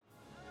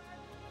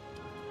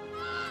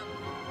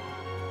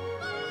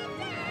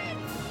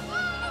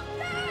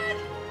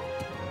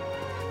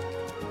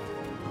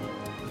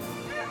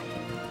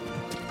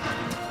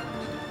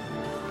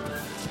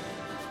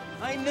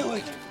knew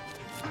it.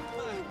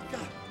 My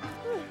God.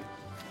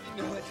 I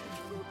knew it.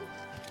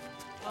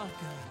 Oh, God.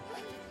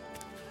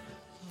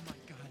 Oh, my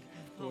God.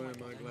 Boy,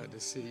 am I glad to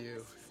see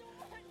you.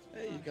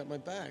 Hey, you got my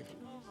bag.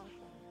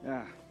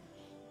 Yeah.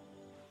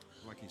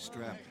 Lucky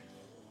strap.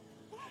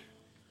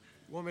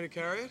 Want me to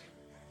carry it?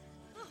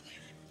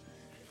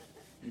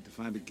 Need to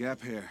find a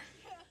gap here.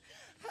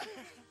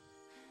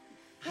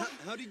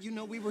 How did you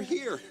know we were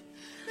here?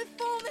 The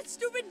phone, that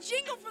stupid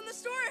jingle from the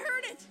store, I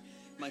heard it.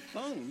 My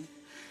phone?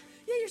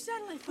 Yeah, your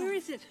satellite phone. Where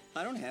is it?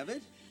 I don't have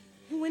it.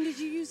 When did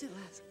you use it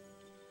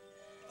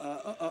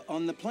last?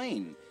 On the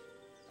plane.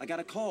 I got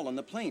a call on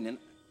the plane and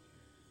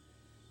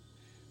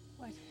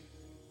What?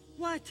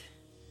 What?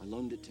 I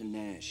loaned it to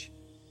Nash.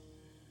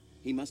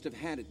 He must have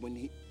had it when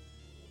he...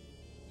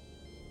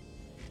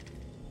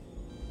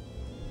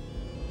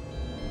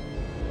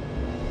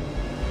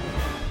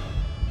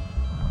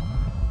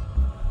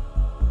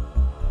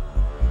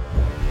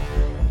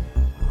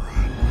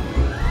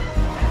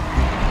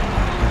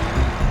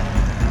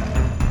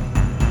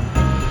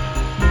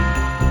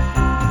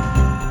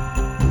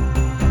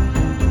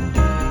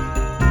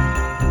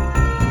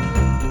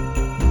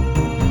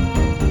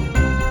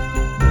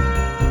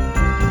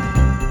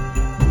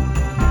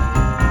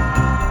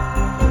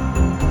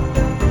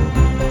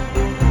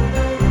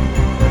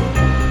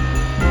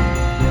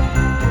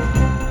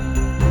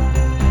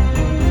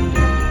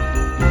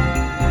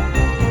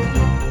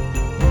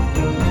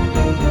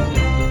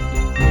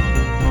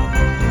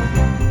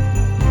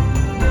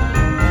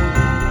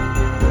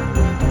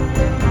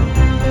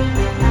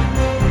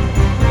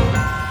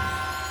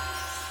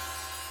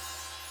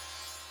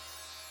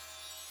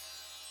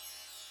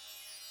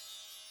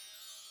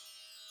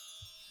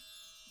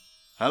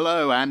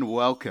 Hello and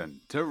welcome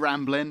to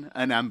Ramblin'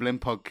 and Amblin'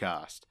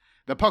 Podcast,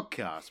 the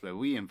podcast where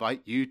we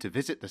invite you to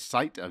visit the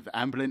site of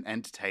Amblin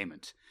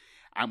Entertainment.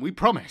 And we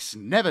promise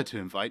never to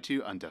invite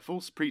you under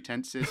false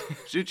pretenses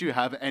should you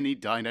have any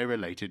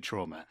dino-related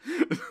trauma.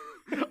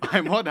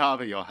 I'm one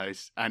half of your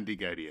host, Andy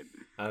Godian.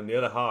 And the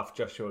other half,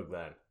 Joshua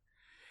Glenn.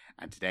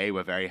 And today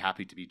we're very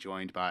happy to be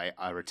joined by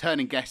our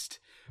returning guest.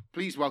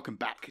 Please welcome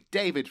back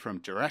David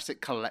from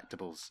Jurassic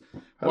Collectibles.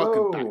 Hello.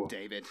 Welcome back,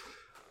 David.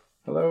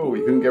 Hello,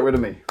 you couldn't get rid of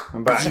me.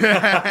 I'm back.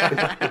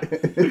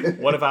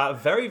 One of our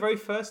very, very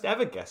first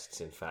ever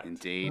guests, in fact.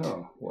 Indeed.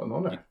 Oh, what an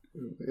honour.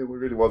 It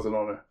really was an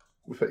honour.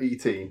 For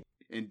E.T.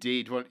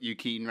 Indeed, what you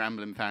keen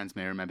Ramblin' fans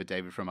may remember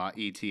David from our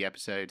E.T.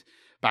 episode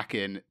back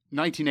in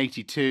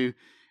 1982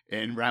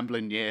 in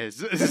Ramblin'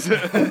 years.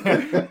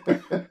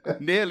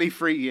 Nearly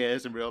 3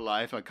 years in real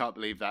life. I can't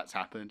believe that's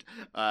happened.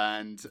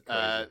 And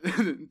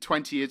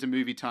 20 years of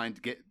movie time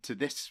to get to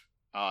this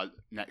our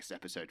next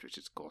episode, which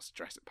is, of course,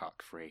 Jurassic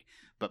Park III.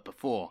 But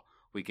before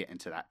we get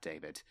into that,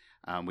 David,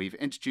 we've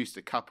introduced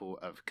a couple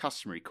of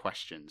customary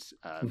questions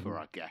for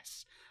our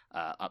guests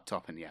up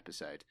top in the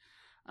episode.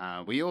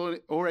 We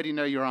already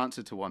know your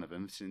answer to one of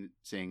them,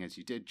 seeing as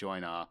you did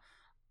join our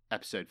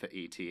episode for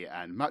ET,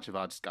 and much of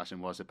our discussion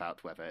was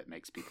about whether it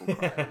makes people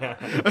cry.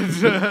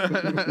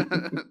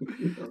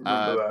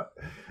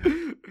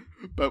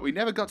 But we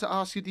never got to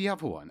ask you the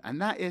other one,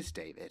 and that is,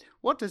 David,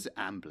 what does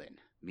Amblin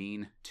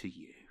mean to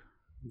you?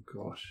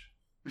 Gosh.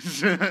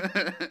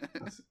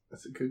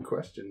 That's a good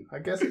question. I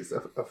guess it's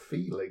a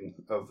feeling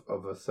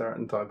of a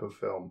certain type of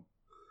film.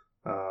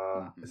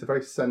 It's a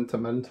very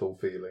sentimental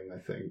feeling, I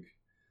think.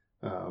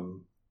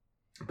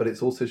 But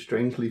it's also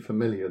strangely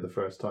familiar the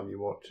first time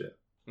you watch it.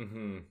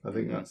 Mm-hmm. I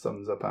think that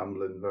sums up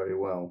Amblin very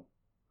well.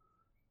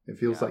 It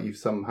feels like you've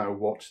somehow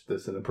watched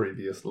this in a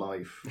previous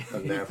life,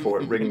 and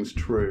therefore it rings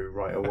true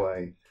right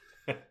away.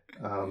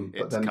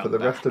 But then for the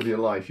rest of your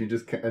life, you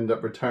just end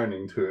up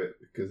returning to it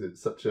because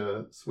it's such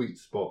a sweet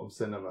spot of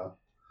cinema.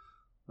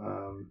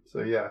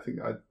 So yeah, I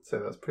think I'd say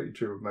that's pretty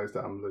true of most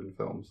Amblin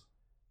films.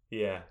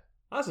 Yeah,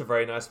 that's a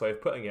very nice way of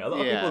putting it. A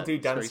lot of people do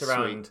dance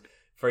around sweet.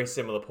 very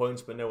similar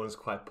points, but no one's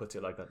quite put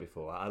it like that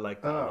before. I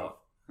like that a lot.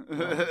 Oh,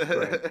 that's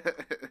great.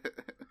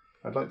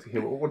 I'd like to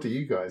hear what do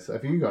you guys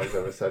have you guys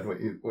ever said what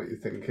you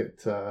think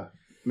it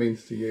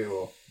means to you?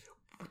 Or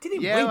We did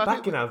it way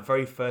back in our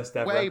very first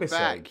ever way episode. Way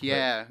back,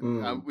 yeah.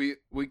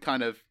 We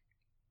kind of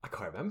I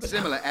can't remember.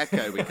 Similar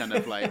echo, we kind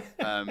of like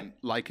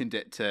likened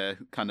it to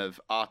kind of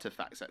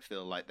artifacts that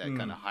feel like they're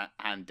kind of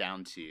hand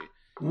down to you,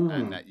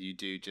 and that you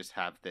do just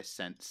have this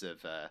sense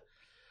of a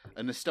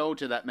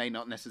nostalgia that may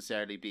not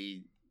necessarily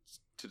be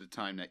to the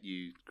time that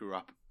you grew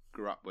up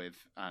with,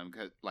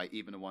 like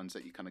even the ones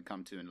that you kind of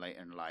come to in later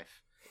in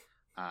life,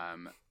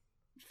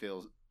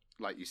 feels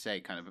like you say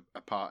kind of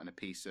a part and a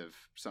piece of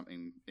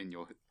something in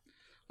your.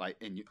 Like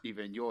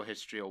either in your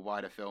history or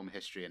wider film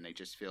history, and they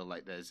just feel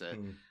like there's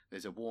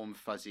a warm,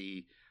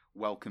 fuzzy,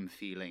 welcome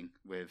feeling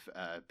with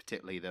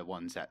particularly the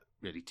ones that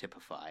really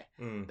typify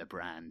the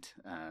brand,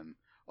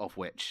 of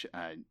which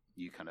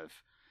you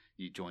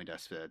joined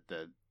us for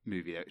the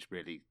movie that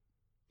really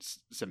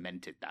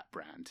cemented that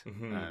brand.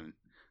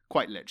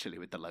 Quite literally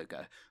with the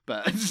logo,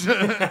 but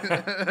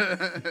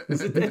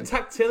there's a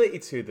tactility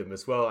to them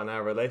as well, and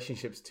our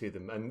relationships to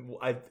them. And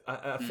I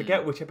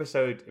forget which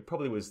episode. It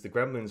probably was the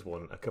Gremlins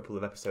one, a couple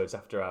of episodes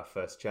after our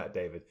first chat,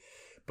 David.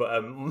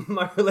 But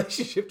my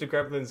relationship to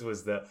Gremlins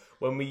was that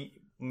when me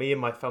and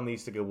my family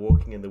used to go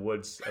walking in the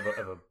woods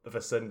of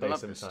a Sunday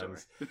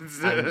sometimes,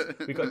 and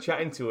we got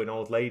chatting to an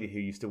old lady who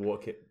used to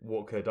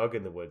walk her dog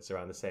in the woods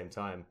around the same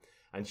time,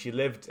 and she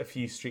lived a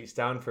few streets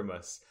down from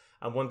us.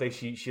 And one day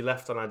she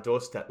left on our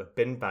doorstep a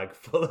bin bag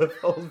full of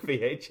old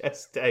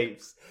VHS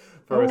tapes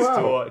for us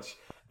to watch.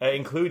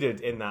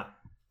 Included in that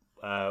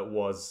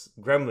was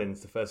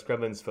Gremlins, the first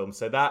Gremlins film.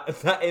 So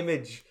that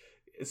image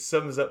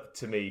sums up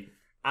to me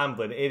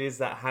Amblin. It is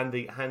that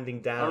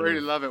handing down. I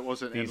really love it.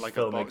 Wasn't in like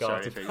a box or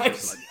anything.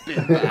 Artifacts. Just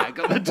like bin bag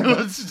on the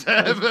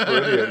doorstep.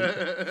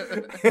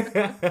 Brilliant.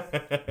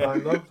 I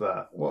love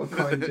that. What a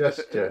kind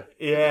gesture.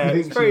 Yeah. Do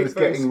you think she was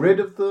getting rid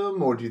of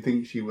them, or do you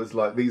think she was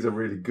like, these are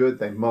really good,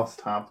 they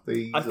must have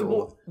these?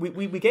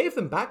 We gave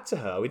them back to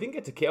her. We didn't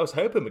get to keep. I was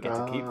hoping we'd get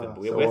to keep them, but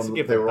we had to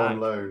give them back. On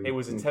loan. It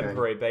was a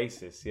temporary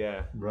basis,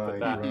 yeah. Right.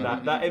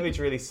 But that image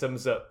really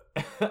sums up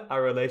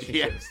our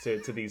relationships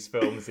to these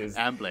films. Is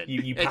Amblin.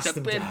 You pass it's a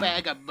them bin down.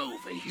 bag of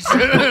movies.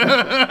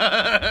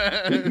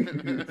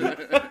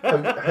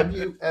 have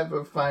you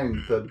ever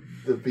found the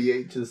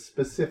VHS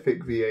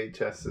specific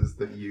VHSs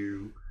that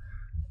you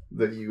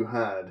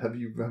had? Have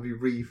you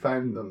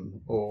refound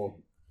them, or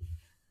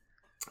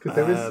because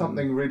there is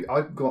something really?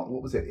 I've got,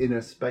 what was it,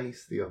 Inner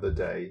Space the other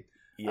day.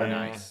 Yeah,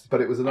 nice.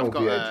 But it was an old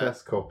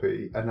VHS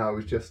copy, and I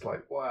was just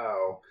like,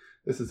 wow,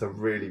 this is a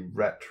really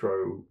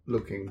retro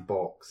looking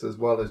box, as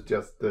well as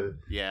just the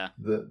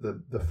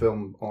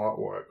film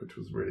artwork, which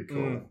was really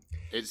cool.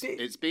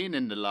 It's been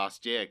in the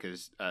last year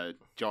because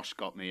Josh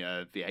got me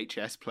a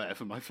VHS player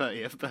for my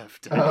 30th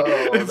birthday.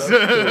 Oh,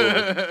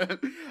 that's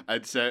cool.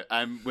 And so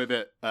I'm with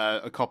it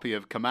a copy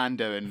of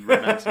Commando and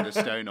Romancing the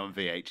Stone on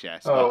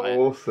VHS. Oh,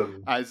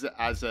 awesome! As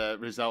a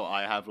result,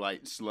 I have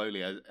like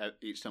slowly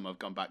each time I've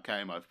gone back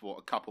home, I've bought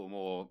a couple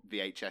more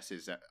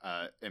VHSs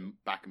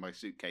back in my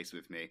suitcase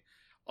with me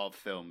of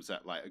films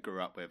that like I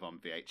grew up with on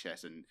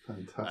VHS, and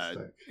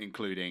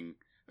including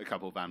a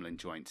couple of Amblin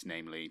joints,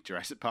 namely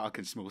Jurassic Park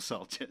and Small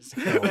Soldiers.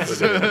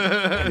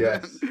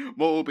 Yes.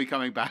 More will be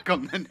coming back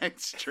on the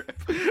next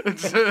trip.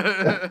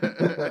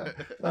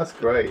 That's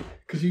great,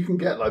 because you can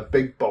get like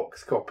big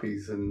box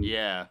copies, and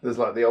there's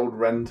like the old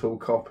rental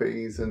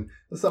copies, and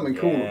there's something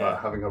cool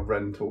about having a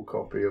rental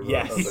copy of a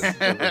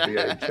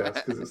VHS,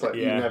 because it's like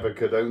you never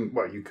could own,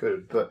 well, you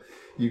could, but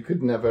you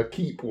could never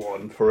keep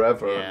one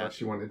forever unless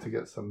you wanted to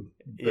get some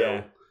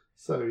bill.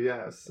 So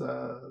yes,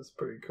 that's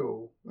pretty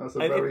cool. That's a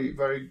very,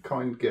 very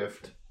kind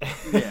gift.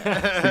 It's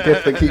a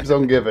gift that keeps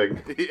on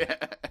giving.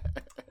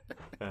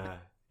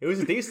 It was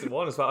a decent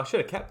one as well. I should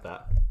have kept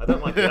that. I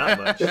don't like it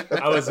that much.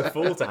 I was a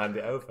fool to hand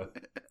it over.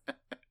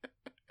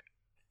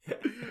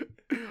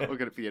 We're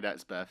going for your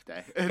next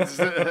birthday.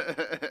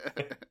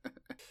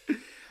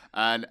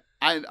 And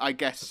I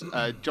guess,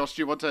 Josh,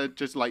 do you want to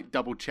just like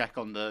double check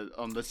on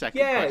the second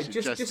question,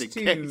 just in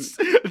case,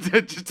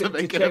 just to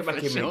make it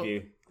official?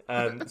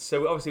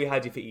 So obviously we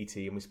had you for ET,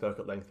 and we spoke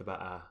at length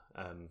about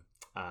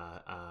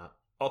our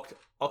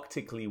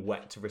optically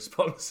wet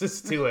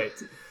responses to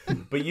it.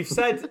 But you've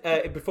said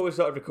before we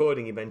started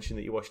recording, you mentioned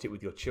that you watched it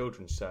with your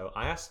children. So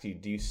I asked you,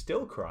 do you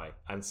still cry?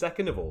 And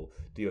second of all,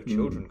 do your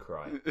children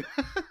cry?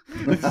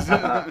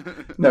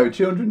 No,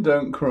 children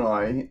don't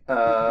cry.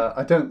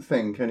 I don't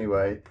think,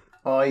 anyway.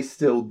 I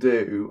still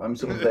do. I'm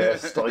sort of there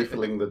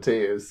stifling the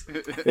tears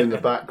in the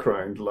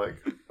background, like,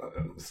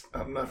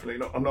 I'm definitely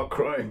not, I'm not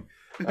crying.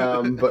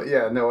 But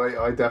yeah, no,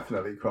 I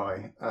definitely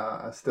cry.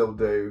 I still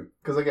do,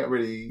 because I get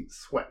really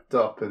swept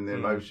up in the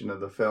emotion of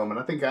the film. And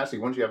I think actually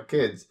once you have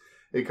kids,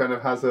 it kind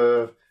of has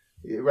it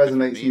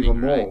resonates even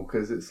more,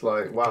 because it's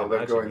like, wow,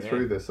 they're going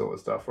through this sort of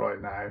stuff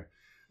right now.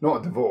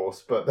 Not a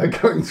divorce, but they're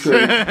going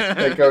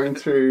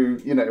through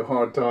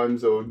hard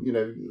times, or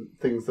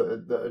things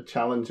that are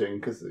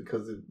challenging, because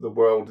the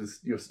world is,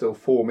 you're still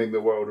forming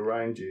the world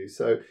around you.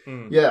 So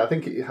I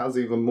think it has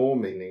even more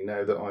meaning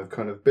now that I've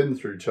kind of been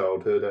through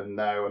childhood, and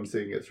now I'm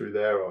seeing it through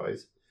their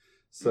eyes.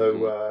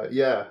 So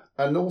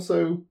and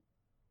also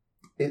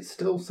it's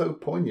still so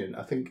poignant.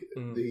 I think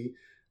the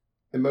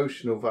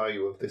emotional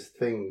value of this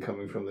thing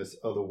coming from this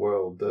other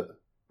world that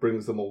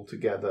brings them all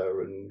together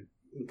and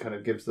kind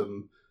of gives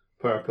them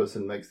purpose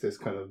and makes this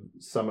kind of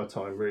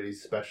summertime really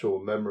special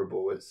and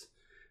memorable. It's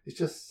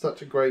just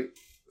such a great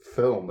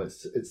film.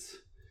 It's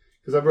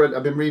because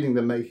I've been reading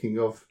the making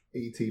of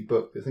E.T.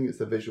 book. I think it's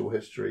the visual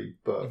history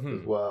book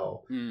as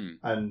well.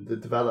 And the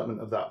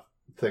development of that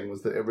thing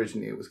was that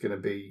originally it was going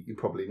to be, you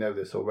probably know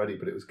this already,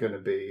 but it was going to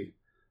be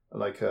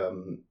like a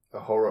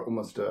horror,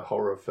 almost a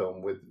horror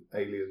film with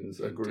aliens,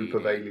 a group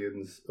of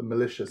aliens,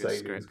 malicious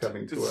aliens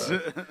coming to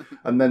Earth.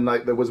 And then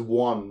like there was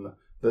one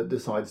that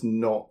decides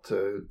not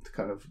to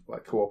kind of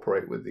like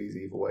cooperate with these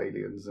evil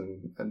aliens,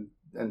 and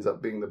ends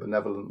up being the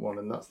benevolent one,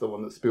 and that's the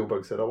one that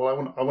Spielberg said, "Oh,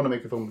 well, I want to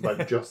make a film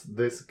about just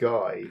this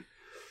guy."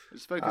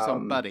 Let's focus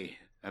on Buddy.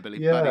 I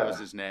believe Buddy was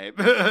his name.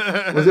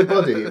 Was it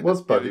Buddy? It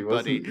was Buddy,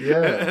 wasn't it?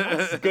 Yeah.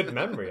 That's a good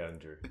memory,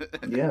 Andrew.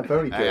 Yeah,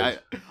 very good.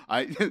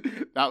 I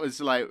that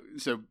was like,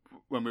 so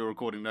when we were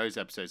recording those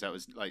episodes, that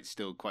was like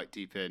still quite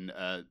deep in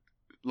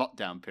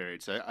lockdown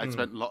period, so I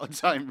spent a lot of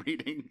time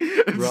reading.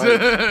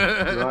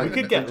 Right. We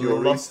could get Did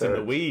your lost in the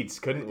research. weeds,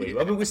 couldn't we?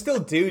 I mean, we still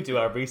do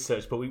our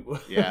research, but we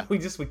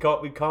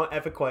can't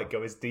ever quite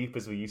go as deep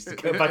as we used to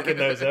go back in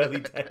those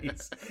early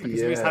days. Because we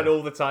just had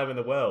all the time in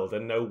the world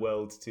and no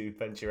world to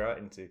venture out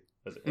into.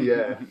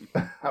 Yeah,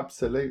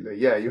 absolutely.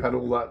 Yeah, you had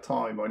all that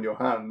time on your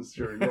hands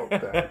during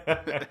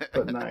lockdown.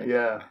 But now,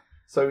 yeah.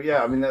 So,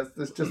 yeah, I mean,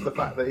 that's just the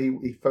fact that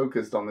he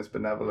focused on this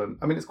benevolent...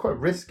 I mean, it's quite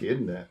risky,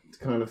 isn't it? To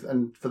kind of,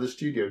 and for the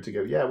studio to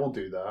go, yeah, we'll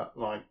do that.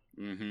 Like,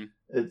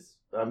 it's...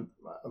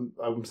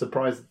 I'm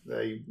surprised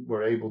they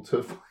were able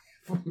to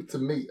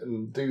meet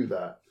and do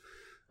that.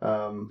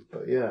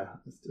 But yeah,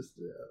 it's just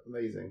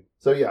amazing.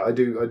 So yeah, I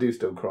do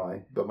still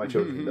cry, but my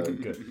children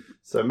don't. Good.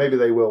 So maybe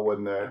they will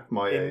when they're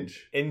my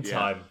age. In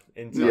time.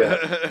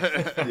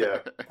 Yeah.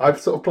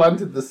 I've sort of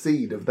planted the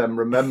seed of them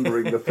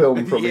remembering the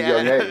film from a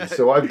young age.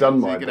 So I've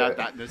done my bit.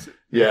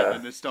 The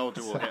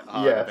nostalgia will hit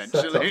hard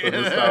eventually. Set up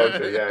the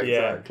nostalgia. Yeah,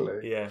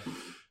 exactly. Yeah.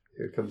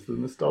 Here comes the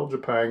nostalgia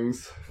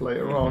pangs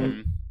later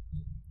on.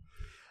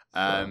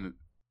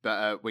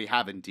 But we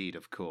have indeed,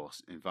 of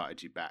course,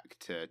 invited you back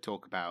to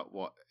talk about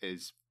what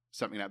is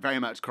something that very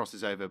much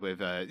crosses over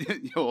with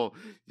your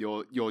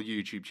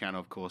YouTube channel,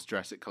 of course,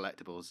 Jurassic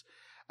Collectibles.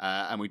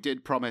 And we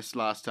did promise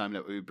last time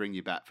that we would bring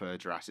you back for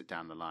Jurassic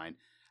Down the Line.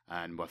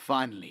 And we're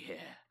finally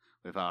here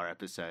with our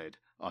episode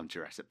on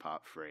Jurassic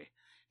Park 3.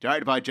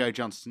 Directed by Joe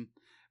Johnston,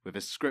 with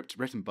a script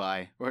written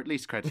by, or at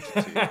least credited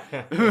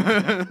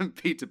to,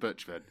 Peter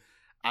Butchford,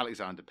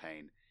 Alexander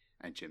Payne,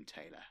 and Jim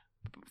Taylor.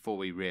 Before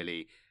we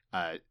really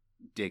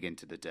dig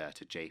into the dirt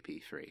of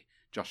JP3,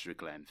 Joshua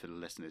Glenn, for the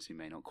listeners who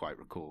may not quite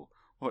recall,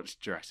 what's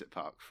Jurassic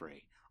Park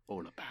 3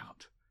 all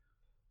about?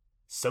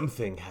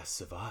 Something has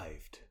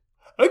survived.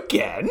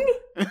 Again?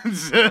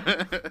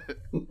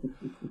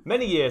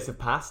 Many years have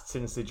passed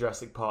since the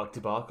Jurassic Park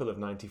debacle of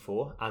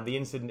 '94 and the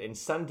incident in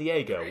San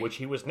Diego, which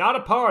he was not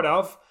a part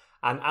of,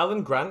 and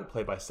Alan Grant,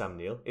 played by Sam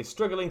Neill, is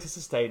struggling to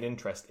sustain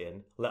interest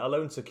in, let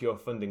alone secure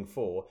funding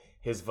for,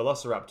 his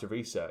Velociraptor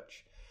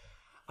research.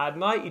 At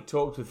night, he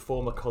talked with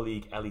former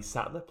colleague Ellie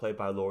Sattler, played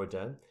by Laura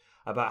Dern,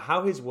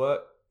 about his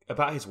work,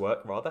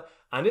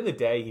 and in the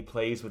day he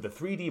plays with the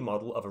 3D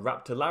model of a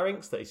raptor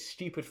larynx that his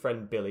stupid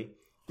friend Billy,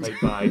 played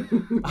by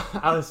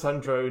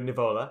Alessandro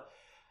Nivola,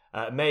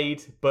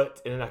 made,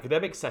 but in an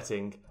academic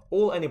setting,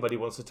 all anybody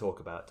wants to talk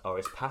about are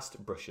his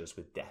past brushes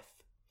with death.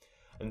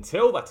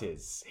 Until, that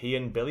is, he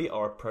and Billy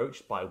are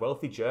approached by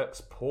wealthy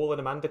jerks Paul and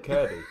Amanda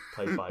Kirby,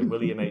 played by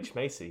William H.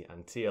 Macy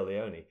and Tia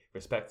Leone,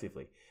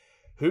 respectively,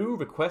 who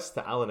request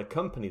that Alan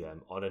accompany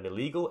them on an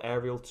illegal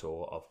aerial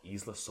tour of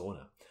Isla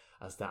Sorna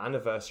as their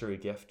anniversary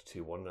gift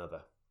to one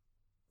another.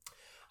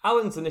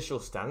 Alan's initial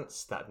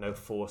stance, that no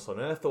force on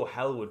earth or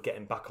hell would get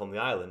him back on the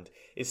island,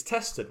 is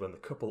tested when the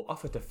couple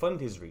offer to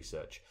fund his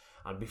research,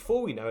 and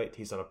before we know it,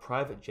 he's on a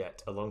private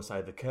jet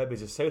alongside the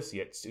Kirby's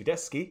associate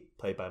Udesky,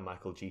 played by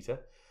Michael Jeter,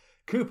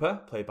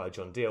 Cooper, played by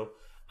John Deal,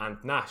 and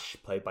Nash,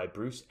 played by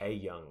Bruce A.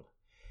 Young.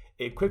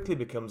 It quickly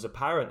becomes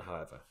apparent,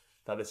 however,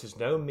 that this is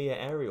no mere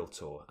aerial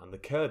tour, and the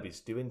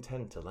Kirbys do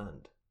intend to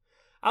land.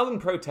 Alan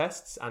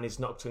protests and is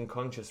knocked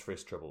unconscious for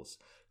his troubles,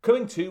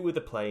 coming to with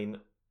the plane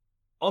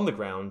on the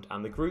ground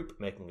and the group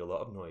making a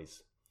lot of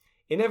noise.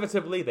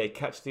 Inevitably, they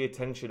catch the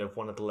attention of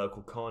one of the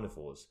local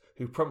carnivores,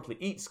 who promptly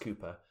eats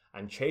Cooper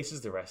and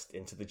chases the rest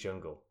into the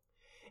jungle.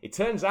 It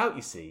turns out,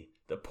 you see,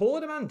 that Paul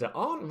and Amanda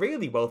aren't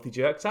really wealthy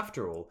jerks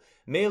after all,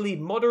 merely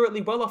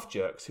moderately well-off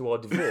jerks who are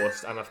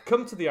divorced and have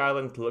come to the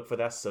island to look for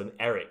their son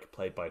Eric,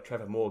 played by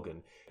Trevor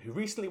Morgan, who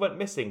recently went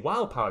missing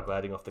while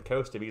paragliding off the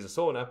coast of Isla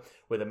Sorna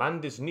with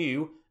Amanda's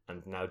new,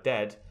 and now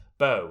dead,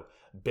 beau,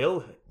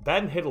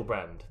 Ben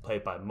Hiddlebrand,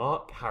 played by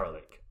Mark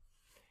Haralick.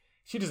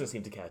 She doesn't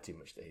seem to care too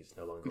much that he's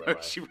no longer alive.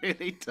 No, she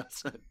really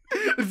doesn't.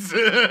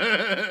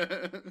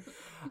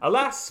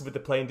 Alas, with the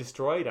plane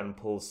destroyed and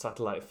Paul's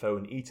satellite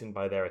phone eaten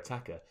by their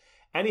attacker,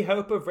 any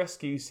hope of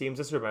rescue seems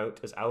as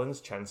remote as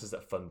Alan's chances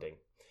at funding.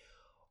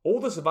 All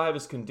the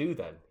survivors can do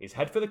then is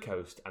head for the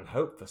coast and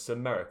hope for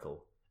some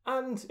miracle,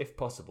 and, if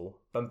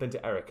possible, bump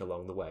into Eric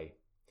along the way.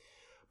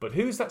 But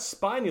who's that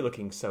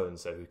spiny-looking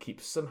so-and-so who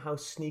keeps somehow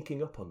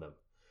sneaking up on them?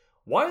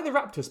 Why are the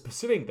raptors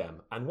pursuing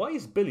them, and why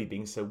is Billy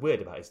being so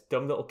weird about his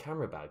dumb little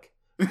camera bag?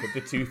 Could the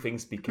two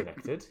things be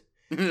connected?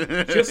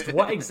 Just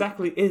what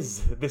exactly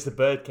is this a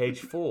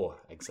birdcage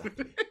for,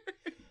 exactly?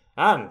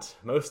 And,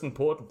 most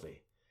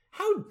importantly,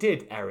 how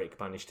did Eric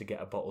manage to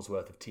get a bottle's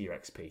worth of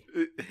TRXP?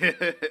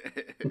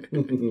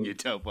 You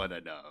don't want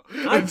to know.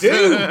 I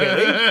do,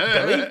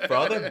 Billy,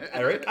 rather,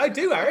 Eric. I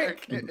do,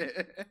 Eric.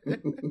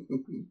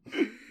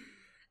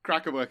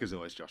 Cracker work as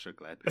always, Joshua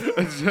Glenn.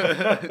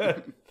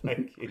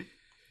 Thank you.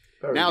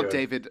 Very Now, good.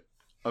 David,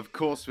 of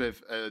course,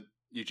 with a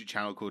YouTube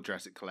channel called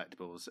Jurassic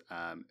Collectibles,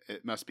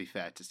 it must be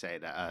fair to say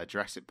that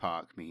Jurassic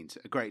Park means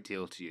a great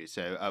deal to you.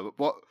 So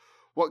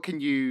what can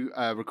you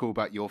recall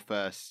about your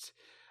first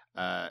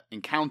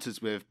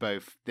encounters with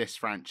both this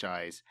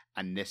franchise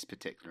and this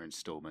particular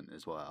installment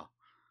as well?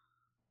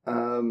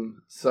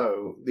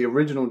 So, the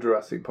original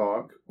Jurassic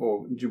Park,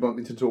 or do you want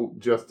me to talk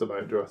just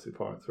about Jurassic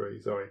Park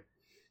 3? Sorry.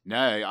 No,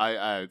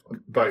 I go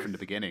Both. from the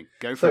beginning.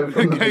 Go So from,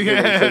 from the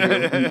beginning, so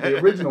yeah. the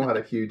original had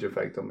a huge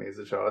effect on me as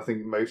a child. I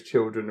think most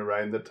children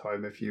around the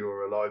time, if you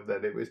were alive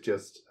then, it was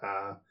just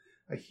a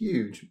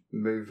huge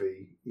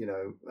movie,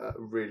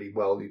 really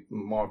well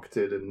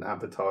marketed and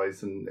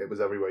advertised, and it was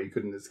everywhere. You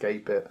couldn't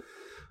escape it.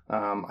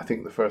 I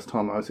think the first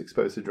time I was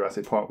exposed to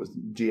Jurassic Park was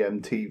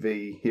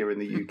GMTV here in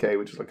the UK,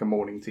 which is like a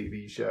morning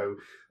TV show,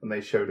 and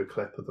they showed a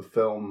clip of the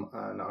film,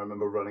 and I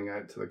remember running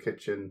out to the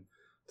kitchen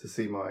to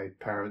see my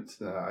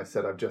parents. I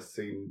said, I've just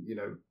seen,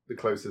 the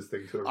closest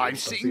thing to a I've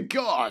seen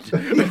God.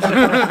 And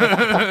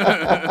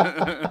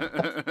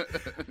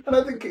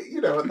I think,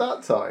 at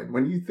that time,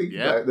 when you think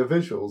about the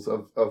visuals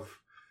of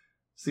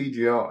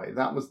CGI,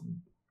 that was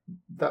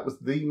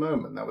the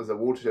moment. That was a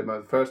watershed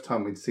moment. The first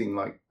time we'd seen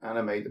like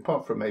animated,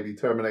 apart from maybe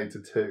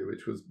Terminator 2,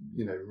 which was,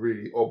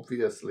 really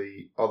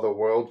obviously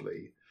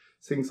otherworldly,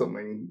 seeing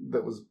something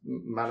that was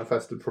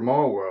manifested from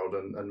our world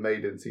and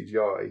made in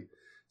CGI.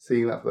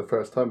 Seeing that for the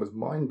first time was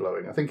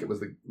mind-blowing. I think it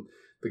was the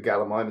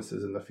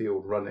Gallimimuses in the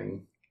field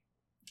running.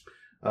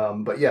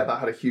 But yeah,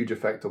 that had a huge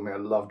effect on me. I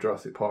love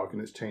Jurassic Park,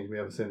 and it's changed me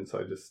ever since.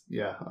 I'm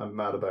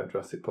mad about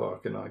Jurassic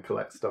Park, and I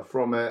collect stuff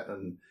from it,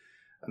 and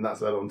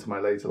that's led on to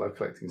my later life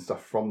collecting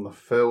stuff from the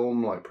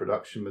film, like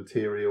production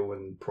material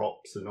and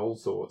props and all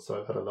sorts. So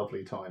I've had a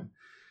lovely time.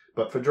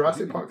 But for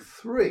Jurassic Park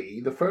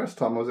 3, the first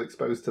time I was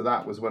exposed to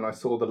that was when I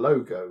saw the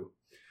logo.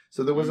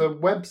 So there was a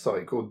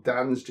website called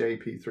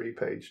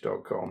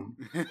dansjp3page.com,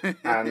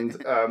 and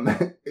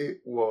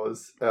it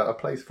was a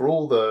place for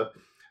all the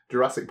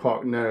Jurassic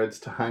Park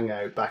nerds to hang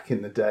out back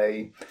in the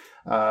day,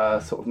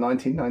 sort of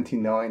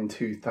 1999,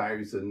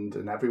 2000,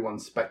 and everyone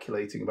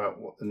speculating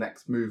about what the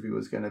next movie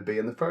was going to be.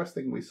 And the first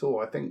thing we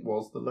saw, I think,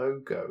 was the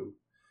logo.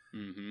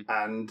 Mm-hmm.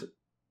 And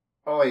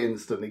I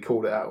instantly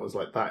called it out. I was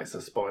like, that is a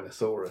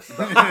Spinosaurus.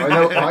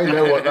 I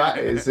know what that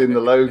is in the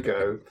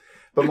logo.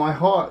 But my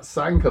heart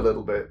sank a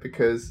little bit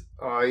because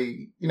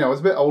I was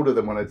a bit older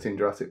than when I'd seen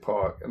Jurassic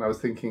Park, and I was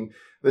thinking,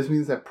 this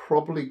means they're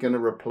probably going to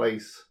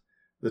replace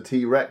the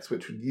T-Rex,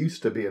 which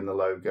used to be in the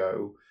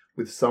logo,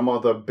 with some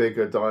other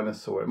bigger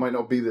dinosaur. It might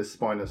not be this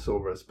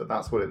Spinosaurus, but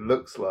that's what it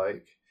looks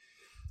like.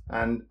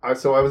 And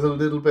so I was a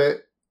little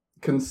bit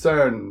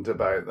concerned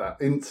about that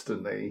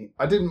instantly.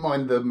 I didn't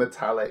mind the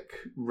metallic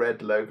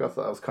red logo. I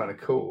thought that was kind of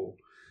cool.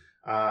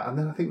 And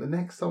then I think the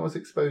next time I was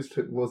exposed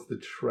to it was the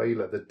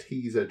trailer, the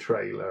teaser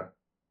trailer.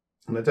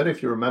 And I don't know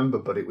if you remember,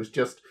 but it was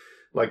just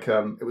like,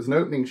 it was an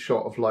opening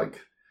shot of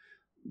like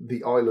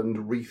the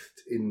island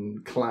wreathed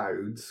in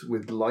clouds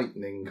with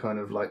lightning kind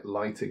of like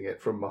lighting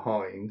it from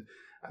behind.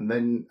 And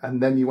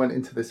then you went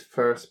into this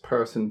first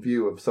person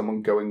view of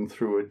someone going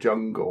through a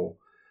jungle.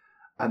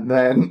 And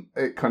then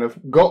it kind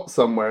of got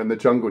somewhere in the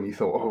jungle and you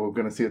thought, oh, we're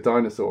going to see a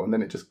dinosaur. And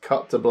then it just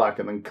cut to black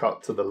and then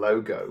cut to the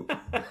logo.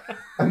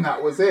 And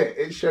that was it.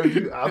 It showed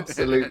you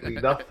absolutely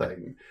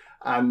nothing.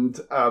 And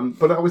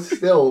but I was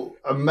still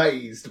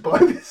amazed by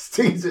this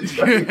teaser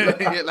trailer.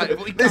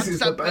 This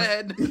is the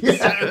best.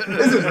 Yeah,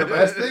 this is the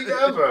best thing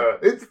ever.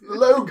 It's the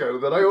logo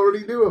that I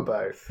already knew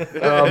about.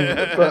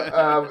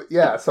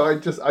 So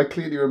I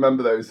clearly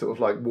remember those sort of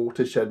like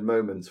watershed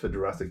moments for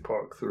Jurassic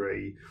Park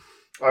 3.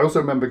 I also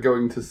remember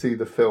going to see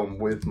the film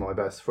with my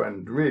best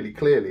friend really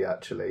clearly,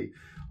 actually.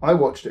 I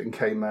watched it and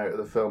came out of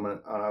the film and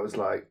I was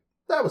like,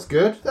 that was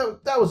good.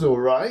 That was all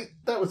right.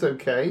 That was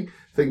okay.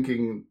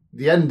 Thinking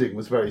the ending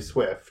was very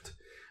swift.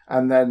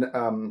 And then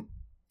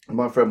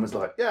my friend was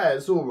like, yeah,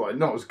 it's all right.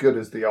 Not as good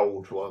as the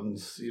old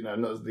ones,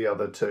 not as the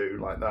other two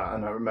like that.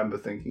 And I remember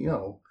thinking,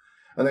 oh.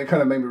 And it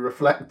kind of made me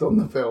reflect on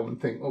the film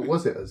and think, oh,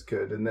 was it as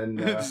good? And then,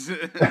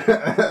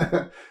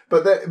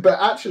 but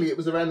actually, it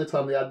was around the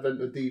time of the advent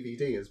of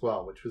DVD as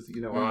well, which was,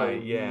 a whole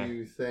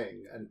new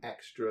thing and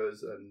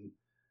extras. And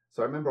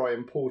so I remember I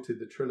imported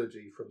the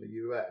trilogy from the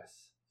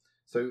US.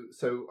 So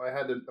I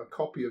had a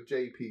copy of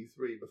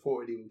JP3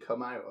 before it even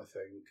come out, I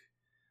think.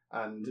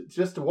 And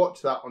just to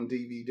watch that on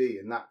DVD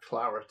in that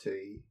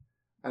clarity,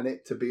 and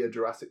it to be a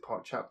Jurassic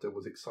Park chapter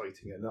was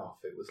exciting enough.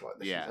 It was like,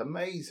 this is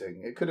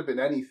amazing. It could have been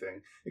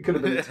anything. It could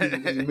have been a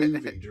TV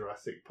movie,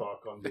 Jurassic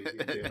Park on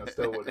DVD, and I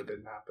still would have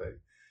been happy.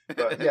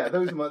 But yeah,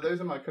 those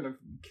are my kind of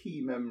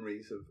key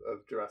memories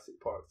of Jurassic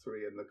Park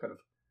 3 and the kind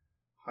of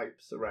hype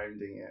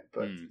surrounding it.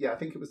 But I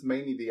think it was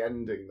mainly the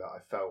ending that I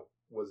felt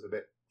was a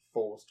bit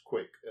forced,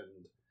 quick,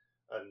 and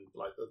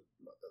like the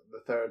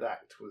third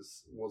act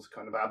was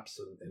kind of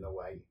absent in a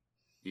way.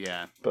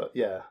 Yeah, but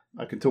yeah,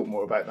 I can talk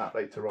more about that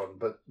later on.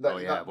 But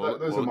those are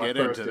my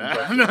first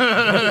impressions.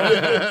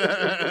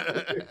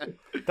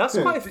 That's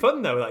quite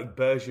fun though, like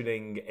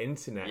burgeoning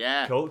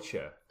internet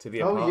culture to be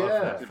a part of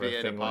that for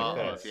a thing like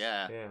this.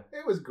 Yeah,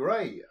 it was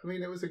great. I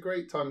mean, it was a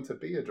great time to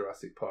be a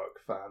Jurassic Park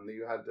fan.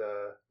 You had,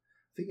 I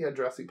think you had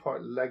Jurassic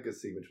Park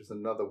Legacy, which was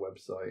another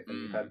website,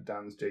 and you had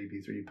Dan's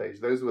JP3 page.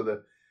 Those were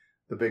the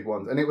big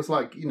ones, and it was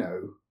like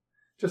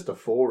just a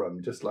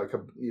forum, just like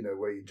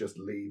where you just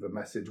leave a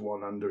message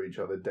one under each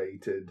other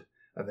dated,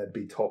 and there'd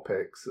be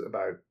topics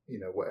about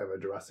whatever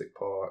Jurassic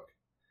Park,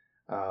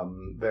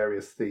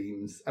 various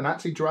themes. And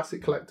actually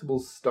Jurassic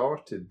Collectibles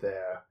started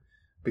there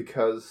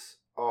because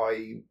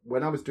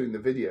when I was doing the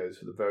videos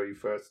for the very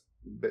first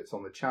bits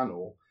on the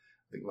channel,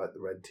 I think like the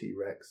Red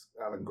T-Rex,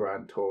 Alan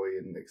Grant toy,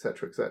 and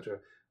etc.,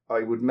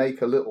 I would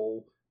make a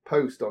little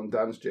post on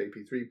Dan's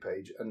JP3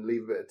 page and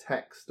leave a bit of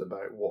text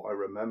about what I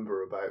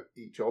remember about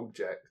each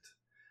object.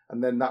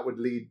 And then that would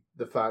lead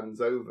the fans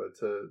over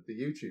to the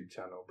YouTube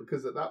channel,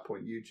 because at that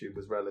point YouTube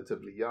was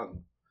relatively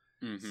young.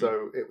 Mm-hmm.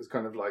 So it was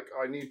kind of like,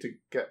 I need to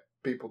get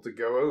people to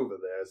go over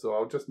there, so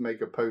I'll just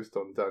make a post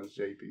on Dan's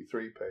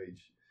JP3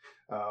 page.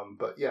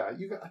 But yeah,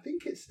 I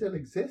think it still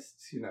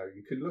exists.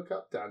 You could look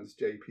up Dan's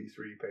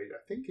JP3 page.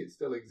 I think it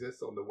still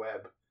exists on the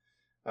web.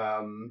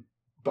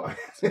 But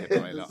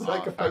it's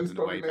like a post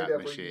probably made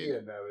every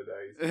year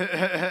nowadays.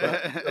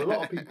 But a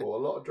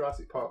lot of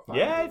Jurassic Park fans.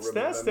 Yeah, it's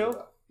there still.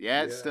 That.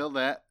 Yeah, it's still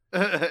there.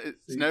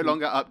 It's no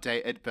longer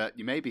updated, but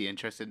you may be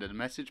interested in a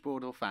message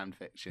board or fan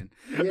fiction.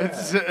 Yeah, I don't know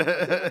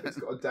if it's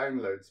got a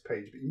downloads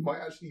page, but you might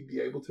actually be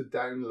able to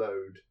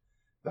download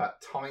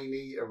that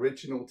tiny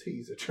original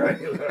teaser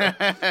trailer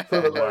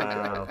for the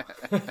logo.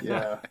 Wow.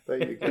 Yeah, there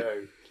you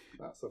go.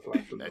 That's a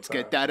flash from Let's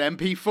get that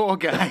MP4,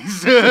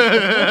 guys.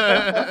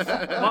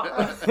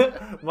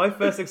 My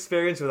first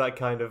experience with that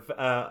kind of,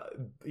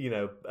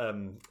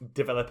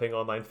 developing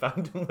online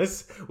fandom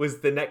was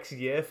the next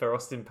year for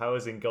Austin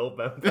Powers in Gold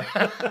member.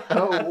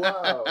 Oh,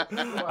 wow.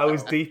 I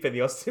was deep in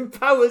the Austin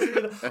Powers.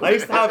 I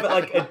used to have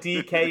like a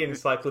DK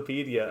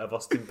encyclopedia of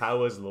Austin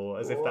Powers lore,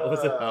 as if that was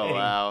a thing. Oh,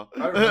 wow.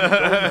 I remember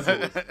that was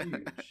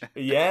huge.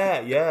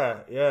 Yeah.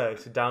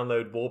 To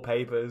download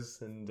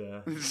wallpapers and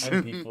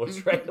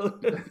MP4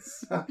 trailers.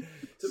 To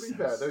be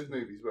fair, those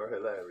movies were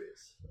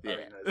hilarious. Yeah. I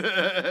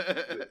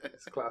mean,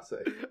 it's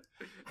classic.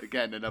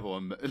 Again, another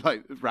one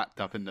like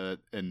wrapped up in the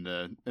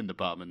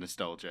bum and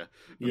nostalgia.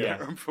 Yeah,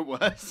 for for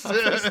worse.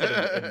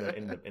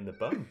 in the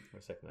bum for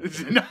a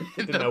second. I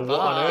didn't know what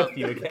on earth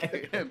you were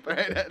getting. Burn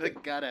at the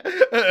gutter.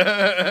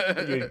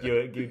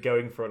 You're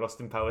going for an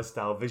Austin Powers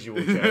style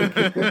visual joke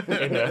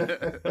in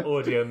an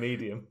audio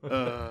medium.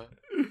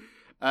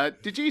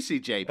 Did you see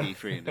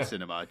JP3 in the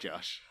cinema,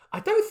 Josh? I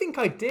don't think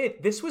I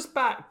did. This was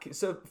back,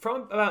 so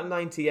from about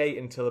 98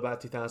 until about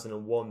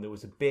 2001, there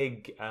was a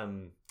big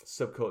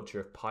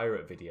subculture of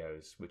pirate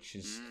videos, which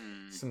is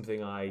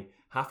something I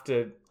have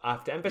to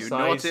emphasize. You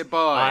naughty boy.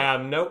 I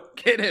am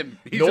Get him.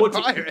 He's naughty,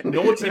 a pirate.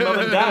 Naughty mum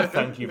and dad,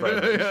 thank you very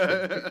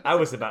much. I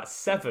was about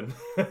 7.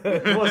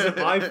 It wasn't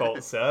my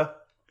fault, sir.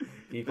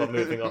 Keep on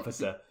moving,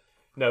 officer.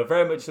 No,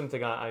 very much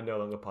something I no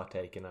longer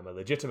partake in. I'm a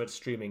legitimate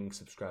streaming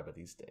subscriber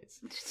these days.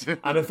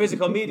 And a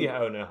physical media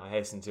owner, I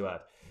hasten to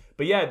add.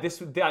 But yeah, this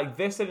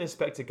and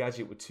Inspector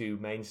Gadget were two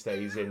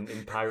mainstays in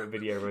pirate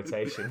video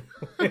rotation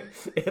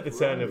at the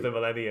turn of the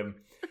millennium.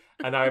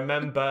 And I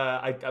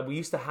remember we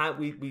used to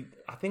have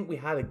I think we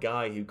had a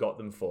guy who got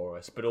them for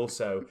us, but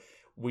also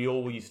we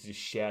all used to just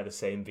share the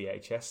same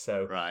VHS.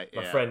 So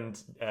my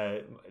friend,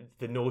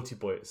 the naughty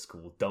boy at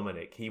school,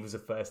 Dominic, he was the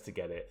first to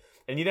get it.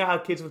 And you know how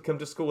kids would come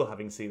to school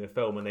having seen the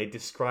film and they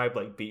describe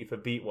like beat for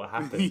beat what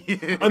happened.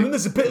 Yeah. And then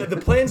there's a bit that the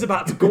plane's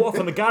about to go off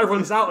and the guy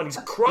runs out and he's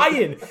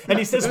crying and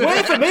he says,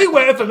 wait for me.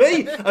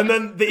 And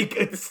then the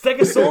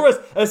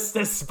Stegosaurus, a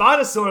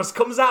Spinosaurus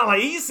comes out and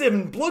like eats him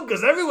and blood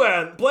goes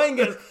everywhere and the plane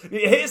it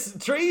hits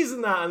trees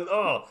and that. And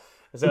so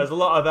there's a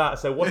lot of that.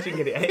 So watching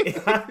it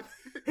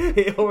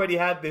already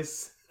had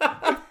this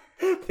like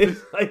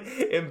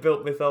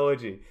inbuilt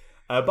mythology.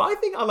 But I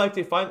think I liked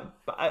it fine.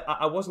 But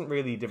I wasn't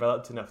really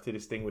developed enough to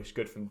distinguish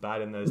good from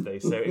bad in those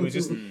days. So it was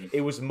just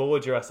it was more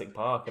Jurassic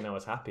Park, and I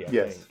was happy. I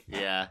think.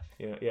 Yeah.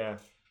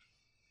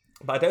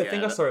 But I don't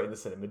think I saw it in the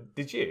cinema.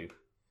 Did you?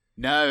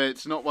 No,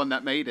 it's not one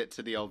that made it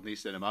to the old new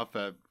cinema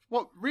for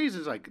what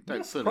reasons I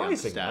don't fully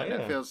understand. Yeah.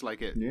 It feels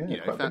like it,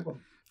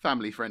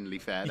 family friendly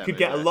fare. You could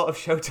get a lot of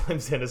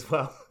showtimes in as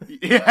well.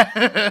 Yeah.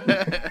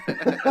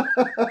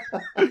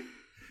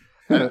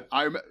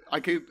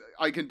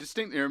 I can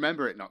distinctly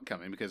remember it not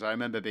coming because I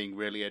remember being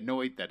really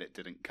annoyed that it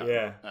didn't come.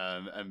 Yeah.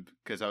 And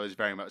because I was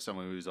very much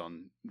someone who was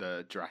on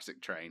the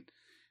Jurassic train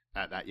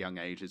at that young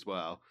age as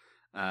well,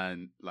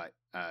 and like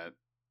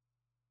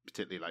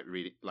particularly like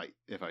reading, like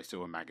if I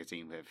saw a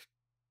magazine with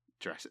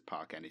Jurassic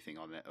Park anything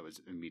on it, I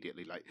was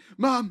immediately like,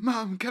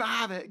 Mum, can I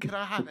have it?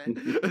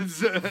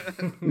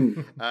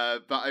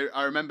 But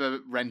I remember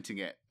renting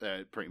it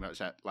pretty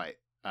much at like.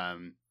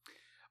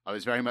 I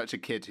was very much a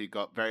kid who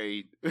got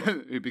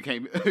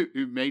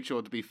who made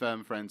sure to be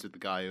firm friends with the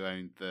guy who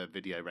owned the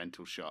video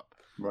rental shop.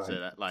 Right. So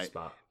that like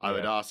Smart. I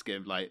would ask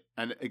him like,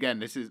 and again,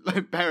 this is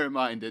like, bear in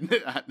mind,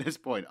 at this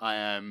point, I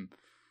am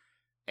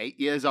 8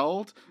 years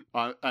old.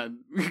 I'm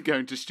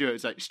going to Stuart.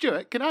 It's like,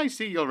 Stuart, can I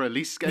see your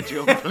release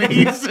schedule,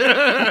 please?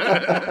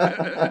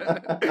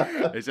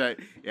 It's like,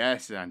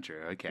 yes,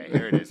 Andrew. Okay,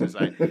 here it is. It's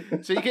like,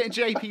 so you're getting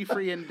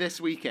JP3 in this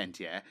weekend,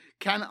 yeah?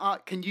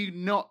 Can you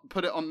not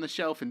put it on the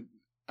shelf and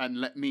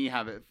let me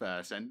have it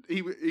first? And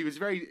he was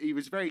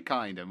very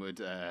kind and would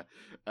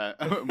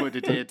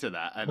adhere to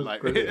that and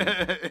like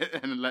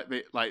and let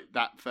me like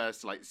that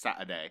first like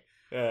Saturday.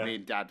 Yeah. Me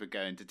and Dad would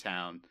go into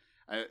town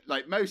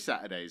Like most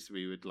Saturdays,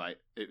 it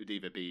would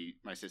either be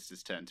my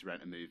sister's turn to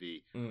rent a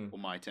movie or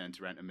my turn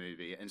to rent a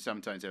movie, and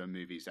sometimes there were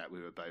movies that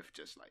we were both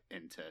just like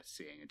into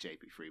seeing, and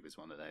JP3 was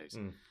one of those.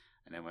 And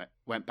then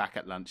went back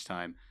at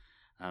lunchtime.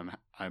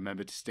 I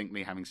remember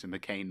distinctly having some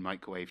McCain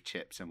microwave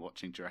chips and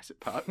watching Jurassic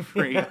Park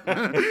 3. Living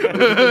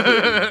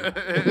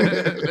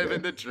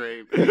the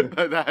dream.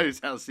 The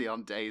house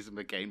on days of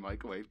McCain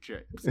microwave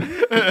chips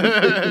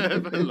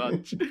for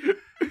lunch.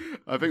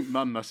 I think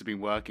Mum must have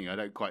been working. I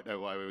don't quite know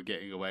why we were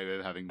getting away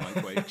with having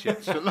microwave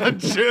chips for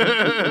lunch.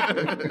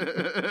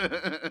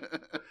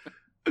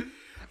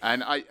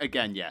 And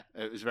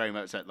it was very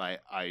much that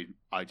I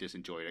just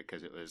enjoyed it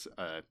because it was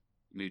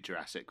new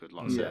Jurassic with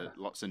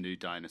lots of new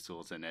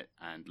dinosaurs in it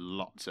and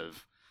lots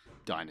of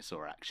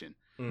dinosaur action.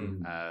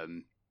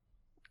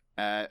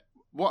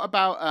 What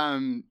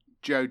about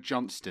Joe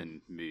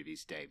Johnston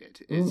movies,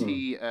 David? Is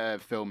he a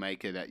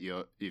filmmaker that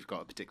you've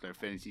got a particular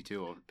affinity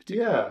to or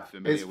particularly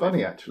familiar with? It's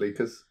funny actually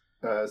because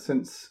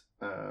since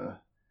I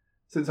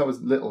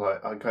was little,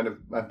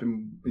 I've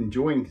been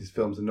enjoying his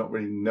films and not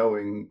really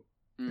knowing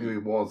who he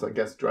was. I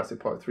guess Jurassic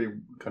Park 3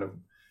 kind of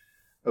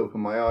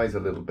opened my eyes a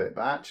little bit,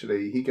 but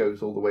actually he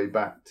goes all the way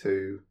back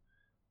to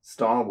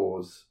Star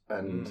Wars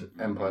and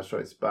Empire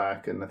Strikes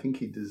Back, and I think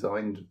he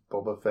designed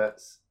Boba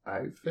Fett's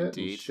outfit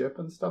and ship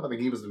and stuff. I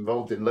think he was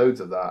involved in loads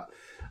of that.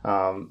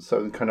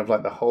 So kind of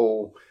like the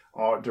whole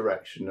art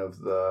direction of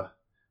the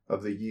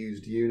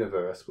used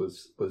universe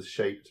was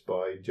shaped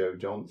by Joe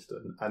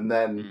Johnston. And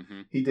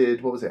then he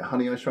did, what was it,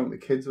 Honey, I Shrunk the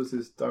Kids was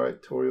his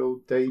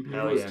directorial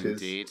debut, which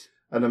is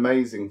an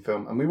amazing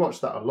film, and we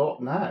watch that a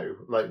lot now.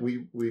 Like we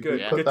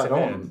put that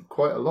on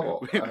quite a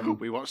lot.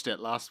 We watched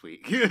it last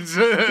week. Did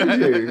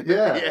you?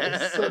 Yeah,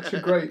 it's such a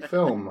great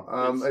film.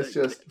 It's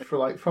just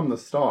from the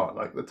start,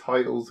 like the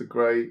titles are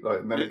great.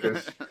 Like and then it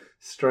goes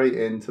straight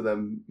into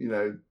them.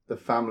 The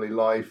family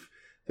life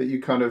that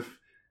you kind of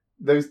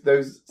those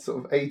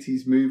sort of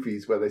 80s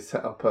movies where they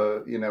set up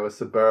a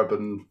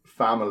suburban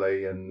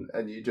family and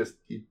you just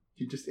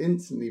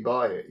instantly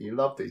buy it. You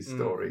love these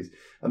stories.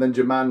 And then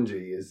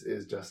Jumanji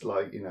is just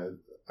like,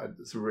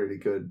 it's a really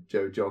good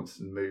Joe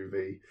Johnston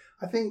movie.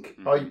 I think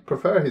I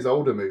prefer his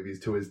older movies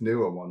to his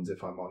newer ones,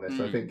 if I'm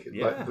honest. I think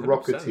like The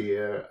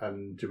Rocketeer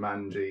and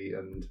Jumanji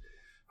and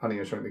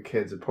Honey, I Shrunk the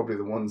Kids are probably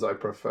the ones I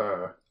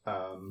prefer.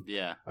 I'm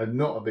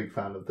not a big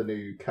fan of the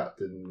new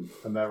Captain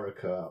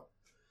America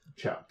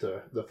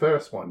chapter. The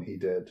first one he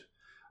did,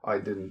 I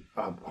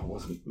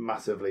wasn't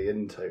massively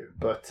into,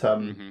 but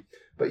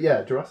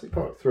yeah, Jurassic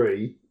Park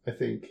 3. I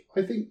think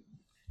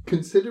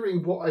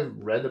considering what I've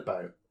read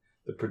about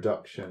the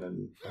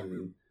production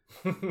and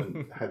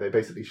how they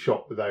basically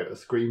shot without a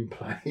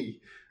screenplay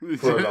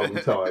for a long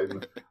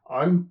time,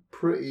 I'm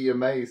pretty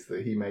amazed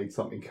that he made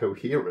something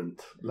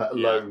coherent, let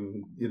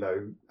alone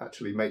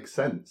actually make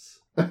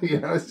sense.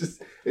 It's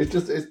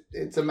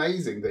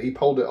amazing that he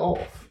pulled it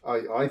off.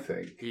 I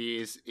think he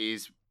is.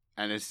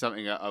 And it's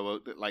something that I will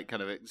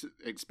kind of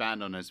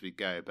expand on as we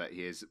go. But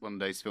he is one of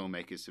those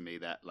filmmakers to me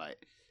that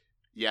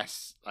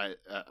yes, I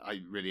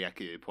really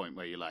echo your point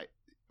where you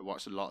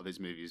watched a lot of his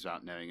movies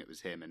without knowing it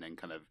was him, and then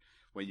kind of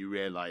when you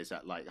realise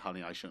that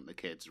Honey, I Shrunk the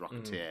Kids,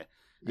 Rocketeer,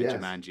 and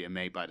Jumanji are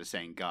made by the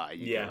same guy,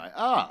 you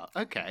go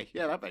okay,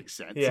 that makes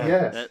sense.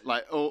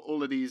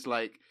 All of these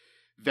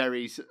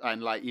very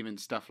and even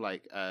stuff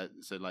the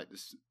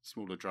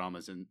smaller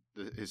dramas and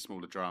his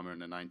smaller drama in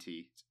the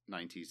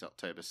 90s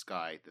October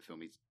Sky, the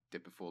film he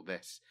did before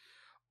this,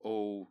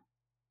 and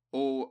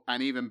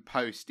even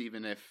post,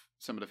 even if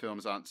some of the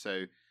films aren't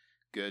so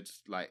good,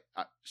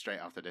 straight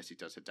after this he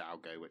does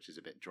Hidalgo, which is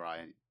a bit dry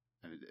and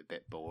a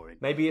bit boring.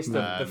 Maybe it's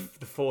the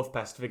fourth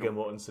best Viggo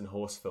Mortensen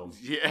horse film.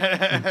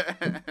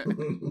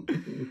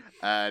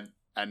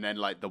 And then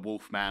The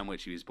Wolfman,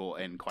 which he was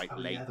brought in quite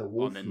late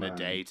on in the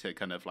day to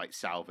kind of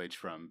salvage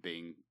from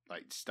being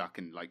stuck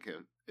in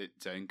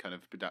its own kind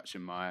of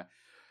production mire.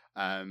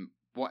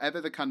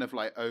 Whatever the kind of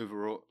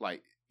overall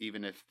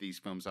even if these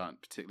films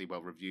aren't particularly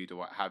well reviewed or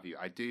what have you,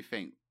 I do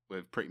think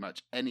with pretty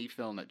much any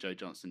film that Joe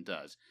Johnston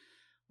does,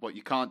 what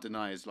you can't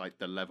deny is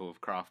the level of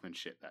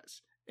craftsmanship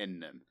that's in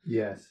them.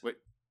 Yes,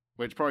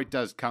 which probably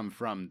does come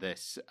from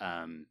this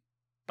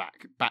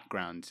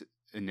background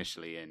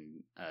initially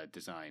in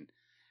design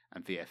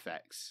and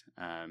VFX.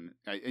 And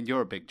you're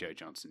a big Joe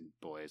Johnston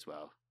boy as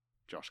well,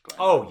 Josh Glenn.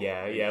 Oh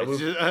yeah.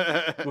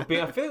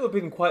 I feel we've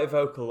been quite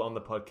vocal on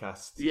the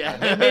podcast. Yeah,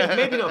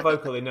 maybe not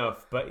vocal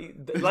enough, but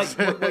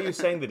what you're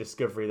saying, the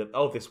discovery that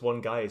this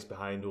one guy is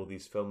behind all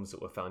these films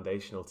that were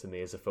foundational to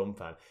me as a film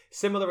fan.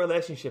 Similar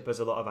relationship as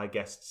a lot of our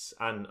guests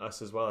and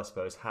us as well, I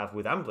suppose, have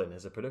with Amblin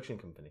as a production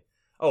company.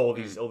 All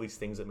these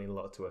things that mean a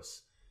lot to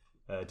us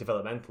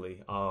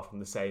developmentally are from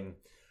the same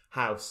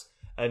house.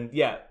 And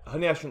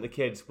Honey, I Shrunk the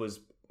Kids was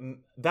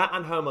that,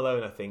 and Home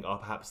Alone, I think, are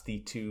perhaps the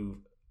two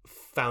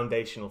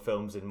foundational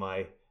films in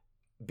my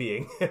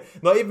being.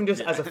 Not even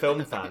just as a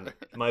film fan,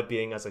 my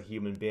being as a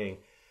human being.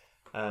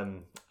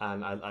 And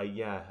I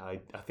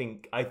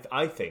think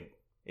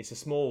it's a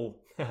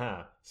small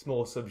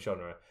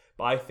subgenre,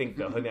 But I think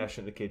that Honey, I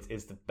Shrunk the Kids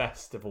is the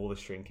best of all the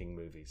shrinking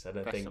movies. I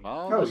don't Best think. of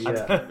all Oh, the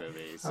yeah. shrinking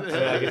movies.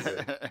 I guess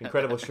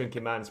Incredible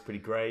Shrinking Man's pretty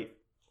great.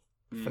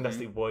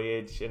 Fantastic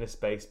Voyage, Inner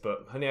Space,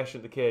 but Honey, I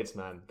Shrunk the Kids,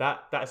 man,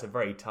 that's a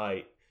very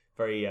tight,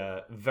 very,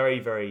 very,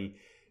 very.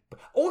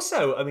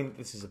 Also, I mean,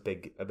 this is a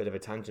bit of a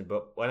tangent,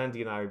 but when Andy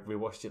and I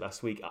rewatched it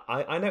last week,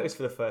 I noticed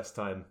for the first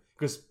time,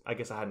 because I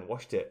guess I hadn't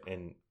watched it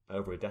in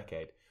over a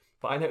decade,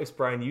 but I noticed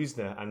Brian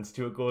Usner and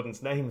Stuart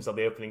Gordon's names on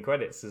the opening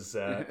credits as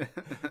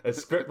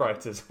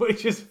scriptwriters,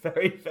 which is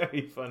very,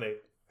 very funny.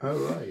 Oh,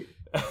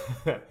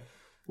 right.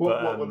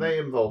 What were they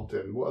involved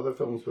in? What other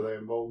films were they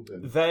involved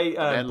in?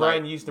 Brian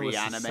like Usner was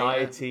Reanimator.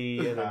 Society,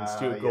 and then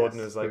Stuart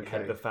Gordon was like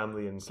head of the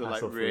family and So, like,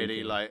 Castle really, Freak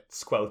and like-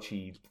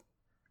 squelchy.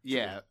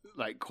 Yeah,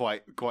 like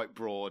quite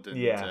broad and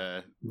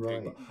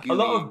Right. A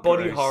lot of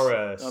body gross.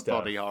 horror stuff.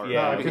 Body horror.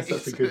 Yeah, I guess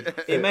that's a good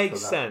fit it makes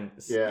for that.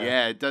 sense.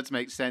 Yeah. It does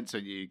make sense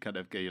when you kind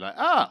of go. You're like,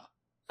 oh,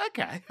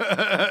 okay.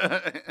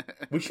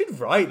 We should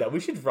write that. We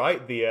should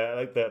write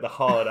the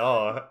hard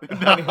R.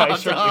 Honey, I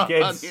Shrunk the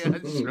Kids. Honey,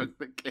 I Shrunk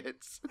the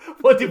Kids.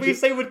 What did we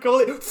say we'd call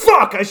it?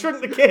 Fuck! I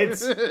Shrunk the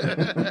Kids.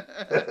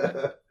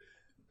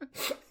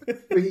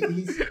 But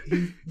he's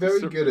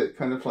very good at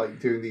kind of like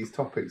doing these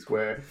topics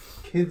where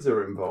kids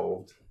are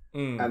involved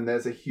and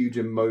there's a huge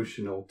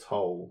emotional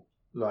toll.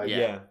 Like,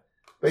 Yeah.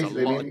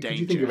 basically, It's a I lot mean, of could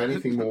you think of danger.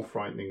 anything more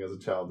frightening as a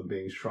child than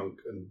being shrunk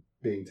and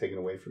being taken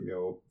away from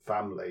your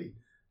family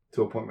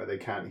to a point where they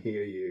can't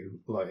hear you,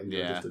 like, and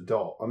you're Yeah. just a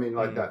dot? I mean,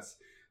 like, that's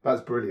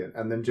brilliant.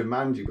 And then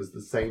Jumanji was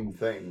the same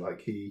thing.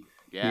 Like, he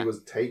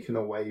was taken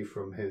away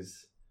from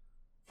his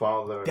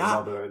father and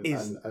That mother.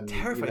 is and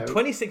terrifying. you know,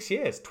 26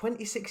 years.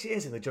 26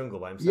 years in the jungle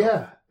by himself.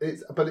 yeah,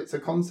 it's a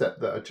concept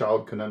that a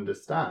child can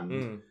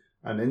understand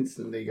and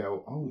instantly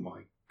go, "Oh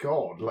my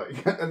god!"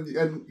 Like,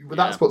 but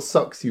that's what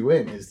sucks you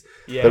in is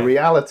the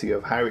reality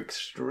of how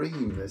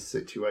extreme this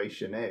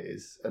situation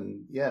is,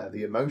 and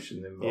the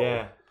emotion involved.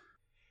 Yeah.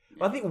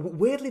 I think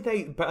weirdly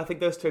but I think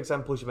those two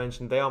examples you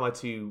mentioned, they are my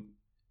two.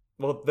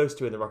 Well, those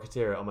two in The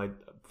Rocketeer are my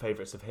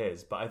favourites of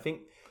his. But I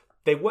think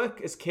they work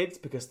as kids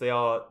because they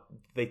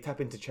tap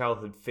into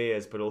childhood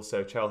fears, but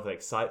also childhood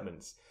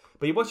excitements.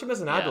 But you watch them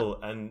as an adult,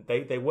 and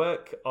they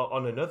work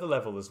on another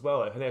level as well.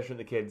 Like Honey, I Shrunk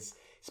the Kids,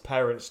 his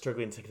parents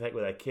struggling to connect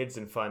with their kids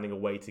and finding a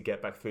way to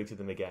get back through to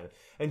them again.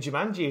 And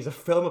Jumanji is a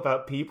film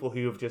about people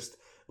who have just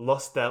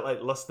lost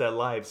their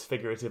lives,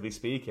 figuratively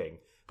speaking.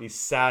 These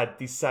sad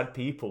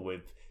people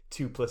with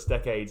 2+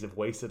 decades of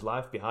wasted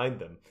life behind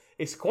them.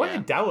 It's quite a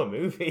dour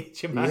movie,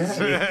 Jumanji.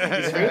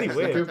 It's really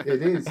weird.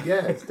 It is.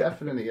 Yeah, it's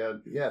definitely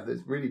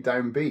it's really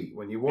downbeat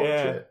when you watch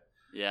it.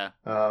 Yeah.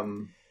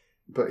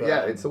 But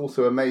it's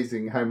also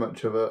amazing how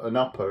much of an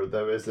upper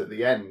there is at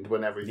the end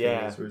when everything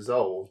is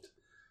resolved,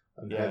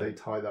 and how they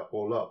tie that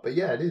all up. But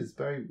it is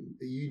very.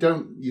 You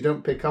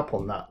don't pick up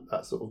on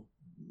that sort of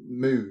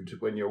mood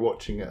when you're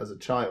watching it as a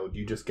child.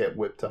 You just get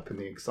whipped up in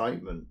the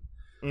excitement.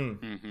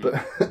 Mm-hmm.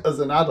 But as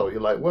an adult, you're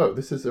like, whoa,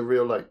 this is a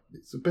real,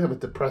 it's a bit of a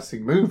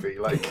depressing movie.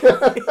 Like,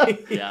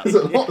 there's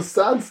a lot of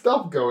sad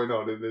stuff going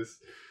on in this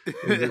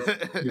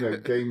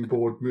game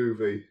board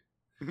movie.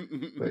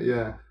 But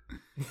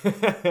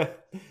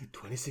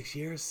 26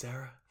 years,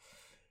 Sarah.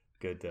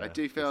 Good. I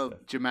do feel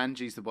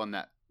Jumanji's the one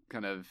that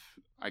kind of,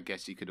 I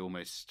guess you could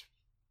almost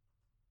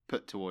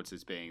put towards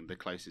as being the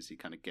closest he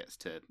kind of gets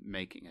to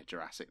making a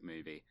Jurassic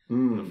movie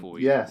before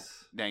he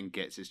then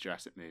gets his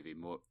Jurassic movie.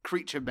 More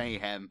creature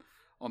mayhem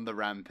on the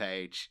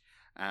rampage.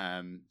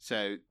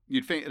 So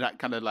you'd think that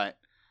kind of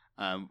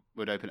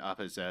would open it up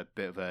as a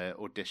bit of an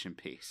audition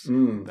piece. But,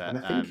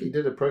 and I think he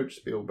did approach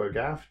Spielberg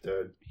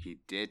after he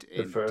did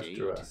the first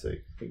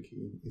Jurassic. I think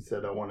he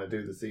said, I want to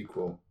do the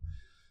sequel.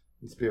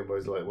 And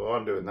Spielberg's like, well,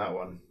 I'm doing that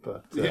one.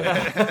 But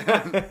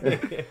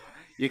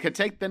you could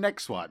take the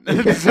next one.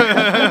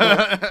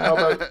 How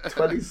about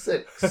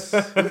 26?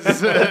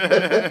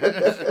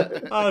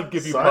 I'll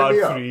give you Sign part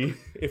me up. 3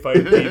 if I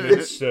deem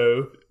it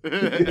so.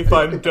 If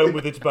I'm done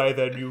with it by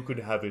then, you can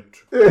have it.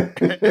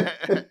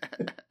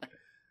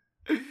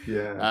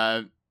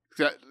 Yeah.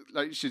 So,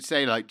 you should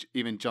say,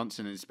 even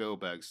Johnson and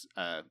Spielberg's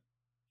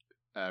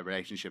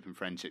relationship and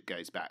friendship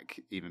goes back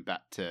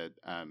to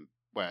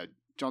where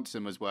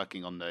Johnson was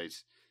working on the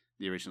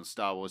original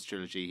Star Wars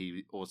trilogy.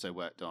 He also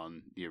worked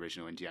on the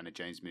original Indiana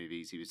Jones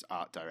movies. He was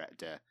art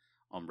director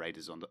on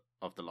Raiders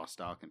of the Lost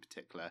Ark in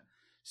particular,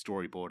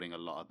 storyboarding a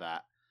lot of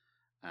that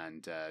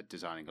and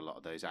designing a lot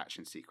of those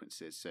action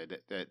sequences. So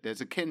that there's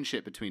a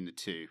kinship between the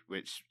two,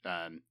 which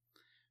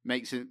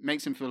makes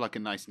him feel like a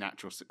nice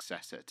natural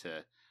successor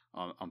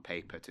on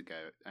paper to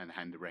go and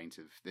hand the reins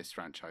of this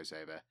franchise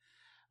over,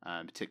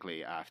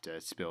 particularly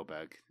after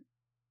Spielberg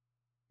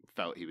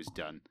felt he was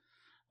done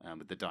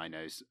with the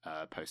dinos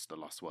post The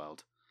Lost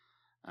World.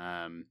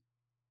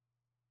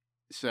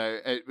 So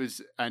it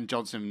was, and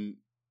Johnson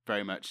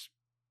very much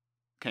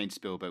came to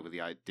Spielberg with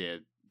the idea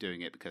of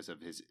doing it because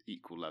of his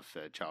equal love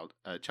for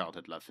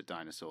childhood love for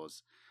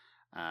dinosaurs.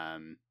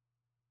 And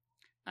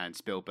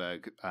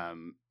Spielberg,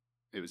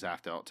 it was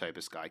after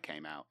October Sky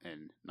came out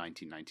in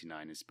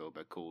 1999, and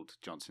Spielberg called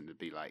Johnson to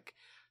be like,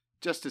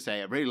 just to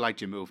say, I really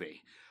liked your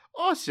movie,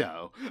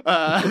 Also,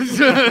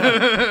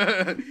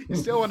 you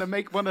still want to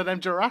make one of them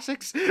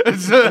Jurassics?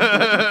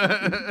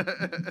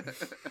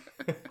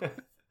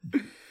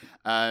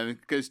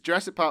 Because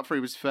Jurassic Park 3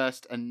 was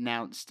first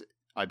announced,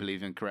 I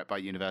believe, incorrect by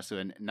Universal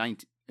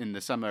in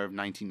the summer of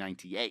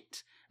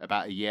 1998,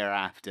 about a year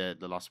after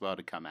The Lost World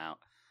had come out.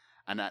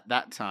 And at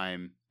that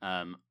time,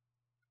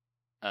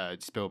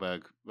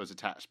 Spielberg was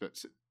attached,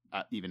 but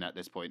even at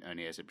this point,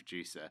 only as a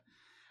producer.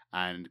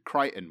 And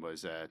Crichton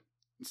was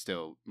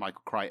still,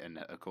 Michael Crichton,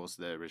 of course,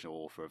 the original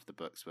author of the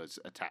books, was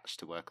attached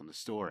to work on the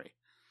story.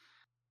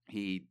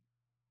 He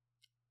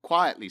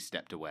quietly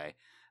stepped away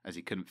as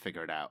he couldn't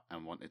figure it out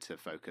and wanted to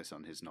focus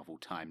on his novel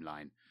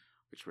Timeline,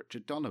 which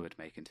Richard Donner would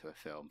make into a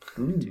film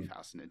in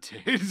 2002.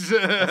 I still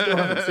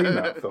haven't seen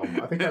that film.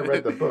 I think I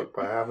read the book,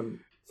 but I haven't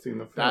seen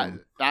the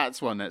film.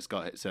 That's one that's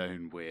got its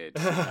own weird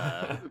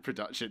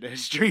production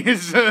history. Right.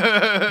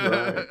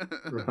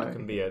 That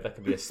can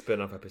be a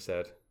spin-off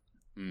episode.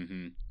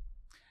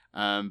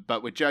 Mm-hmm.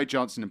 But with Joe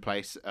Johnston in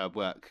place,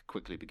 work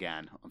quickly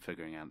began on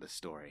figuring out the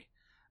story.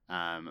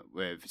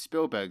 With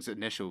Spielberg's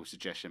initial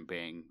suggestion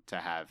being to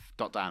have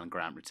Dr. Alan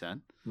Grant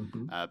return,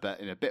 but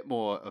in a bit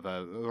more of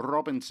a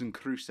Robinson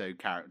Crusoe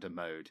character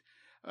mode,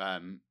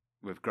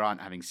 with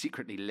Grant having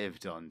secretly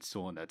lived on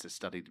Sorna to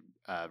study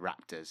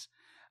raptors.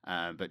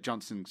 But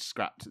Johnson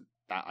scrapped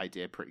that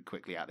idea pretty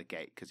quickly out the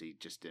gate because he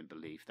just didn't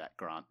believe that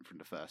Grant from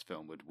the first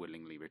film would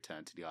willingly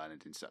return to the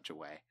island in such a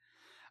way.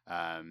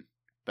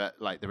 But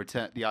like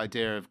the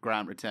idea of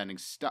Grant returning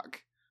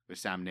stuck with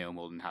Sam Neill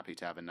more than happy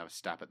to have another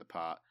stab at the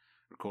part,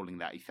 recalling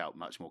that he felt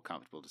much more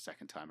comfortable the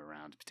second time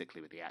around,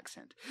 particularly with the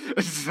accent.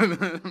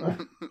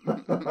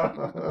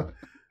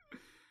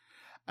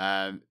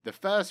 The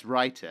first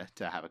writer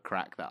to have a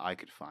crack that I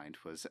could find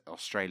was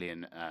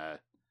Australian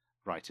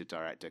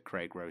writer-director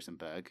Craig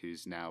Rosenberg,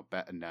 who's now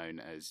better known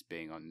as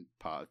being on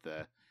part of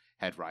the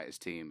head writers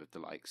team of the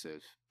likes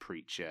of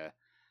Preacher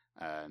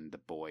and The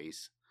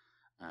Boys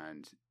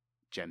and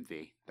Gem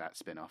V, that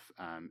spin-off.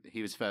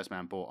 He was the first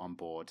man brought on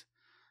board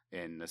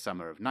in the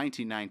summer of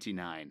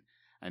 1999,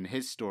 and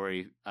his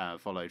story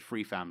followed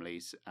three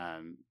families.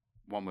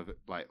 One with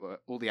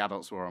all the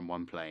adults were on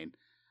one plane.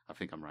 I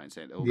think I'm right in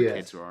saying all the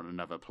kids were on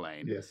another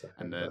plane. Yes,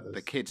 and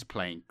the kids'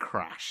 plane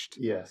crashed.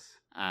 Yes,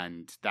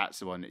 and that's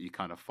the one that you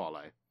kind of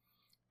follow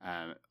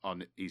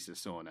on Isla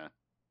Sorna.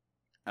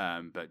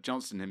 But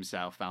Johnston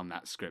himself found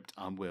that script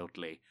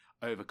unwieldy,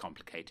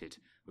 overcomplicated,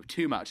 with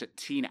too much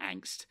teen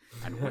angst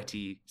and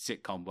witty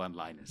sitcom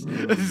one-liners.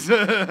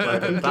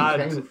 Like a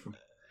bad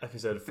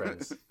episode of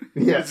Friends.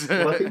 Yes,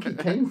 well, I think he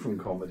came from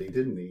comedy,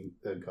 didn't he?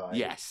 The guy.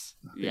 Yes,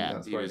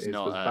 That's he right. was His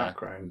not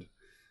background.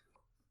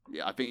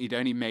 Yeah, I think he'd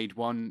only made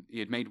one. He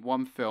had made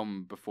one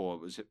film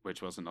before,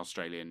 which was an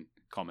Australian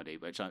comedy,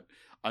 which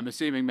I'm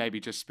assuming maybe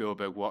just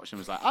Spielberg watched and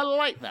was like, "I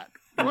like that.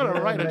 I want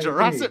to write a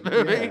Jurassic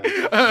movie."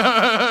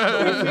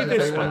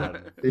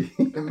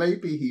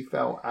 Maybe he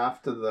felt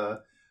after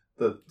the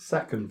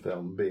second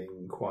film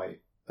being quite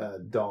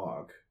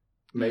dark.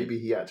 Maybe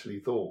he actually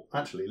thought,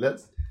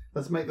 let's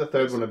make the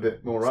third one a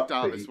bit more upbeat.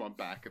 Start this one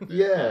back a bit.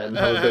 Yeah, and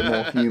have a bit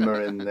more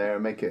humour in there,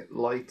 make it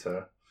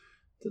lighter.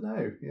 Don't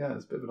know. Yeah,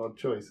 it's a bit of an odd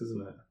choice,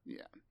 isn't it?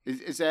 Yeah.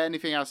 Is there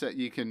anything else that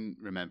you can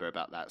remember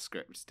about that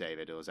script,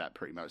 David, or is that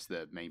pretty much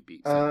the main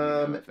beats?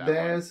 I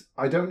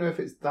don't know if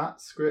it's that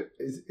script.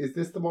 Is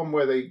this the one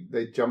where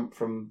they jump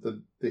from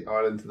the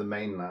island to the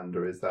mainland,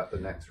 or is that the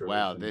next revision?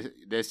 Well,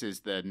 this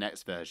is the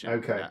next version.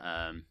 Okay.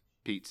 That,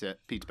 Peter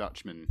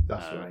Butchman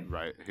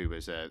wrote, who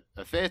was a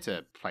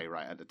theatre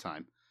playwright at the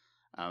time,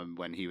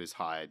 when he was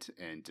hired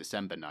in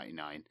December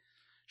 1999,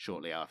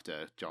 shortly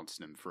after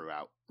Johnston threw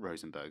out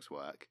Rosenberg's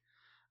work.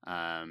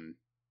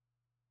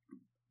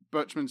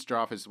 Butchman's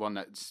draft is the one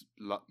that's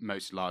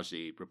most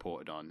largely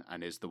reported on,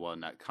 and is the one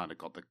that kind of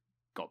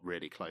got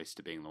really close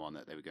to being the one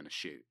that they were going to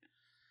shoot.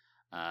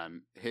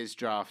 His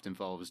draft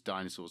involves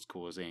dinosaurs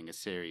causing a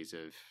series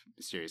of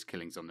mysterious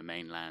killings on the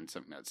mainland,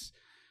 something that's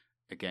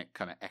again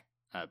kind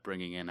of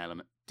bringing in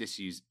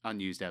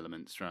unused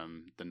elements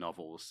from the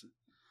novels.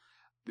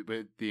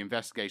 With the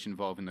investigation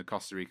involving the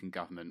Costa Rican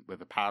government,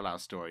 with a parallel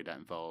story that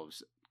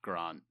involves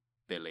Grant,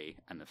 Billy,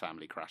 and the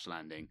family crash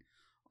landing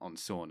on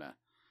Sorna.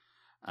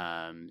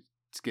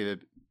 To give a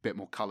bit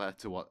more colour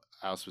to what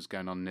else was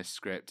going on in this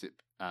script, it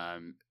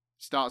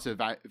starts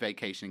with a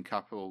vacationing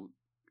couple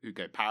who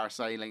go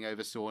parasailing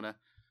over Sorna.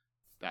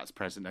 That's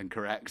present and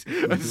correct.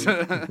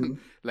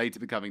 Later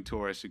becoming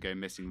tourists who go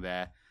missing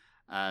there.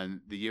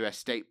 And the US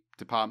State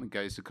Department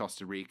goes to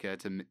Costa Rica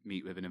to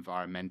meet with an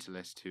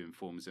environmentalist who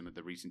informs them of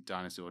the recent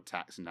dinosaur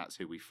attacks, and that's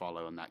who we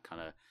follow on that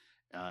kind of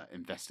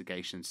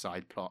investigation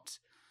side plot.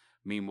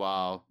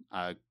 Meanwhile,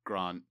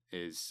 Grant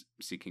is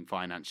seeking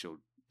financial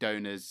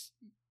donors,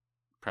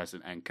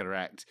 present and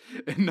correct,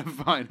 in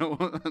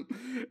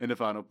the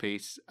final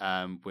piece,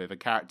 with a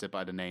character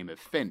by the name of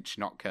Finch,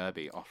 not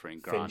Kirby, offering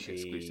Grant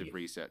exclusive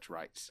research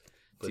rights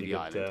to the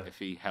island if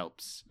he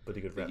helps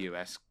the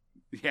US.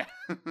 Yeah,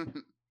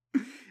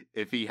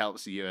 if he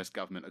helps the US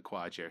government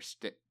acquire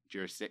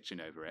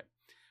jurisdiction over it,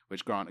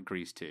 which Grant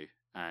agrees to,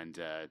 and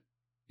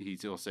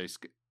he's also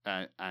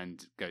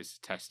and goes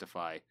to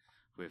testify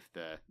with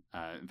the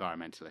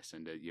environmentalist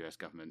and the U.S.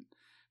 government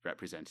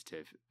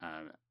representative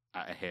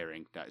at a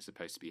hearing that is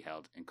supposed to be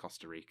held in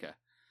Costa Rica.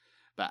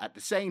 But at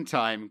the same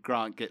time,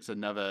 Grant gets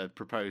another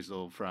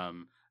proposal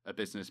from a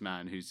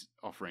businessman who's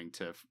offering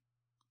to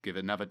give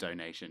another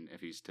donation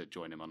if he's to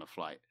join him on a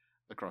flight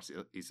across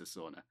Isla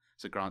Sorna.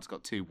 So Grant's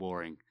got two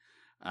warring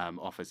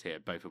offers here,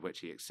 both of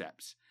which he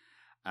accepts.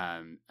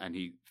 And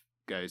he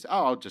goes,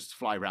 I'll just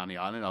fly around the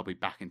island. I'll be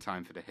back in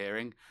time for the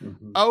hearing.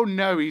 Mm-hmm. Oh,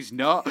 no, he's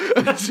not.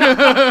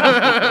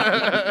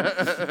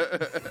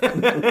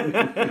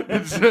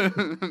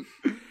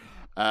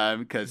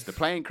 Because the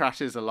plane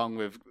crashes along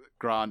with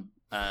Grant,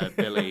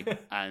 Billy,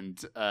 and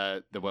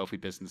the wealthy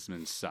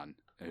businessman's son,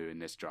 who in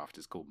this draft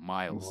is called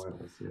Miles.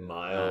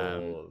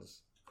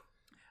 Miles.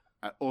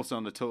 Also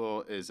on the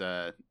tour is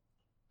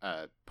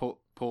Paul,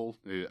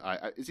 who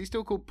is he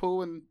still called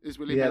Paul? And is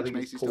William H.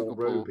 Macy still called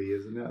Roby, Paul?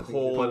 Isn't it?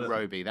 Paul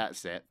Roby,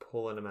 that's it.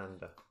 Paul and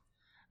Amanda.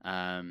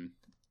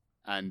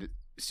 And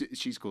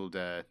she's called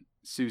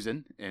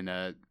Susan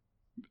in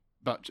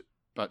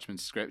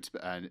Butchman's script,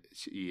 and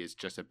she is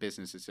just a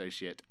business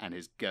associate and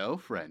his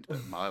girlfriend,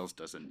 but Miles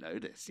doesn't know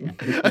this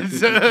yet.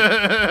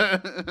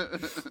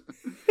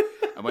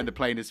 And when the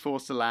plane is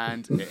forced to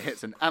land, it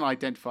hits an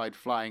unidentified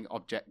flying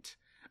object.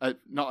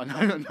 Not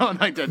an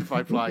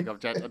unidentified flying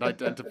object, an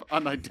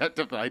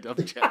unidentified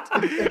object.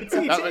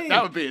 that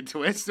would be a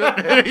twist.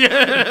 Spielberg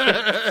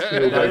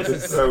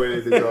just throwing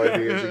in his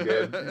ideas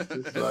again. It's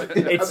just like,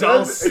 it's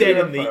all set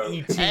in the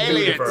E.T.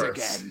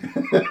 universe.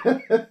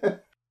 Again.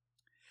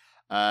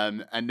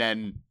 And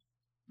then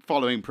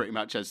following pretty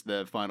much as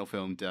the final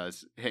film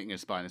does, hitting a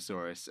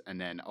Spinosaurus and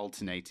then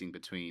alternating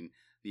between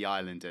the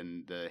island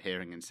and the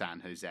hearing in San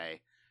Jose,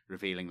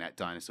 revealing that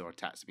dinosaur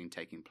attacks have been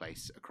taking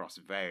place across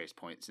various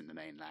points in the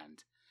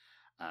mainland,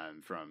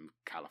 from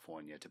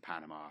California to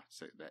Panama,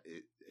 so that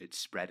it's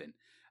spreading.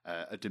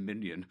 A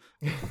dominion,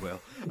 well.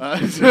 Oh,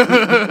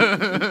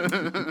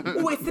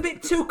 it's a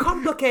bit too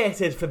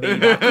complicated for me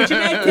now. Could you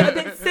make it a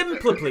bit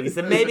simpler, please,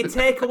 and maybe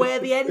take away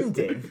the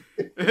ending?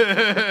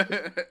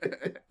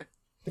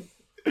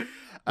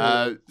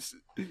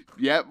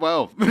 Yeah,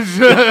 well.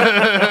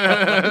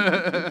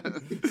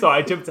 Sorry,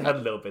 I jumped ahead a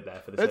little bit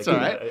there for the sake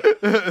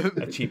of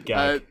a cheap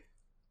gag.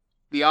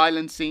 The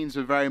island scenes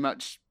were very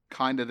much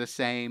kind of the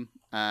same.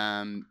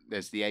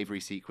 There's the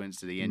Avery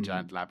sequence, the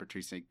in-giant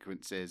laboratory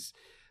sequences.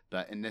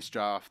 But in this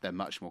draft, they're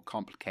much more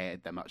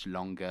complicated. They're much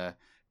longer.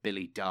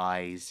 Billy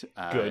dies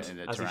in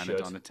a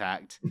pteranodon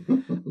attack.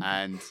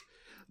 And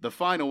the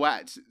final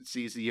act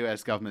sees the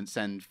US government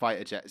send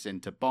fighter jets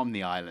in to bomb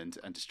the island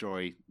and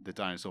destroy the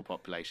dinosaur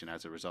population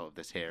as a result of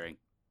this hearing.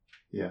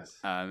 Yes.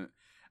 And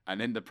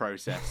in the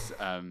process,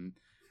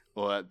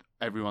 or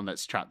everyone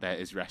that's trapped there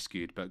is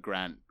rescued, but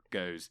Grant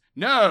goes,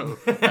 no,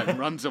 and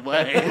runs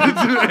away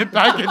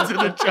back into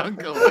the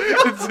jungle.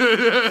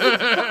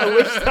 I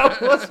wish that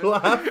was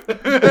what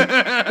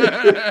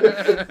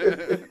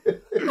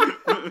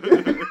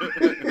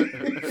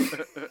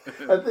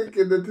I think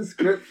in the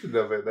description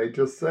of it, they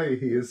just say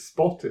he is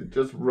spotted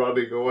just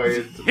running away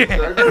into the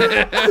jungle.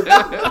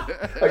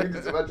 I can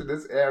just imagine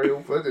this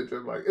aerial footage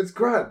of like, it's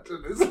Grant,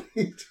 and it's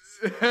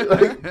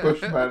like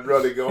Bushman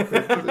running off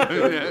into the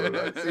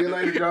jungle. Like, see you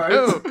later, guys.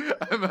 No,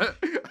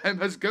 I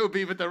must go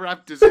be with the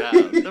raptors now.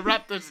 The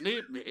raptors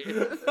need me.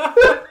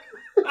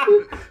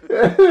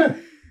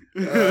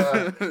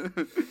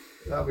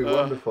 That'd be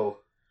wonderful.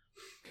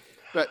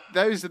 But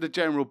those are the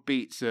general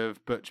beats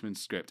of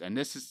Butchman's script, and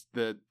this is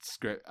the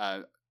script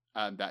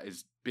that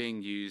is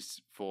being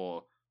used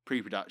for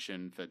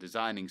pre-production, for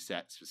designing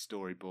sets, for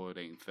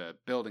storyboarding, for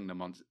building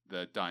the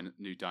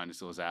new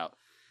dinosaurs out.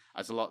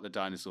 As a lot of the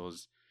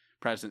dinosaurs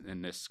present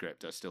in this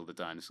script are still the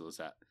dinosaurs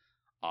that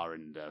are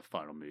in the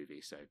final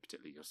movie. So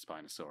particularly your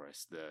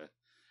Spinosaurus, the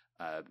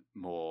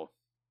more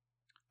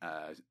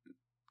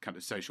kind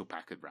of social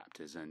pack of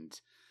raptors,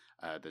 and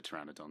the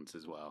pteranodons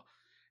as well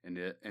in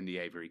the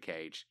Avery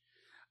cage.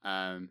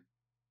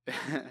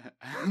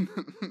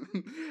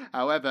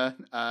 However,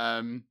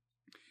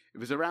 it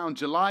was around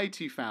July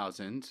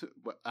 2000,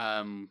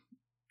 and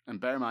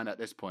bear in mind at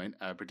this point,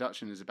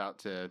 production is about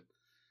to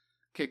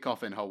kick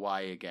off in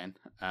Hawaii again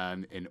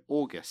in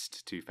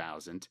August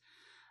 2000.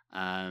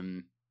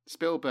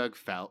 Spielberg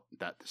felt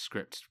that the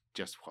script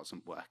just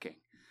wasn't working,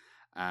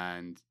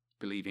 and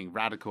believing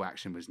radical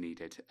action was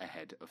needed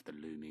ahead of the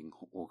looming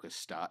August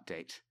start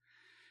date.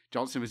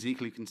 Johnson was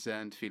equally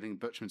concerned, feeling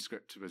Butchman's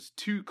script was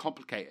too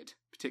complicated,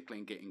 particularly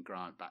in getting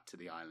Grant back to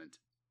the island.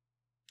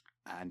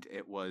 And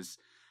it was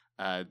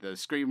the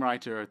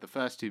screenwriter of the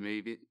first two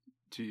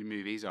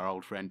movies, our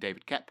old friend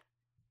David Koepp,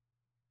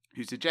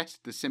 who suggested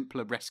the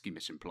simpler rescue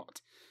mission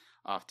plot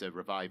after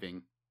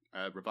revising.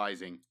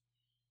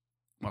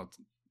 Well,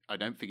 I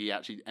don't think he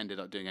actually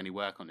ended up doing any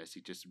work on this.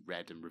 He just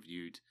read and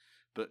reviewed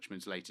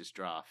Butchman's latest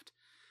draft.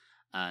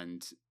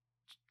 And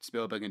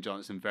Spielberg and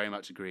Johnson very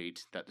much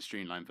agreed that the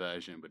streamlined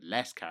version with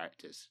less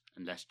characters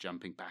and less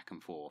jumping back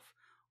and forth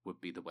would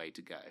be the way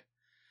to go.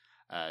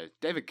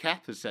 David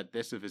Koepp has said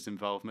this of his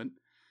involvement.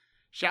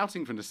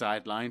 Shouting from the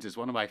sidelines is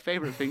one of my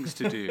favorite things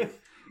to do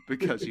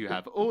because you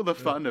have all the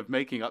fun of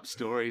making up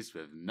stories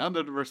with none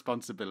of the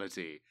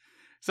responsibility.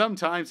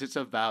 Sometimes it's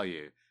of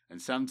value,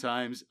 and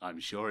sometimes I'm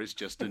sure it's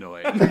just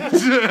annoying.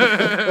 That's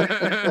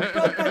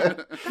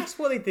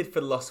what they did for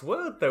Lost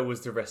World, though,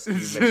 was the rescue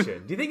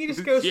mission. Do you think he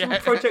just goes from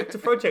project to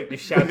project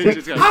just shouting,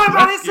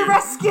 "Everyone, it's a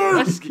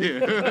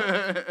rescue!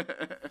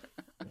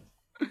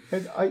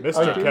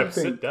 Mr. Kemp,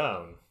 sit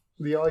down."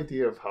 The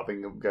idea of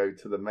having them go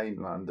to the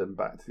mainland and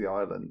back to the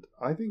island,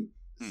 I think,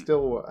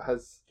 still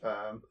has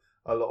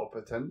a lot of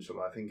potential.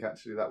 I think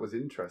actually that was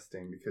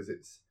interesting because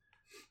it's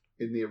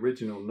in the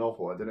original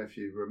novel. I don't know if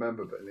you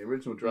remember, but in the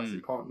original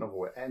Jurassic Park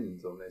novel, it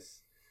ends on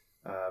this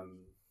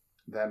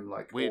them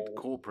like weird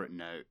corporate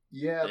note.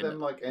 Yeah, them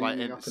like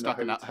ending up stuck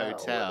in that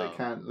hotel. Where they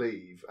can't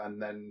leave,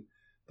 and then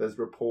there's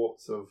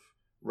reports of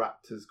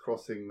raptors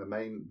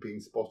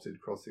being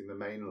spotted crossing the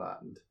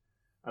mainland.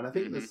 And I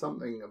think there's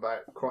something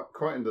about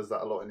Crichton does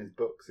that a lot in his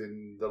books,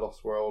 in The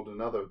Lost World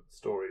and other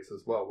stories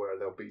as well, where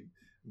there'll be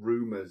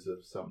rumours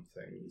of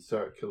something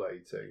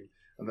circulating,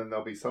 and then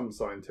there'll be some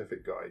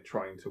scientific guy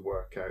trying to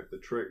work out the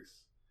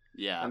truth.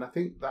 Yeah. And I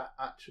think that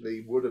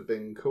actually would have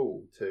been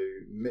cool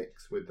to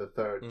mix with the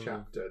third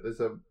chapter.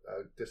 There's a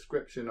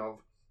description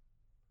of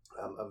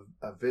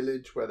a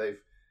village where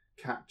they've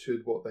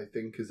captured what they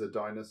think is a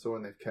dinosaur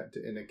and they've kept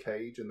it in a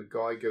cage, and the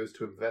guy goes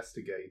to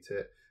investigate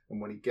it. And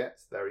when he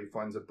gets there, he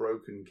finds a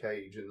broken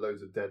cage and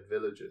loads of dead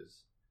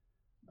villagers.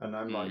 And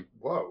I'm like,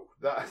 whoa,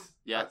 that's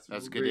a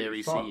good really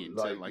eerie fun. scene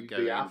to like go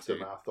the into.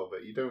 aftermath of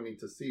it. You don't need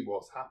to see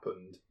what's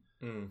happened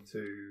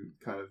to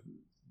kind of.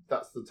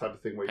 That's the type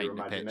of thing where your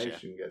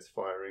imagination gets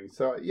firing.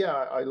 So yeah,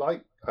 I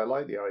like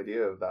the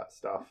idea of that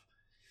stuff.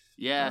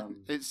 Yeah,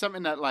 it's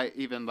something that like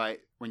even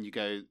like when you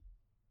go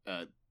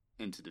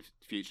into the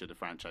future of the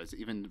franchise,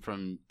 even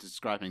from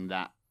describing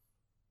that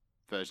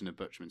version of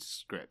Butcherman's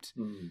script,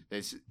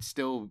 there's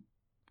still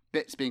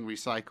bits being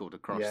recycled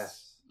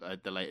across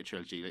the later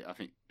trilogy. I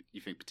think you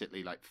think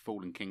particularly like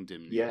Fallen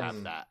Kingdom, you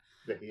have that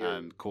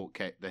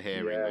the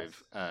hearing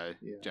with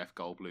Jeff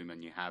Goldblum,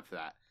 and you have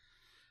that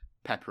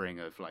peppering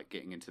of like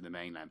getting into the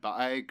mainland. But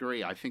I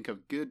agree. I think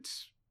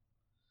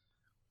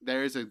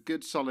there is a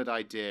good solid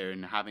idea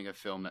in having a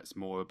film that's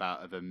more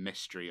about of a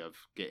mystery of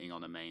getting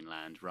on the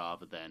mainland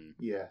rather than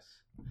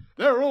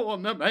they're all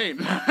on the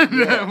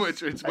mainland,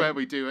 which is where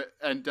we do it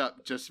end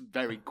up just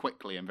very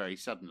quickly and very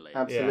suddenly.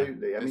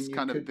 Absolutely. I mean,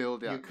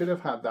 you could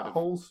have had that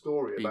whole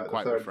story about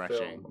the third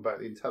refreshing film, about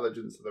the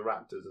intelligence of the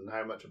raptors and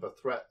how much of a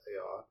threat they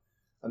are,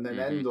 and then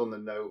end on the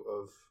note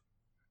of,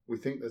 we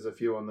think there's a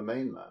few on the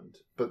mainland,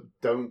 but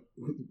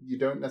you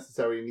don't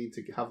necessarily need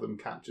to have them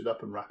captured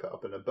up and wrap it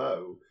up in a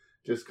bow.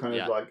 Just kind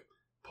of like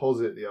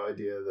posit the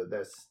idea that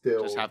they're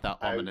still just have that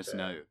ominous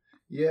note.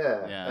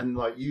 Yeah, and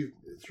like you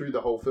through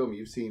the whole film,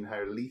 you've seen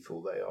how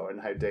lethal they are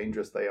and how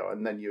dangerous they are,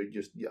 and then you're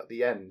just at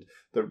the end,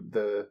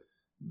 the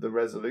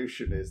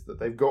resolution is that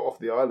they've got off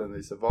the island,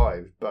 they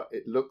survived, but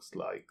it looks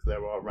like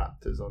there are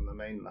raptors on the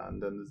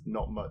mainland, and there's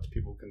not much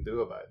people can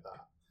do about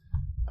that.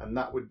 And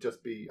that would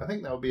just be, I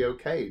think that would be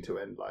okay to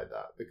end like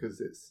that,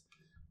 because it's,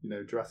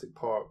 Jurassic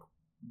Park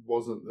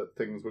wasn't that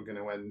things were going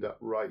to end up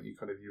right. You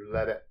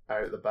let it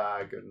out of the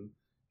bag, and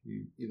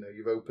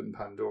you've opened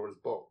Pandora's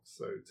box.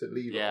 So to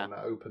leave it on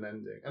that open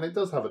ending, and it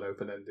does have an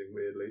open ending,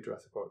 weirdly,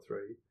 Jurassic Park 3.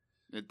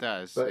 It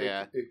does, but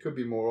it could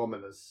be more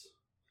ominous,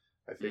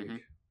 I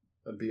think,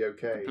 and be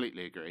okay.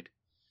 Completely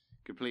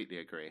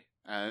agree.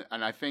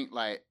 And I think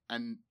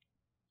and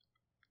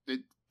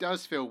it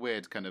does feel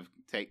weird, kind of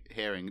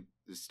hearing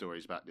the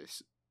stories about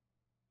this,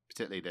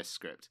 particularly this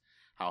script,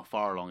 how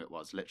far along it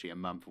was, literally a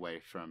month away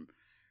from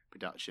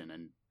production,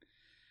 and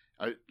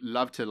I'd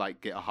love to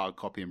get a hard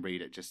copy and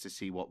read it just to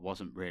see what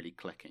wasn't really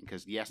clicking,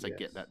 because I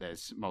get that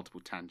there's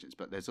multiple tangents,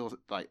 but there's also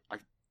I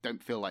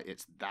don't feel like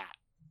it's that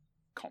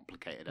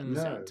complicated at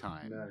the same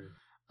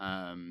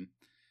time.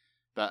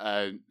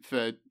 But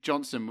for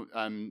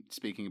Johnson,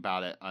 speaking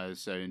about it,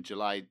 so in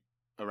July,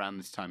 around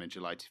this time in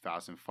July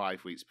 2000,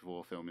 5 weeks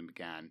before filming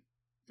began,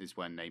 is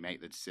when they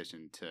make the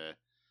decision to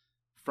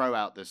throw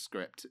out the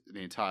script, the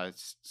entire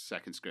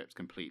second script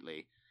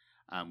completely,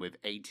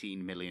 with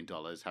 $18 million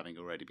having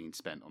already been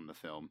spent on the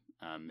film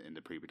in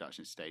the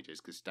pre-production stages,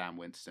 because Stan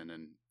Winston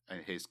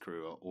and his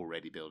crew are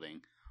already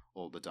building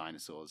all the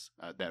dinosaurs.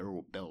 They're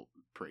all built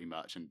pretty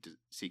much, and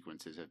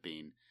sequences have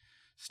been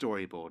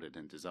storyboarded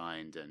and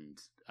designed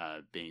and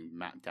being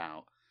mapped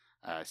out.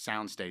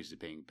 Sound stages are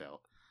being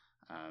built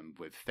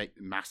with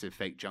massive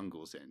fake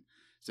jungles in.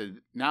 So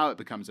now it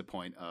becomes a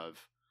point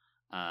of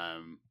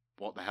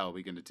what the hell are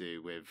we going to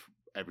do with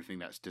everything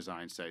that's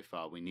designed so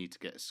far? We need to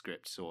get a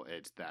script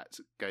sorted that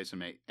goes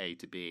from A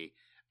to B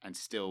and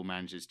still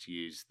manages to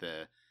use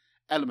the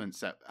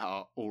elements that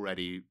are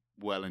already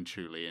well and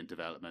truly in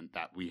development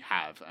that we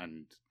have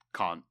and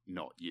can't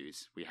not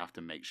use. We have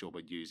to make sure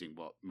we're using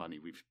what money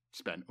we've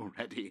spent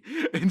already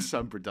in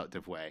some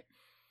productive way.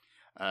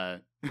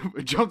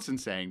 Johnson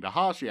saying the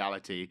harsh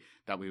reality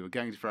that we were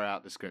going to throw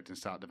out the script and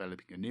start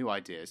developing a new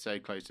idea so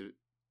close to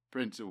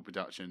principal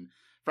production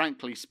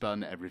frankly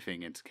spun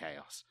everything into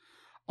chaos.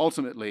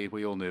 Ultimately,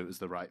 we all knew it was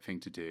the right thing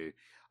to do.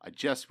 I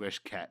just wish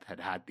Kep had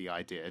had the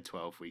idea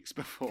 12 weeks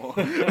before.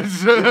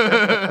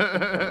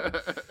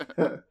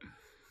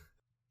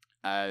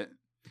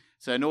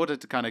 So in order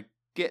to kind of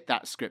get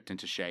that script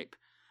into shape,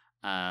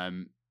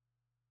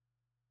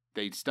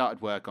 they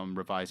started work on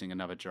revising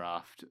another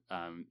draft,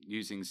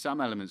 using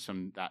some elements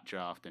from that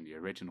draft and the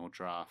original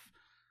draft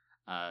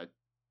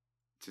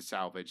to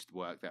salvage the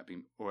work that had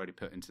been already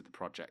put into the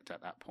project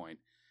at that point.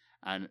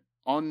 And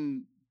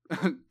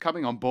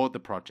coming on board the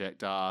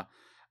project are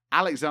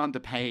Alexander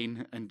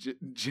Payne and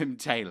Jim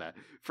Taylor,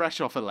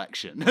 fresh off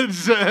election,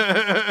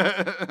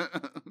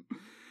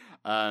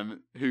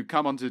 who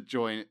come on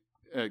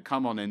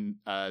in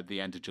the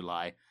end of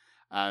July.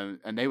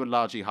 And they were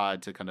largely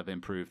hired to kind of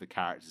improve the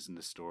characters in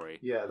the story.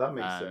 Yeah, that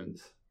makes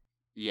sense.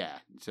 Yeah,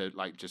 so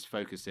like just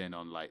focus in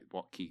on like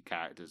what key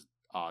characters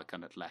are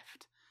kind of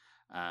left,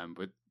 and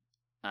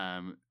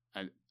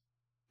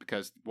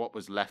because what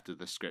was left of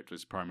the script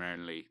was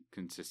primarily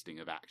consisting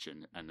of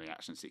action and the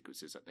action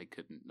sequences that they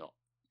could not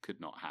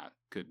have.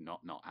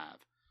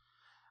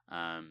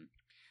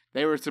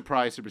 They were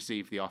surprised to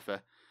receive the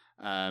offer,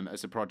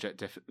 as a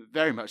project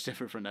very much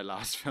different from their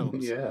last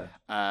films. Yeah.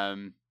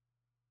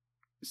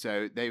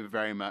 So they were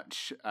very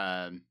much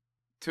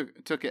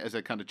took it as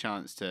a kind of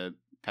chance to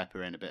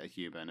pepper in a bit of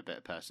humor and a bit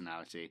of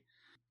personality,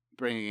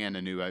 bringing in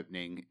a new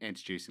opening,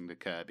 introducing the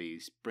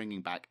Kirbys,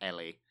 bringing back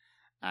Ellie,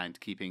 and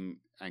keeping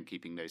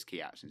those key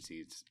action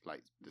scenes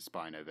like the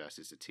Spino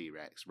versus the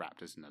T-Rex,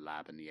 Raptors in the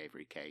lab, and the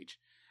Avery cage,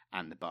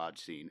 and the barge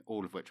scene,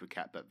 all of which were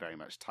kept but very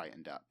much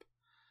tightened up.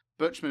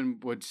 Butchman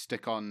would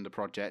stick on the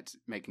project,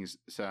 making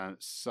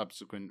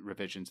subsequent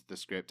revisions of the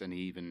script, and he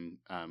even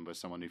was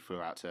someone who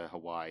flew out to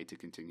Hawaii to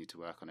continue to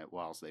work on it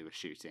whilst they were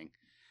shooting.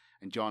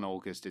 And John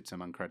August did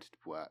some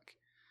uncredited work.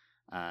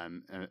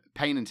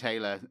 Payne and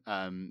Taylor,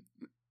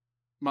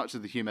 much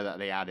of the humour that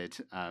they added,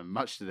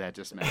 much to their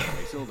dismay when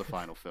they saw the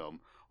final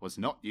film, was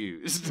not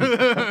used.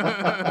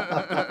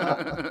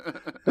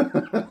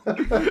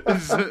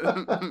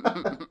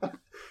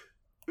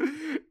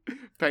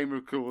 Payne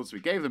recalls, we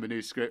gave them a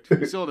new script,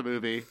 we saw the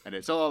movie, and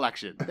it's all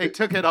action. They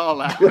took it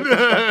all out.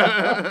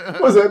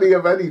 Was any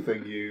of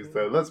anything used,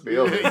 though? Let's be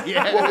honest.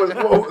 Yeah.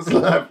 What was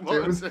left?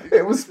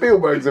 It was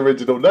Spielberg's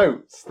original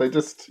notes. They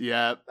just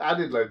yeah,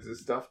 added loads of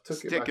stuff, took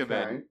Stick it back 'em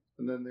out, in.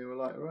 and then they were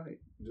like, right,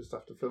 we just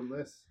have to film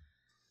this.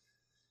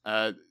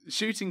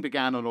 Shooting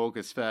began on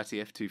August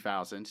 30th,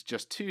 2000,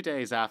 just 2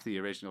 days after the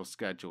original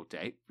scheduled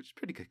date, which is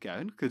pretty good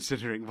going,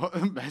 considering what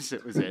a mess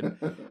it was in.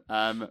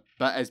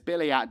 But as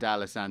Billy at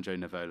Alessandro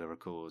Nivola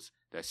recalls,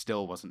 there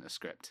still wasn't a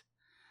script.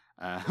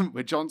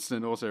 With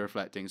Johnston also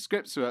reflecting,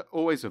 scripts were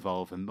always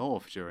evolve and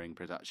morph during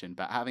production,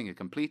 but having a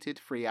completed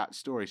three-act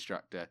story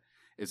structure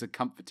is a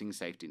comforting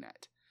safety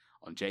net.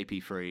 On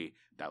JP3,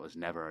 that was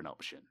never an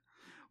option.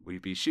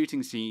 We'd be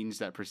shooting scenes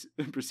that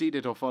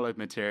preceded or followed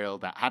material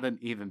that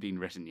hadn't even been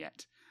written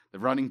yet. The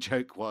running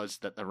joke was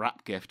that the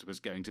rap gift was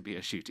going to be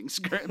a shooting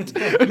script.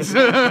 Brilliant.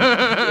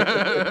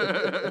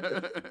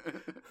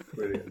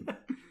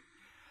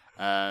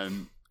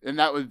 And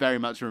that would very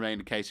much remain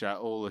the case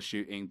throughout all the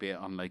shooting, be it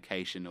on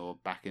location or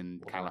back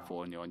in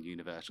California on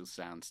Universal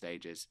sound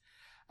stages.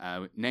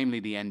 Namely,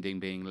 the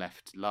ending being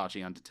left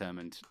largely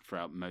undetermined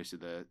throughout most of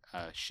the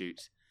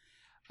shoots.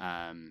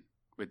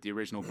 With the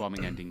original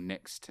bombing ending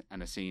nixed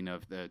and a scene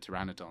of the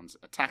pteranodons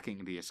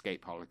attacking the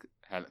escape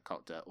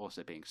helicopter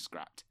also being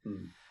scrapped.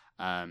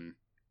 In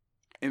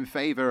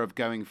favor of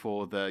going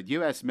for the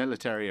US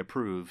military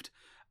approved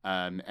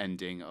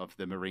ending of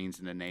the Marines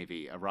and the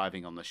Navy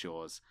arriving on the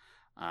shores,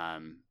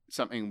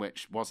 something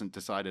which wasn't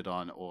decided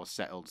on or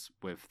settled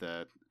with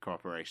the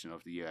cooperation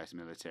of the US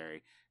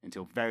military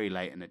until very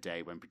late in the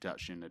day when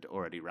production had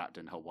already wrapped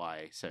in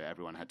Hawaii, so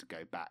everyone had to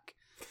go back.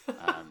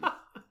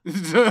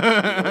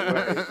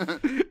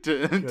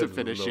 to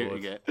finish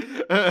shooting it.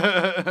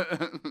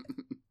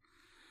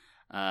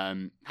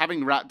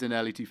 Having wrapped in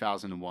early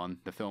 2001,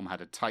 the film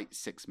had a tight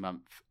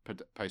 6-month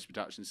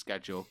post-production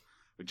schedule,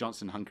 with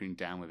Johnson hunkering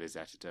down with his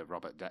editor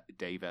Robert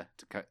Daver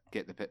to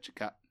get the picture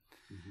cut.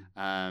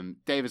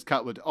 Daver's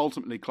cut would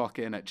ultimately clock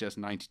in at just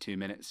 92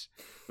 minutes,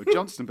 with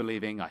Johnston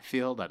believing, I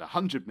feel that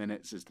 100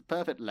 minutes is the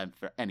perfect length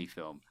for any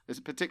film,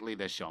 particularly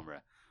this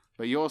genre.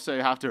 But you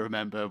also have to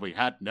remember we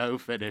had no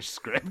finished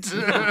script.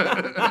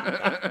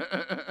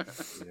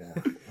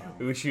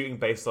 We were shooting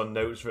based on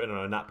notes written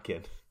on a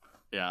napkin.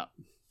 Yeah.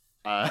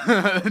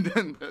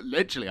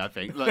 Literally, I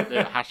think, like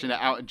they're hashing it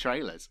out in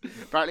trailers.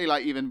 Apparently,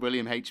 like even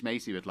William H.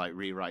 Macy would like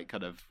rewrite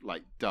kind of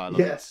like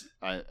dialogue,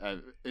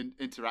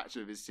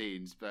 interaction with his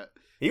scenes. But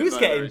he was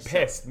getting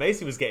pissed.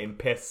 Macy was getting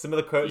pissed. Some of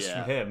the quotes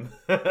from him.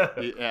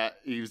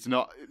 He was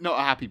not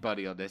a happy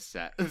buddy on this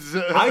set.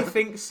 I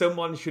think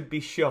someone should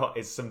be shot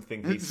is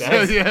something he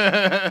says.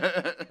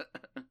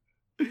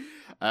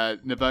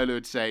 Nivola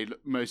would say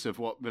most of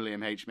what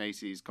William H.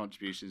 Macy's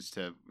contributions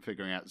to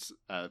figuring out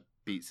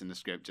beats in the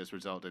script just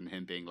resulted in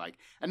him being like,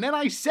 and then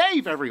I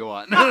save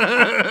everyone.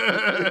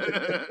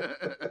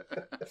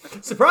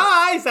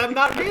 Surprise! I'm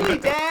not really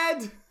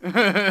dead.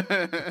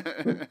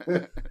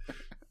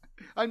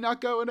 I'm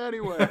not going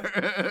anywhere.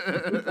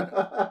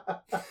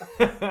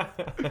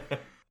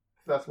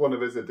 That's one of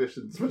his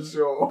additions for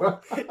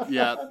sure.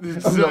 Yeah.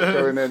 I'm not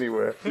going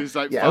anywhere. He's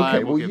like, Yeah, fine,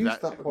 okay, we'll we'll give use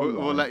that. that one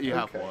We'll line. let you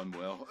have Okay. one,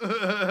 Will.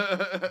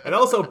 And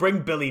also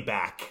bring Billy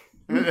back.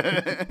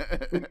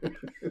 And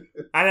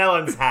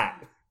Ellen's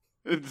hat.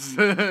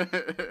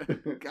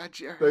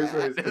 Got your Those hat.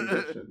 are his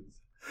conditions.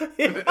 So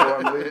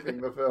I'm leaving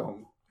the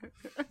film.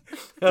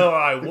 Oh,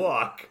 I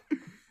walk.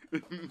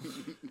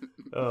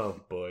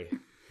 Oh, boy.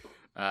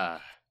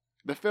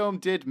 The film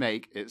did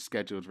make its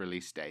scheduled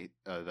release date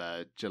of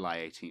July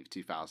 18th,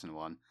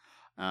 2001,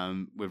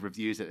 with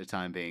reviews at the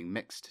time being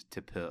mixed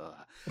to poor.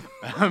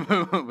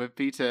 With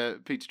Peter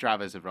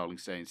Travers of Rolling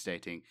Stone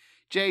stating,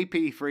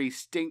 JP3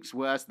 stinks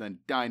worse than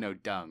Dino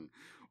Dung,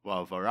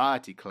 while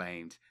Variety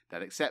claimed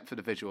that except for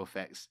the visual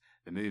effects,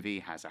 the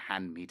movie has a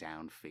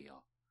hand-me-down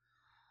feel.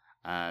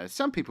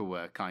 Some people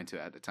were kind to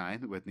it at the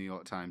time, with New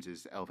York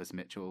Times' Elvis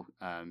Mitchell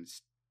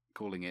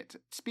calling it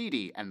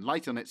speedy and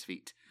light on its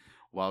feet,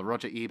 while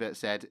Roger Ebert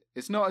said,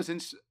 it's not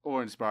as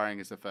awe-inspiring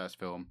as the first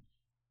film,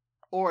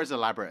 or as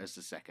elaborate as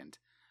the second,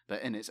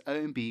 but in its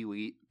own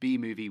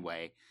B-movie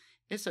way,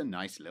 it's a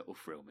nice little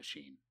thrill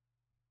machine.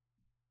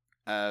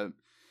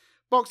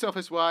 Box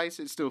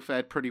office-wise, it still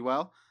fared pretty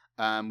well,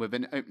 with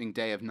an opening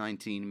day of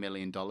 $19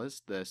 million,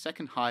 the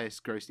second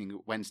highest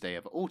grossing Wednesday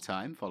of all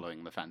time,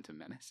 following The Phantom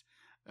Menace,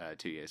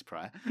 2 years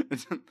prior.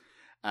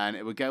 And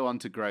it would go on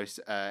to gross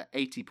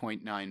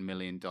 $80.9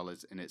 million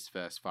in its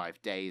first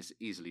 5 days,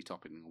 easily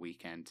topping the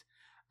weekend,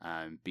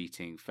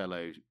 beating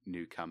fellow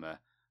newcomer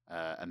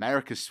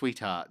America's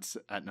Sweethearts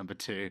at number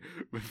 2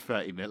 with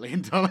 $30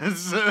 million.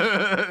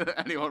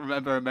 Anyone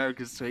remember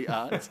America's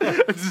Sweethearts?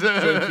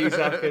 Joan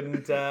Cusack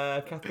and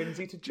Catherine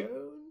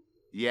Zeta-Jones?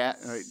 Yeah,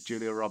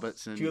 Julia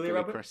Roberts and Julia Billy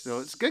Roberts?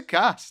 Crystal. It's a good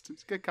cast.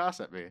 It's a good cast,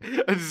 that movie.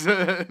 It's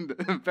a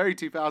very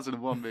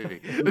 2001 movie.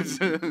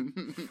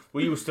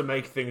 We used to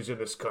make things in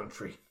this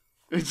country.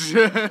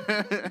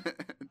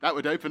 That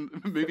would open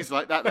movies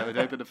like that. That would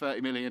open to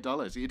 $30 million.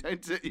 You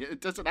don't.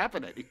 It doesn't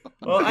happen anymore.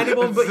 Well,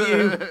 anyone but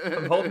you.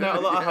 I'm holding out a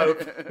lot of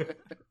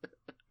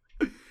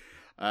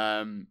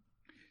hope.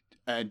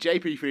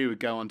 JP3 would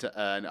go on to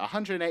earn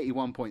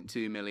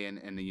 $181.2 million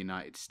in the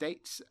United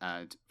States,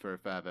 for a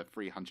further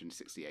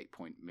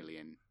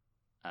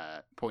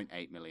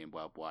 $368.8 million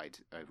worldwide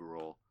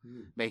overall,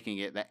 making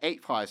it the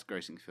 8th highest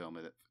grossing film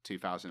of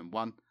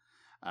 2001,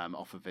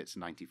 off of its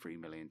 $93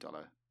 million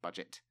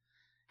budget.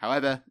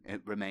 However,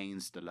 it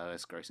remains the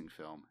lowest grossing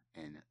film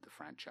in the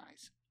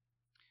franchise,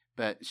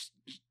 but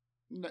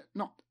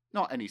not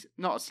a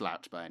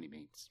slouch by any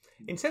means.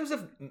 In terms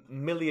of $1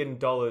 million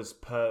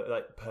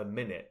per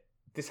minute,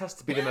 this has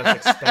to be the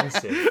most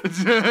expensive.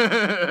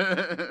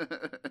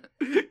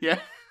 Yeah,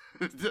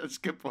 that's a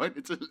good point.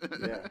 It's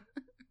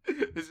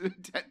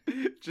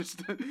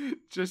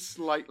just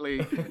slightly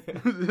more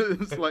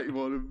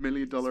than $1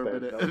 million a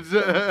minute.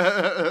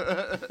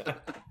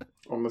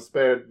 On the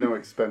spared no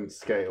expense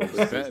scale,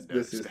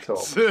 this is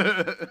top.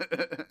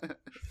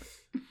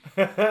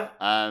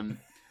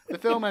 The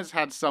film has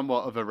had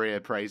somewhat of a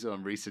reappraisal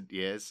in recent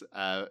years,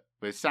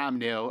 with Sam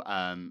Neill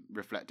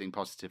reflecting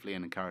positively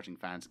and encouraging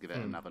fans to give it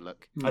another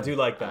look. I do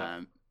like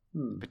that.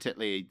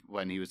 Particularly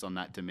when he was on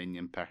that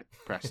Dominion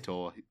press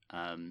tour.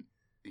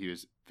 He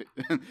was.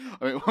 I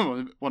mean,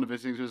 one of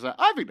his things was like,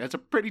 I think that's a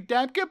pretty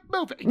damn good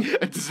movie.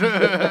 Is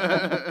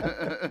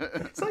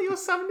that your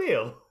Sam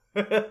Neill?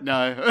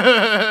 No.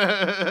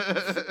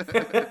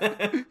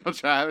 I'll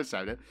try how it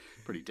sounded.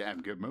 Pretty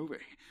damn good movie.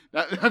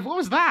 What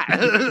was that?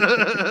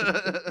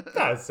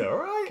 That's all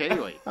right.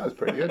 Kiwi. That was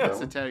pretty good, though.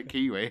 Esoteric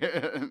Kiwi.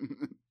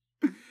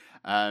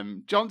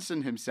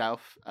 Johnson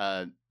himself,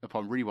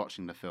 upon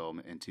rewatching the film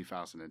in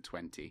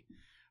 2020,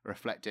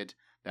 reflected,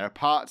 there are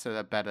parts that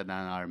are better than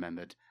I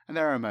remembered, and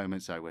there are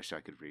moments I wish I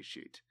could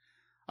reshoot.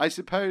 I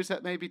suppose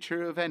that may be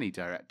true of any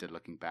director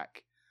looking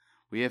back.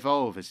 We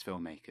evolve as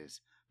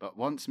filmmakers, but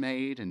once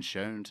made and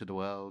shown to the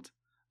world,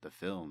 the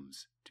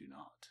films do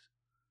not.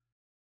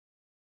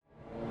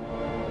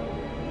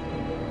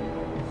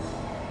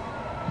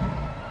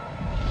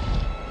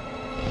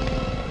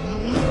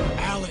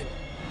 Alan!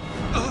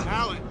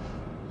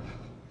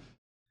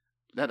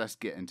 Let us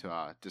get into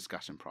our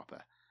discussion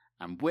proper.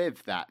 And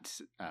with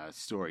that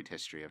storied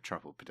history of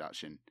troubled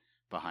production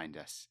behind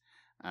us,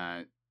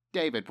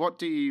 David, what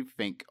do you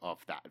think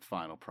of that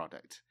final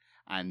product?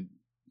 And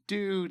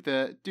do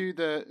the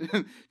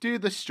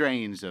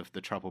strains of the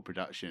troubled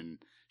production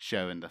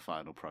show in the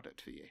final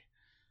product for you?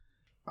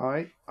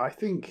 I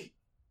think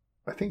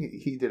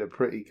he did a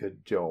pretty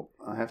good job.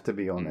 I have to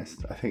be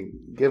honest. I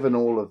think given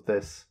all of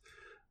this,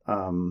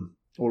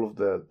 all of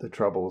the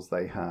troubles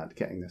they had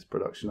getting this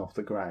production off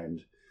the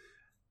ground,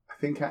 I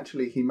think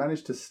actually he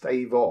managed to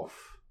stave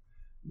off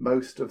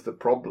most of the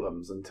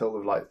problems until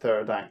the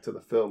third act of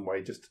the film, where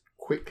he just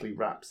quickly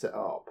wraps it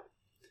up.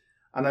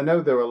 And I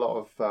know there are a lot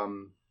of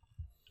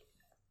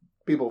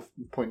people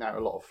point out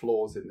a lot of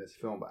flaws in this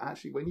film, but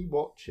actually when you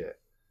watch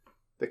it,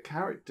 the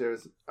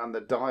characters and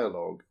the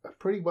dialogue are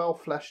pretty well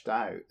fleshed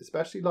out,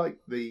 especially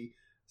the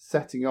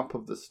setting up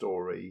of the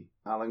story,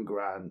 Alan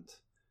Grant,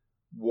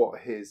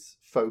 what his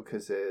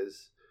focus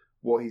is,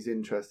 what he's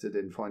interested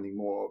in finding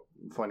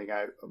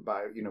out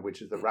about,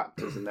 which is the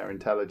raptors and their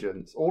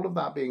intelligence, all of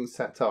that being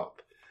set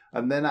up,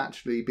 and then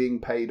actually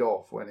being paid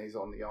off when he's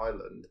on the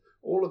island.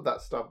 All of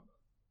that stuff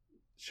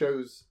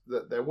shows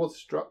that there was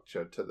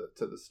structure to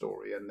the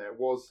story, and there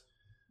was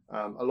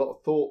a lot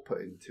of thought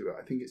put into it.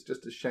 I think it's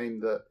just a shame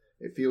that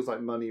it feels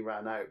like money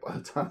ran out by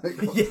the time it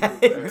got to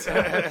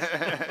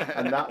there.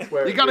 And that's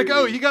where you gotta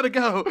go. Yeah,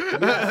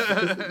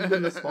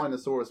 even the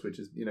Spinosaurus, which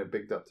is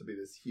bigged up to be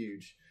this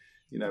huge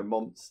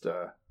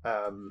monster,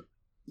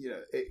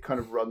 it kind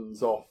of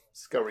runs off,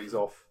 scurries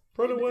off.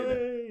 Run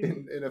away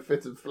in a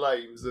fit of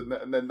flames, and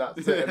then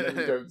that's it, and then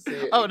you don't see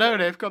it. Oh no,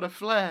 they've got a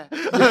flare. I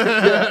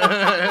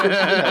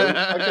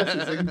guess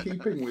it's in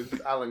keeping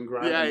with Alan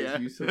Grant and his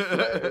use of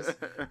flares.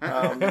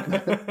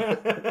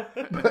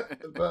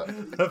 But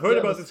I've heard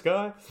about this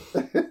guy.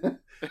 The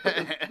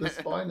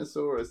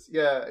Spinosaurus,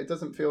 it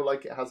doesn't feel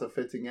like it has a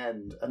fitting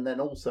end, and then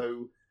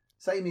also.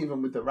 Same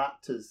even with the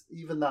raptors,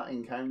 even that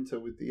encounter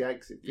with the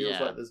eggs, it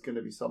feels like there's going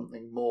to be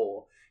something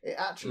more. It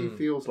actually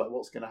feels like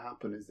what's going to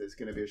happen is there's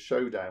going to be a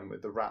showdown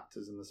with the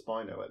raptors and the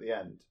Spino at the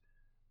end.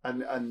 But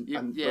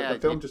the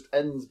film just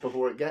ends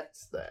before it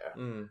gets there.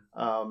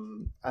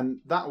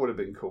 And that would have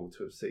been cool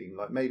to have seen.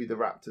 Like maybe the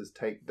raptors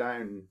take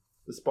down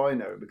the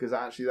Spino, because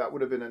actually that would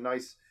have been a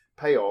nice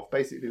payoff.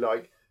 Basically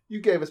like, you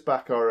gave us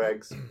back our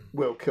eggs,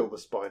 we'll kill the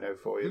Spino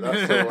for you.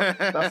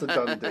 That's a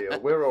done deal.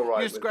 We're all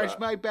right with that. You scratch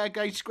my back,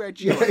 I scratch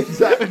yours. Yeah,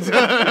 exactly. And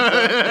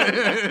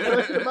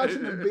I can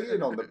imagine them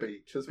being on the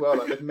beach as well.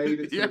 Like they've made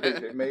it to the beach,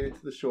 they've made it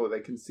to the shore.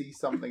 They can see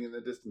something in the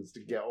distance to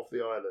get off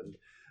the island.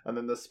 And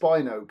then the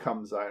Spino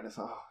comes out and it's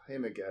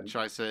him again.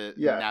 Tries to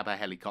nab a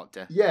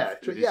helicopter. Yeah.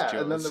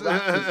 And then the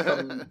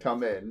raptors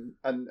come in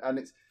and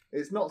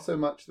it's not so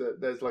much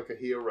that there's like a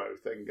hero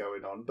thing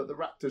going on, but the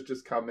raptors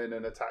just come in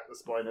and attack the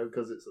Spino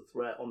because it's a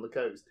threat on the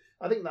coast.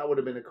 I think that would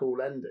have been a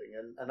cool ending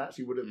and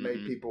actually would have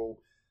made people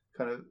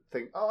kind of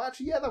think, oh,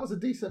 actually, that was a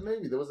decent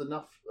movie. There was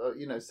enough,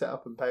 set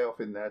up and payoff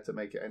in there to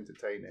make it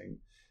entertaining.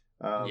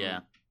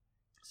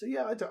 So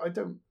I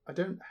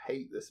don't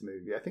hate this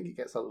movie. I think it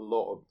gets a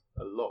lot of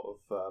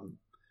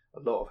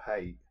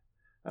hate,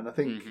 and I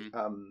think,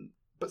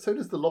 but so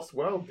does The Lost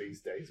World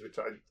these days, which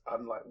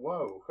I'm like,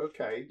 whoa,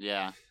 okay,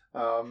 yeah.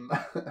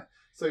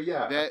 So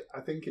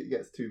I think it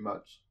gets too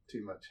much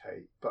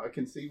hate, but I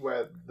can see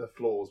where the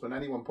flaws. When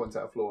anyone points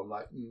out a flaw, I'm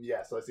like,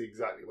 yes, I see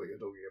exactly what you're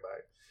talking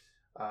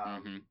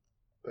about.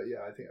 But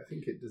I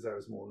think it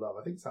deserves more love.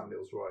 I think Sam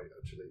Neill's right,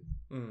 actually.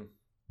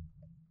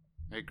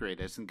 I agree.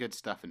 There's some good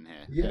stuff in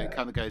here. Yeah. And it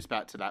kind of goes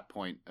back to that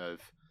point of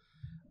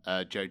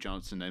Joe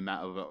Johnston, no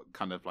matter what,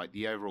 kind of like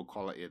the overall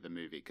quality of the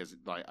movie, because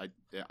like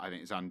I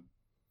think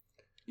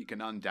you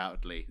can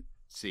undoubtedly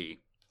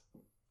see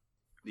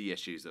the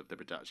issues of the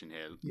production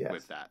here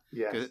with that.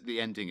 Because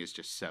the ending is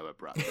just so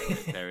abrupt.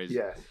 There is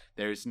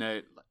there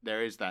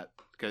is that,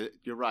 because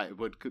you're right,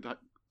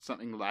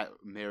 something like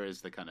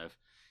mirrors the kind of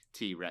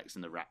T-Rex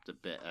and the raptor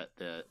bit at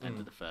the end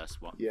of the first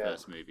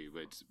movie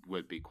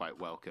would be quite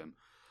welcome.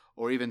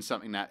 Or even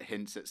something that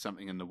hints at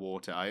something in the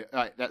water.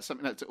 That's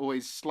something that's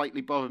always slightly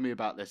bothered me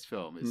about this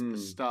film. It's the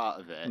start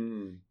of it.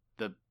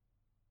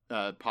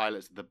 The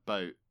pilots of the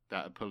boat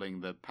that are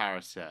pulling the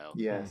parasail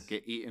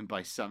get eaten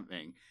by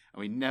something, and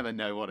we never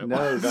know what it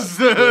was. That's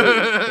true.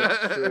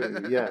 That's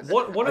true. Yes.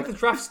 One of the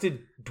drafts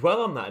did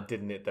dwell on that,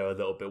 didn't it? Though a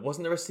little bit.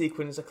 Wasn't there a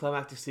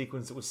climactic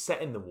sequence that was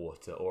set in the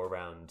water or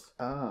around?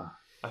 I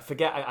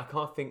forget. I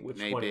can't think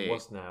which one it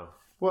was now.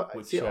 Well,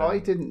 I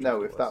didn't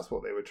know if that's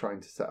what they were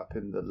trying to set up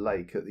in the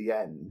lake at the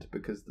end,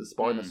 because the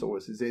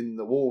Spinosaurus is in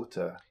the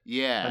water.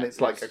 Yeah, and it's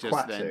like aquatic.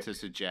 Just then to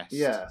suggest.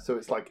 Yeah, so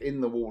it's like in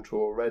the water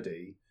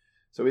already.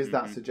 So is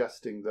that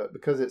suggesting that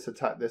because it's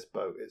attacked this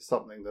boat, it's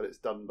something that it's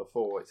done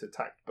before? It's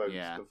attacked boats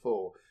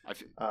before.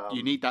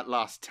 You need that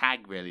last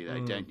tag, really,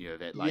 though, don't you?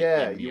 Of it, like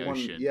in the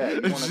ocean.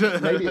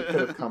 Maybe it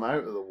could have come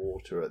out of the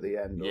water at the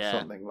end, or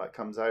something like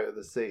comes out of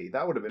the sea.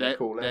 That would have been a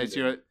cool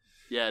ending.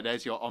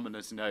 There's your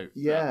ominous note.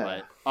 Yeah.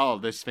 Like, oh,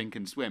 this thing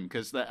can swim,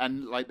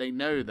 they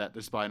know that the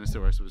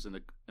Spinosaurus was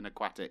an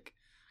aquatic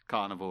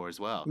carnivore as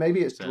well. Maybe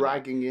it's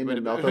dragging in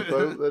another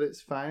boat that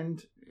it's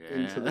found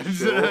into the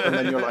shore, and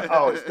then you're like,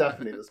 oh, it's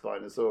definitely the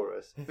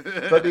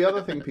Spinosaurus. But the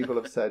other thing people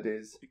have said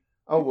is,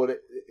 oh, well,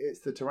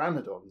 it's the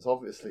pteranodons,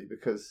 obviously,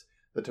 because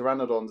the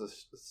pteranodons are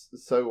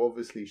so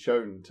obviously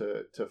shown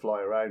to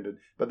fly around,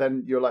 but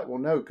then you're like, well,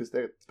 no, because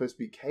they're supposed to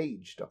be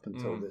caged up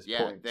until this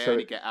point. They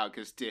only get out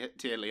because Tia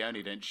Leone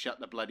didn't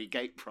shut the bloody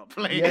gate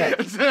properly. Yeah, and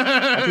people say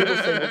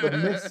that the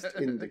mist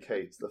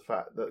indicates the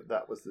fact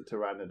that was the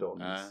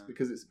pteranodons,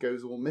 because it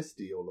goes all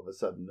misty all of a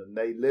sudden, and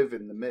they live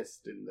in the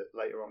mist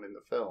later on in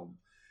the film.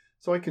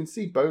 So I can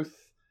see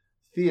both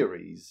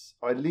theories.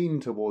 I lean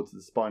towards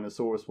the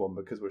Spinosaurus one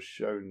because we're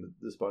shown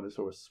the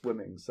Spinosaurus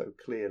swimming so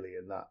clearly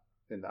in that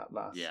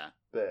last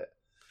bit.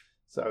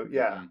 So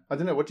I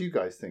don't know. What do you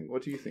guys think?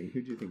 What do you think?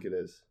 Who do you think it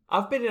is?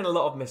 I've been in a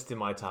lot of mist in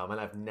my time, and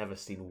I've never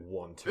seen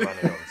one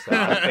pteranodon. So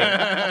I think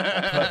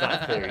I'll put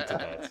that theory to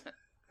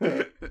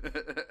bed.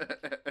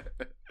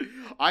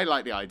 I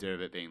like the idea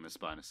of it being the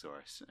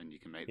Spinosaurus, and you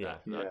can make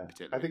that.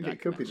 I think it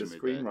could be the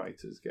connection with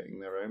screenwriters getting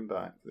their own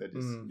back. They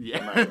just Yeah.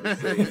 come out of the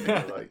scene and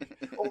they're like,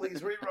 all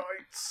these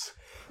rewrites.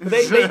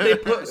 They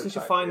put such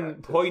a fine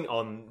point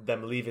on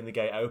them leaving the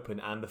gate open,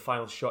 and the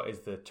final shot is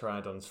the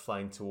pteranodons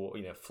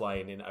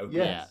flying in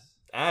open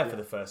air for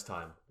the first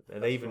time.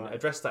 And they even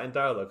addressed that in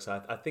dialogue,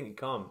 so I think it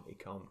can't. It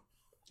can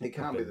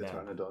be the them.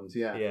 pteranodons,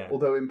 yeah.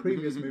 Although in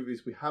previous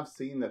movies we have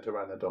seen the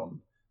pteranodon.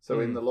 So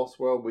in the Lost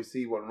World we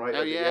see one right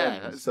at the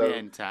end. That's so the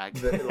end tag.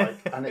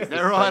 And it's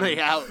They're already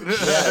out.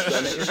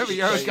 Remember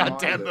your own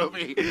goddamn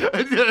movie. So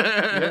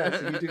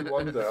you do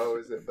wonder,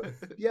 is it? But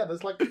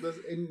there's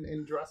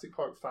in Jurassic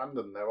Park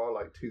fandom there are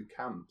like two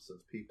camps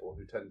of people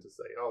who tend to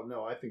say, oh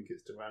no, I think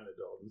it's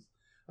pteranodons.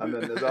 And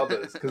then there's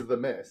others, because of the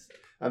mist.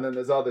 And then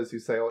there's others who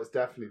say, oh, it's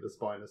definitely the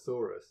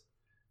Spinosaurus.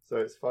 So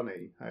it's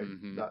funny how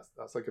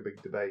that's like a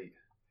big debate.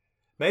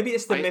 Maybe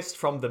it's the mist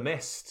from the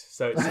mist,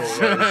 so it's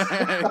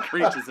all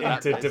creatures of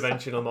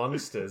interdimensional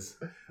monsters.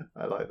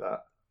 I like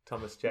that.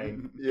 Thomas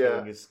Jane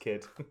killing his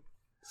kid.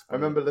 I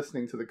remember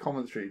listening to the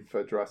commentary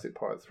for Jurassic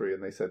Park 3,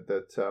 and they said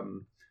that,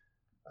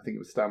 I think it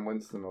was Stan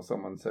Winston or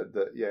someone said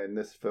that, in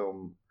this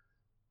film,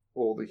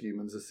 all the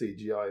humans are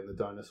CGI and the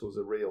dinosaurs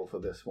are real for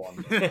this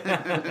one.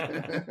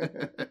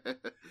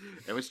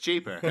 It was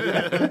cheaper.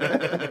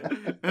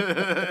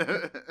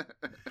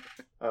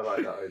 I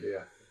like that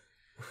idea.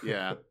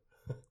 Yeah.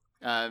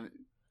 And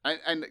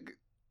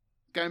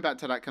going back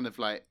to that kind of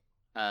like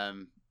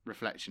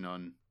reflection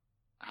on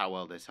how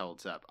well this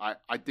holds up,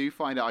 I do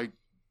find that I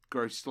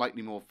grow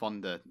slightly more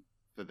fonder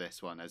for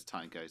this one as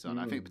time goes on.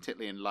 I think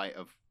particularly in light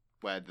of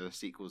where the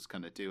sequels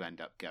kind of do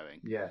end up going.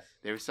 Yes.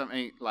 There is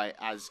something like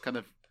as kind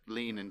of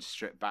lean and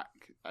stripped back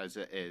as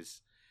it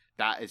is,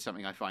 that is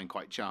something I find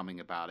quite charming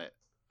about it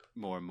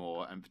more and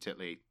more, and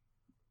particularly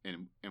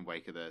in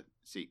wake of the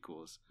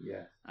sequels.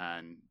 Yeah.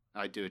 And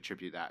I do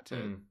attribute that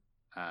to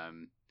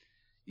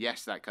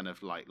yes, that kind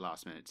of like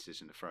last minute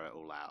decision to throw it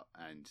all out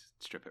and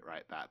strip it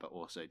right back, but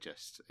also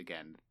just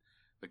again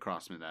the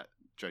craftsman that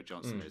Joe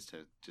Johnston is,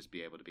 to just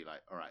be able to be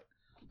like, all right,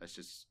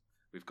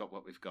 we've got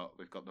what we've got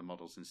the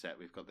models in set,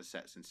 we've got the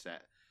sets in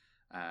set,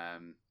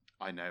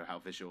 I know how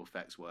visual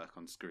effects work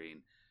on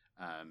screen,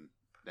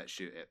 let's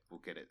shoot it,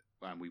 we'll get it,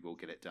 and we will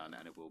get it done,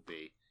 and it will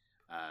be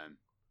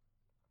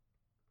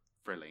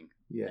thrilling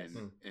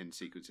in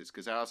sequences,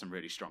 because there are some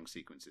really strong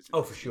sequences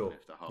in for sure.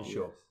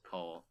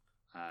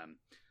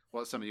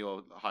 What's some of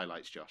your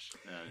highlights, Josh,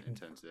 in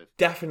terms of...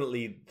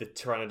 Definitely the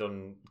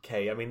Pteranodon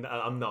K. I mean,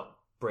 I'm not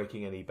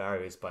breaking any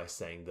barriers by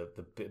saying the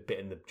bit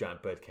in the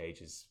giant bird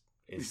cage is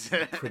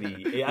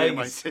pretty...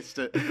 my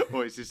sister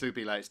always used to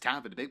be like, it's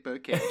time for the big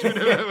bird cage.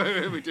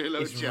 We do a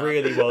little It's jump.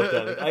 really well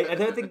done. I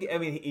don't think... I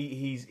mean,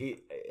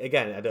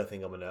 again, I don't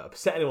think I'm going to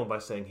upset anyone by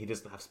saying he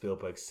doesn't have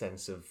Spielberg's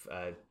sense of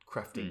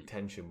crafting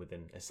tension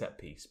within a set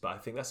piece, but I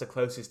think that's the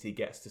closest he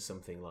gets to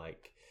something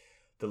like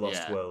the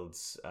Lost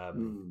Worlds...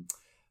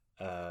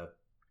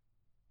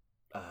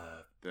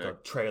 the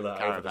trailer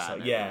over the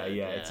side. Yeah.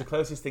 It's the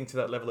closest thing to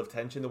that level of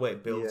tension. The way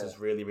it builds is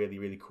really, really,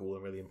 really cool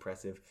and really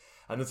impressive.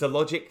 And there's a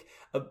logic.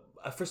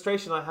 A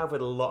frustration I have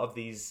with a lot of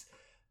these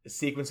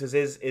sequences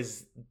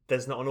is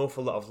there's not an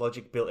awful lot of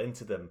logic built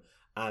into them,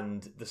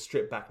 and the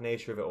stripped back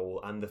nature of it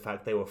all, and the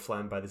fact they were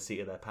flying by the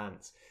seat of their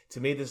pants. To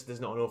me, there's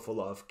not an awful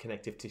lot of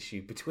connective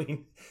tissue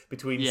between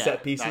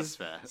set pieces,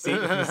 scene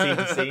from scene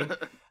to scene.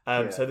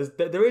 So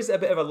there is a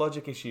bit of a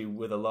logic issue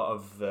with a lot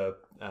of the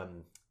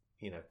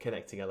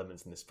connecting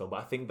elements in this film, but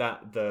I think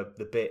that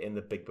the bit in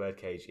the big bird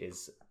cage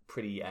is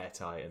pretty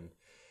airtight,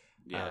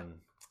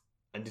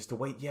 and just the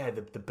way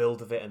the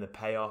build of it and the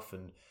payoff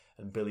and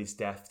Billy's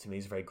death to me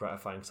is very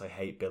gratifying, because I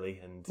hate Billy,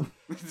 and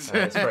it's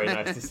very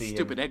nice to see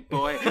stupid him. egg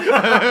boy.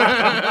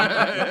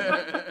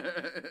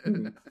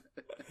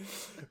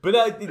 But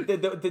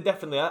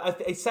definitely,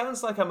 it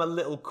sounds like I'm a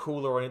little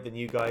cooler on it than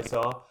you guys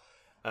are.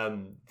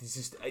 This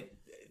is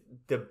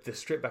the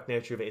stripped back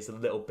nature of it is a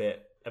little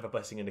bit of a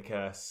blessing and a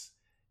curse.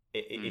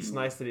 It's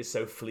nice that it's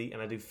so fleet,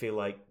 and I do feel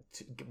like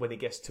when it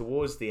gets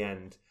towards the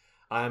end,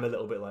 I am a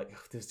little bit like,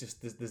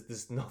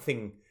 there's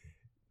nothing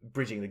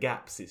bridging the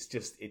gaps. It's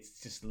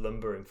just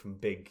lumbering from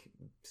big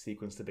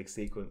sequence to big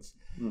sequence.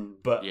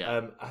 But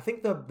I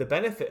think the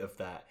benefit of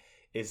that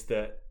is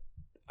that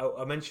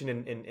I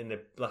mentioned in the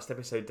last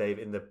episode, Dave,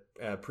 in the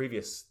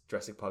previous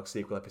Jurassic Park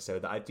sequel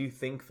episode, that I do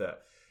think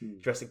that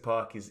Jurassic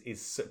Park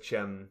is such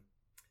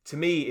to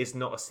me is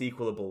not a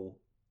sequelable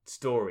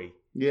story.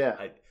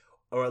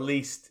 Or at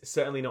least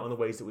certainly not in the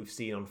ways that we've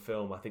seen on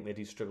film. I think they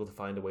do struggle to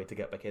find a way to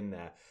get back in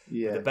there.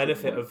 But the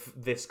benefit of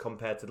this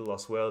compared to The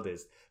Lost World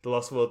is The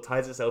Lost World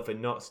ties itself in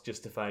knots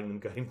justifying them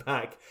going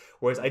back.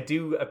 Whereas I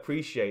do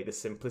appreciate the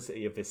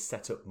simplicity of this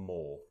setup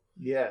more.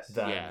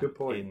 Than good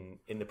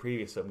point. In the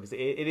previous film, because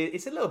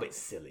it's a little bit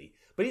silly,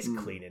 but it's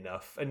clean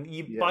enough, and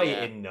you buy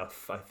it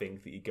enough, I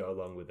think, that you go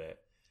along with it.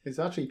 It's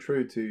actually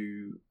true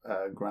to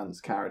Grant's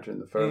character in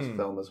the first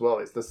film as well.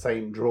 It's the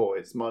same draw.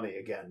 It's money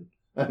again.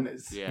 And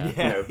it's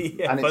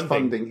and it's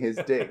funding his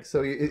dig.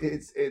 So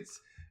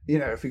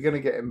if you're going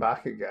to get him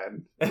back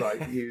again,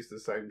 like use the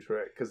same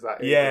trick because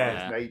that is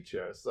Yeah. his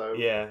nature. So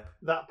Yeah.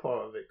 that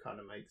part of it kind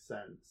of makes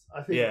sense.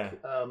 I think.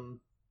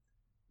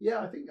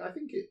 Yeah. I think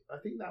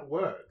that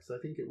works. I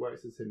think it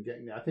works as him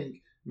getting there. I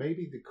think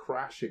maybe the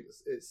crash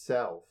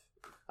itself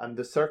and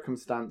the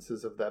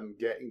circumstances of them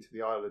getting to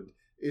the island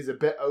is a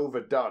bit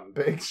overdone, a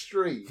bit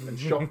extreme and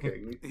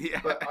shocking.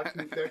 Yeah. But I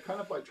think they're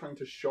kind of like trying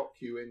to shock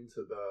you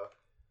into the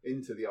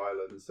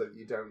island so that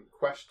you don't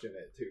question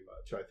it too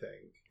much, I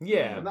think.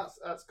 Yeah. And that's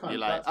kind You're of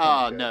like, that's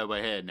kind of oh no,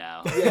 we're here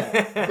now.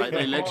 Yeah. Like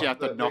they The literally have part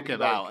to that knock maybe, him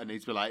like- out, and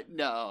he's be like,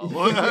 no. Yeah,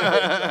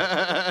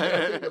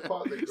 I think the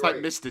part that It's like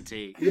grates- Mr.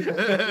 T. The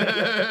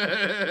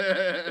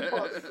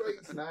part that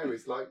grates now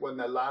is like when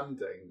they're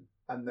landing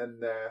and then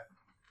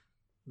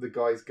the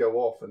guys go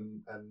off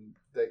and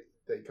they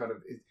kind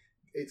of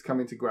it's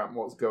coming to Grant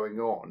what's going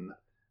on.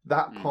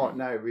 That part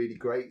now really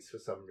grates for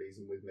some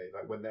reason with me.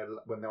 Like when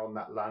they're on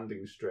that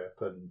landing strip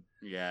and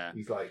Yeah.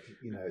 he's like,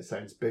 it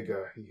sounds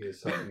bigger. He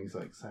hears something. He's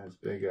like, sounds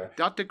bigger.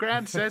 Dr.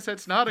 Grant says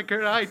it's not a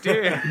good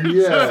idea.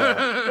 Yeah.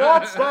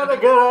 That's not a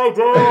good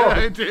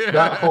idea.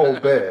 That whole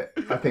bit,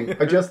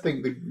 I just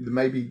think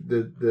maybe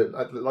the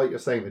like you're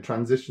saying, the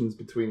transitions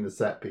between the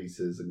set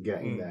pieces and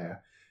getting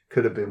there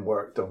could have been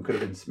worked on, could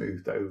have been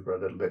smoothed over a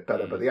little bit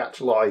better. But the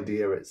actual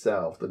idea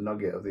itself, the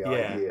nugget of the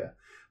idea,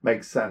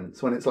 makes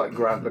sense when it's like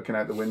Grant looking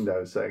out the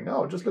window saying,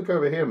 "Oh, just look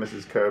over here,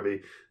 Mrs.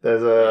 Kirby.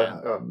 There's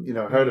a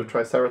herd of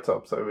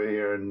triceratops over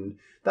here," and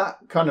that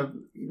kind of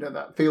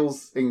that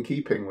feels in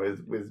keeping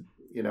with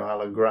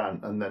Alan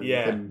Grant, and then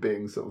him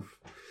being sort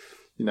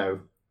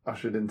of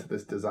ushered into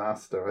this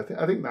disaster.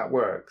 I think that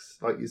works.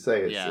 Like you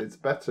say, it's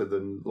better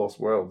than Lost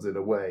Worlds in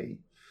a way.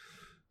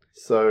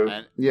 So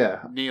And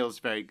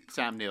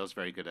Sam Neill's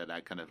very good at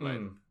that kind of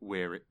like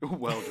weary,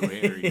 world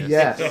weariness.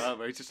 Yes.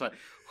 Where it's just like,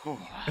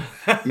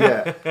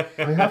 yeah,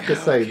 I have to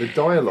say the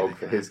dialogue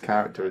for his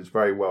character is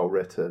very well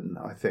written.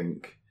 I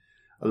think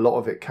a lot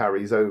of it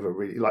carries over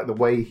really, like the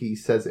way he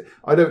says it.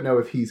 I don't know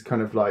if he's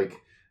kind of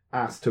like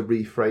asked to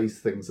rephrase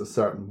things a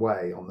certain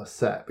way on the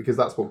set, because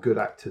that's what good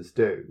actors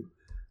do.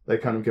 They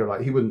kind of go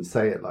like, he wouldn't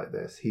say it like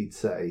this. He'd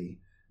say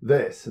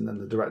this, and then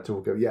the director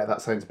will go, "Yeah,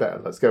 that sounds better.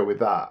 Let's go with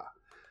that."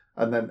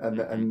 And then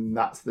and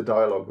that's the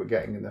dialogue we're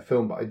getting in the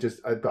film. But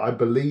I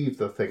believe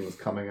the things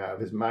coming out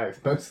of his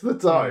mouth most of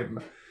the time,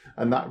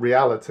 and that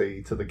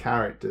reality to the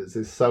characters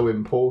is so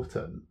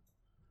important.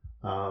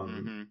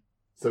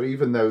 So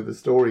even though the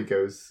story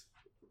goes,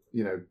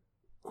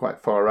 quite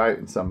far out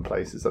in some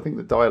places, I think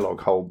the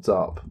dialogue holds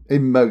up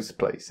in most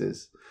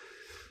places.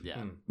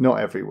 Yeah,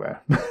 not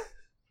everywhere.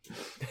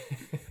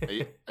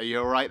 Are you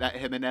all right that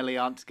him and Ellie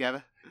aren't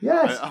together?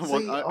 Yes,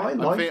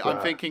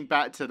 I'm thinking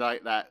back to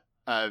like that.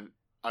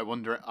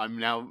 I'm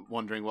now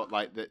wondering what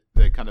like the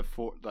kind of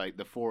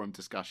the forum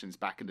discussions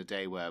back in the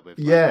day were with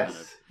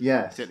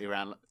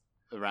particularly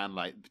around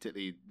like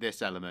particularly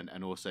this element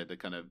and also the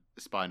kind of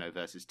Spino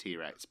versus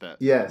T-Rex. But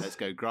let's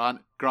go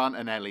Grant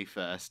and Ellie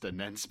first, and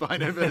then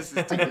Spino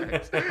versus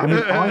T-Rex. I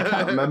mean, I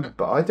can't remember,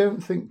 but I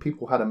don't think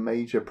people had a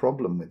major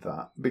problem with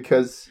that,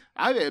 because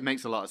I think it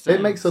makes a lot of sense.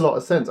 It makes a lot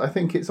of sense. I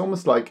think it's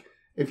almost like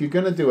if you're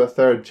going to do a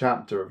third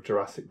chapter of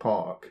Jurassic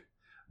Park,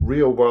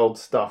 real world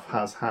stuff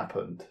has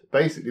happened.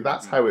 Basically,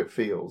 that's how it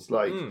feels.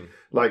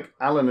 Like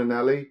Alan and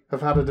Ellie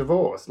have had a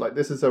divorce. Like,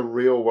 this is a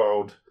real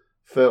world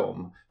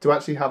film. To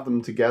actually have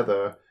them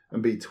together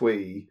and be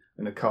twee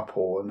and a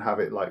couple and have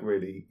it like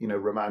really,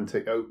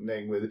 romantic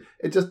opening with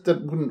it, just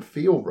wouldn't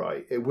feel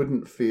right. It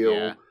wouldn't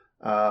feel.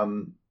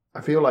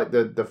 I feel like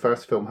the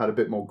first film had a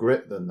bit more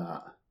grit than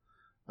that.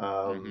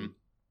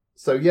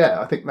 So yeah,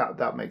 I think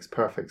that makes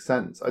perfect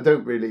sense. I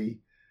don't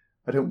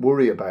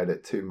worry about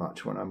it too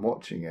much when I'm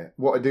watching it.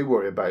 What I do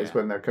worry about is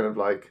when they're kind of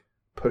like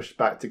pushed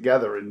back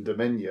together in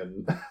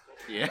Dominion.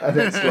 And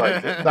it's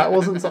like, that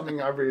wasn't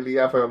something I really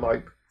ever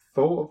like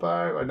thought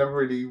about. I never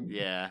really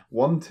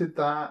wanted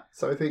that.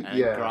 So I think,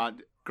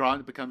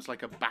 Grant becomes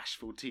like a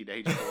bashful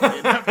teenage boy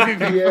in that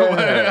movie.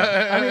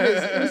 I mean,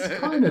 it's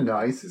kind of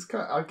nice.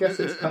 I guess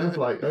it's kind of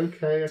like,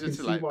 okay, I can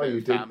see why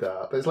you did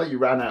that. But it's like you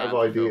ran out of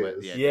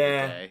ideas.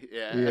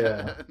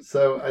 Yeah.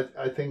 So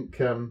I think,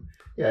 him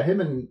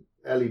and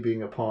Ellie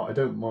being apart, I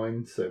don't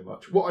mind so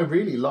much. What I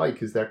really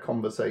like is their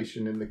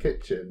conversation in the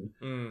kitchen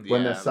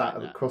when they're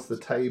sat across the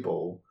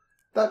table.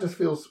 That just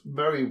feels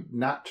very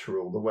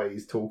natural, the way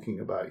he's talking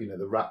about, the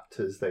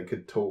raptors. They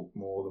could talk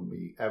more than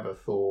we ever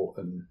thought,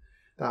 and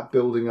that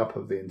building up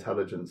of the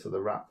intelligence of the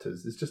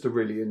raptors is just a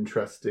really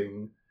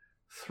interesting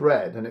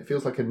thread, and it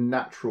feels like a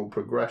natural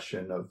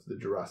progression of the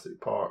Jurassic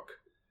Park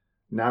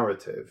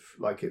narrative.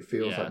 Like, it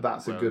feels like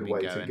that's a good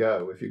way to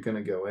go if you're going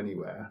to go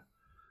anywhere.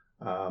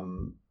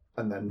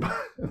 And then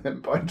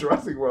by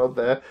Jurassic World,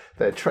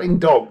 they're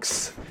trained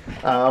dogs.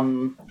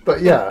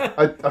 But yeah,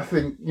 I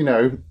think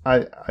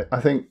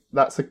I think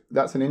that's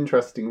an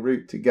interesting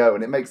route to go,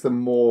 and it makes them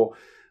more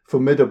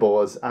formidable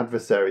as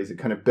adversaries. It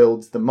kind of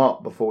builds them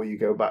up before you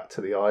go back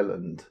to the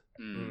island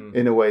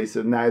in a way.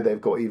 So now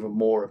they've got even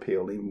more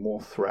appeal, even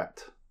more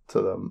threat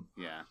to them.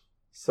 Yeah.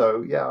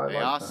 So yeah, they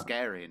like are that.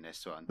 scary in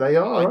this one. They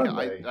are, aren't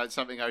they? That's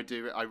something I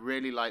do. I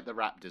really like the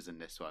raptors in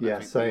this one. Yeah, I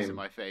think same. these are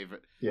my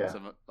favorite. Yeah.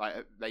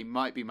 They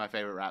might be my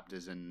favorite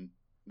raptors in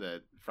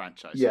the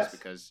franchise, Yes.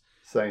 just because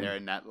Same. they're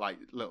in that like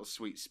little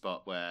sweet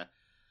spot where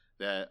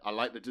I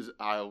like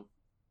the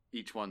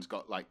each one's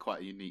got like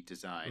quite a unique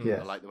design. Yes.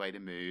 I like the way they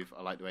move.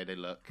 I like the way they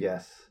look.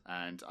 Yes.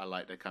 And I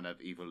like the kind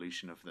of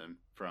evolution of them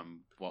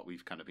from what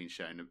we've kind of been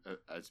shown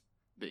as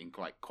being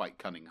quite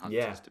cunning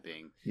hunters to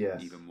being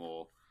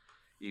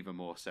even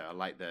more so. I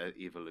like the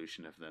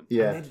evolution of them.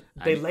 Yeah. And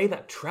they lay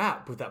that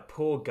trap with that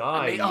poor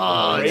guy.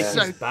 It's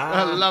so back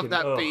I love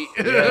that beat.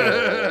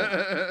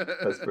 Yeah.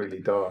 That's really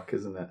dark,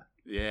 isn't it?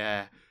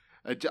 Yeah.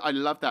 I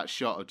love that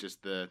shot of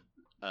just the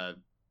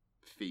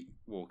feet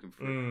walking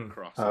through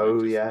across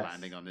and just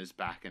landing on his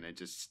back and then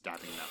just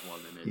stabbing that one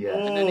in it. Yeah.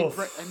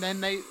 And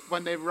then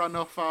when they run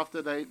off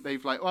after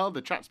they've like, well,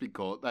 the trap's been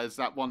caught, there's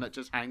that one that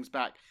just hangs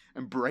back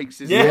and breaks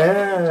his neck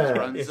and just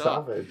runs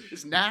off. Savage.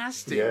 It's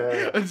nasty.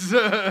 Yeah.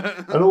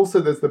 And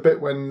also there's the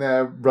bit when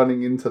they're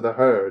running into the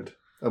herd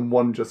and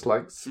one just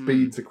like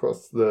speeds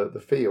across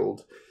the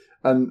field.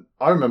 And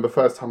I remember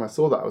first time I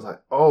saw that, I was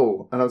like,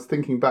 oh, and I was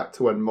thinking back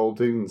to when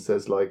Muldoon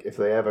says like if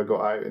they ever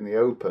got out in the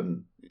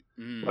open,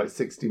 like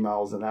 60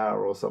 miles an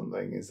hour or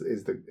something is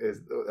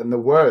and the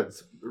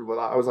words, well,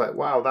 I was like,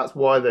 wow, that's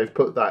why they've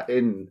put that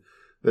in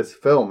this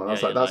film. And I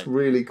was like, that's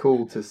really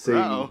cool to see.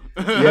 To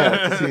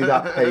see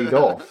that paid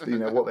off. You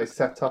know, what they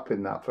set up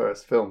in that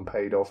first film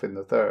paid off in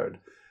the third.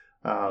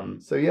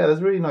 So yeah,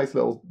 there's really nice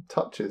little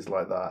touches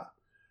like that.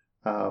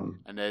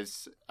 And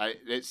there's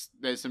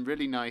some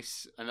really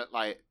nice, and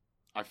like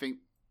I think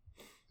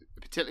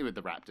particularly with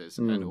the raptors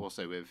and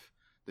also with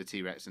the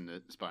T-Rex and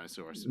the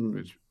Spinosaurus,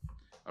 which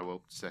I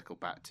will circle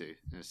back to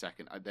in a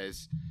second.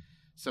 There's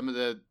some of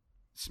the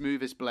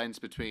smoothest blends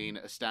between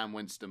a Stan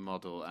Winston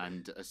model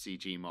and a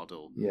CG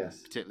model.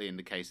 Yes. Particularly in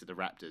the case of the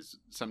raptors.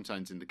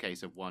 Sometimes in the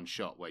case of one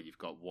shot where you've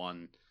got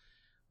one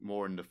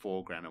more in the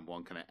foreground and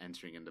one kind of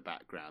entering in the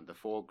background. The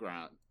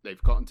foreground,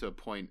 they've gotten to a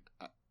point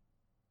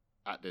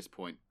at this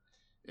point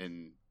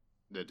in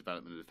the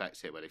development of effects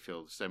here where they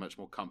feel so much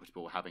more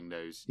comfortable having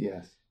those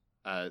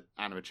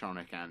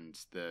animatronic and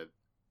the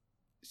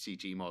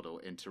CG model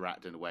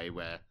interact in a way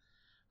where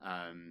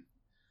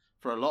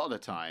for a lot of the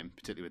time,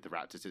 particularly with the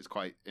raptors, it's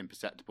quite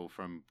imperceptible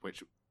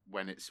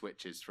when it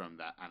switches from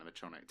that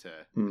animatronic to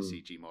the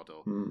CG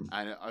model.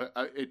 And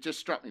it just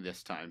struck me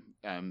this time.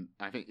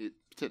 I think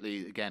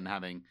particularly, again,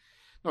 having,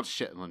 not to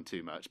shit on them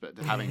too much, but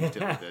having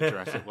particularly the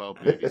Jurassic World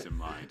movies in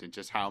mind, and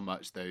just how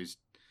much those,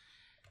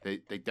 they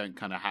don't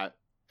kind of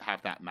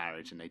have that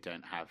marriage, and they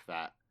don't have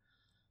that,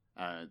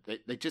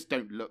 they just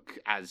don't look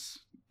as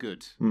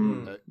good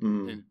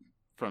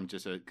from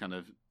just a kind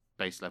of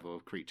base level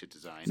of creature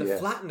design. There's a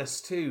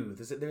flatness too.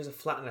 There's a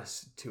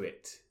flatness to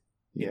it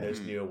in those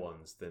newer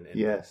ones than in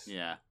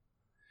Yeah.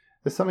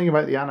 There's something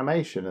about the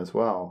animation as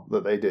well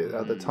that they did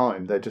at the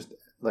time. They're just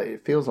like,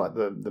 it feels like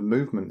the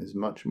movement is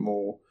much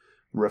more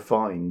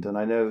refined. And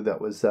I know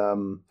that was I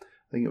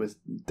think it was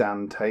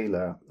Dan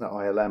Taylor at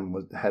ILM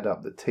would head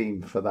up the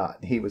team for that.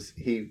 And he was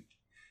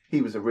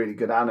a really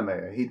good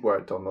animator. He'd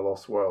worked on The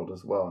Lost World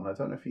as well, and I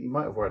don't know if he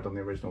might have worked on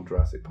the original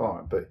Jurassic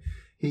Park, but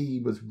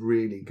he was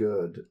really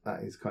good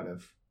at his kind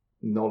of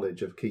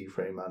knowledge of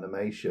keyframe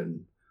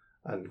animation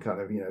and kind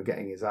of, you know,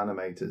 getting his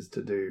animators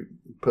to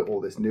put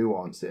all this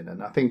nuance in.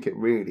 And I think it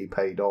really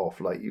paid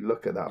off. Like, you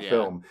look at that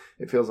film,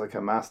 it feels like a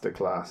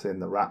masterclass in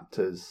the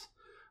raptors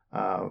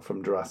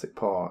from Jurassic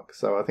Park.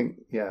 So I think,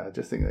 I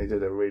just think they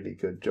did a really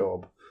good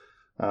job.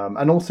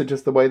 And also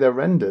just the way they're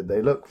rendered,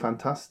 they look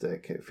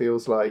fantastic. It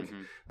feels like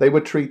they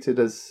were treated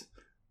as,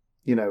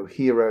 you know,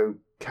 hero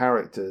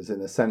characters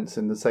in a sense,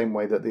 in the same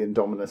way that the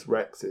Indominus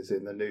Rex is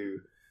in the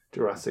new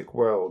Jurassic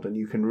World. And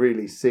you can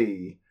really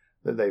see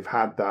that they've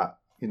had that,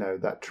 you know,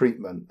 that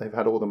treatment. They've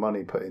had all the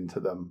money put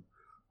into them.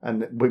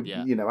 And,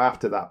 you know,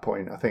 after that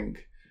point, I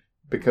think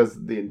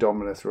because the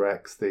Indominus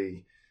Rex,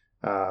 the,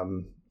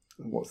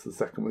 what's the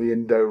second one? The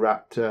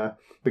Indoraptor,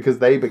 because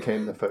they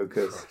became the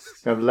focus,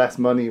 you know, less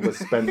money was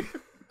spent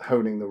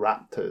honing the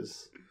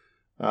raptors.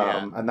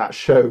 And that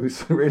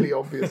shows really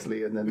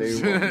obviously in the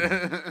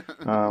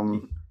new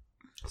one.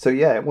 So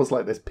yeah, it was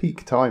like this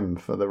peak time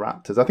for the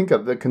raptors. I think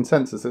the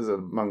consensus is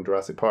among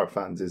Jurassic Park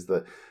fans is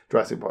that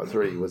Jurassic Park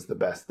 3 was the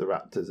best the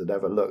raptors had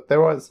ever looked.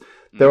 There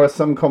are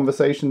some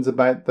conversations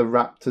about the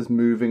raptors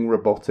moving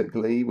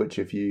robotically, which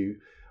if you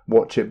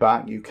watch it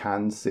back, you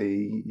can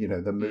see, you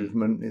know, the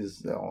movement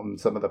is on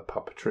some of the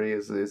puppetry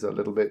is a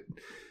little bit,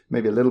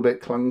 maybe a little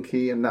bit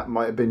clunky, and that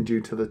might have been due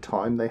to the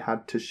time they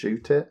had to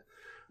shoot it.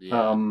 You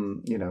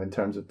know, in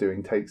terms of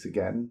doing takes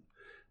again.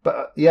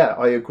 But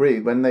I agree.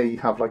 When they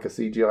have like a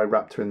CGI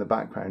raptor in the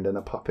background and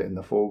a puppet in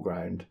the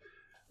foreground,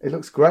 it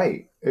looks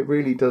great. It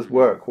really does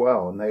work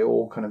well, and they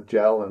all kind of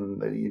gel.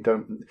 And you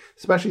don't,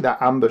 especially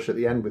that ambush at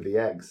the end with the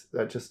eggs.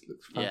 That just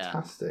looks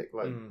fantastic.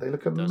 Like they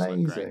look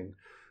amazing.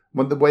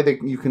 When the way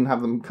you can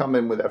have them come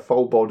in with their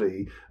full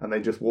body and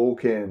they just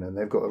walk in and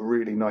they've got a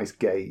really nice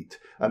gait,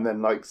 and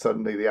then like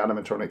suddenly the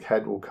animatronic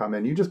head will come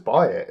in. You just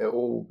buy it. It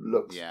all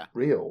looks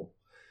real.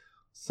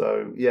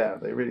 So yeah,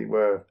 they really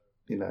were.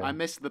 You know, I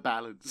miss the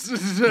balance.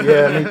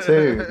 yeah, me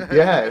too.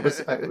 Yeah, it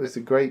was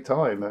a great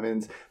time. I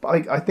mean,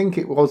 but I think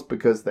it was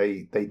because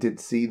they did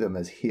see them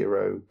as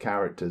hero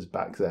characters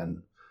back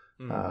then.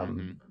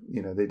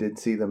 You know, they did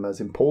see them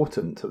as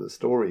important to the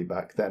story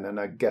back then, and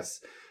I guess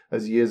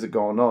as years have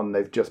gone on,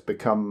 they've just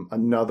become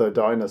another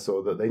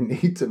dinosaur that they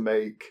need to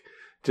make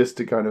just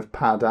to kind of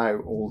pad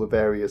out all the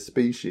various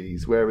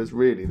species. Whereas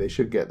really, they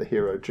should get the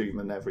hero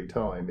treatment every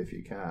time if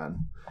you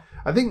can.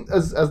 I think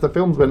as the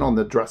films went on,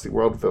 the Jurassic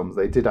World films,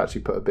 they did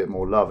actually put a bit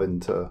more love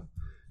into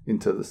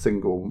the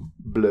single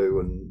blue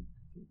and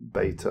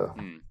beta.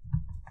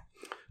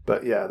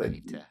 But yeah,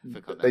 they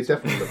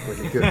definitely look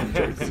really good in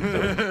Jason's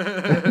film.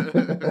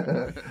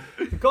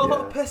 They've got a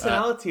lot of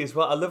personality as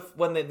well. I love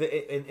when when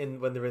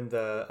they're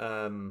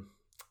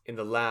in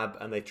the lab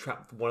and they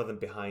trap one of them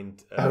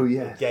behind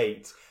a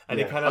gate, and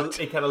he kind of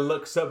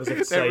looks up as if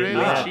to say,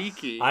 really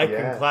cheeky. I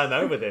can climb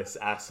over this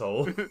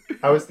asshole.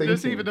 I was thinking,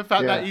 just even the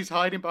fact that he's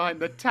hiding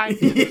behind the tank.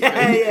 But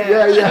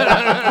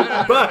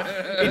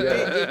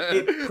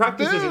it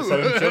practices its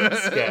own jump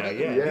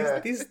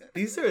scare. These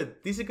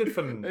are good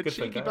fun. Good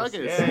cheeky fun guys.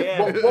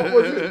 buggers. What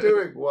was it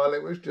doing while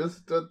it was just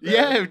stood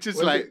there? It was just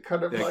was like it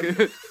kind of like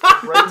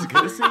it's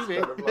gonna see me.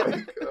 kind of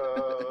like,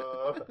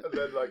 and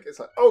then like it's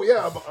like, oh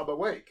yeah, I'm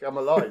awake, I'm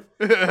alive.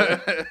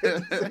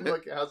 It seems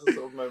like it has a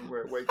sort of moment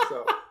where it wakes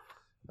up.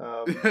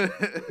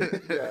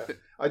 Yeah,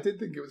 I did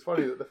think it was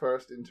funny that the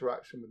first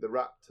interaction with the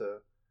raptor,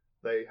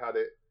 they had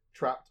it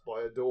trapped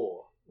by a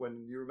door.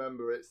 When you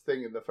remember its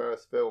thing in the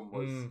first film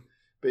was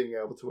being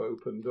able to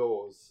open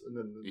doors, and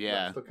then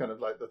that's the kind of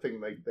like the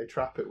thing they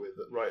trap it with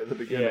right at the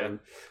beginning.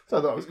 So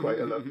I thought it was quite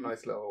a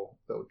nice little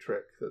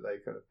trick that they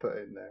kind of put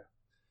in there.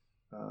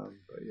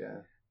 But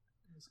yeah,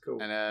 it's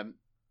cool. And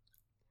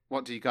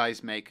what do you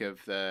guys make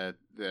of the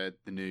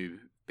new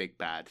big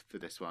bad for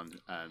this one?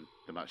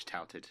 The much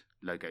touted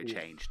logo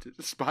change to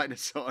the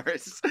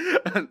Spinosaurus,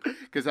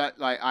 because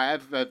I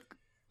have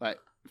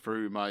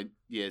through my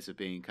years of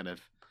being kind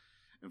of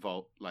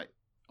involved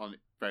on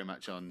very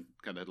much on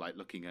kind of like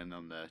looking in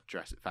on the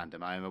Jurassic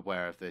fandom, I am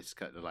aware of this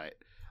kind of like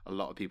a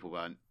lot of people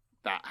weren't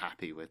that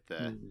happy with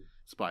the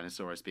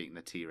Spinosaurus beating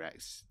the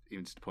T-Rex,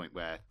 even to the point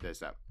where there's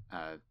that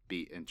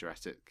beat in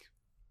Jurassic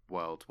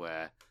World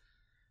where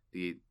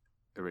the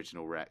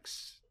original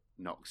Rex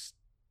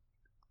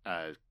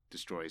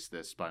destroys the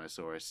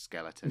Spinosaurus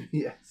skeleton.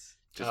 Yes.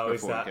 Just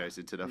before it goes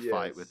into the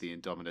fight with the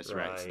Indominus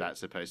Rex. That's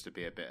supposed to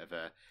be a bit of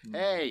a,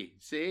 hey,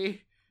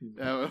 see?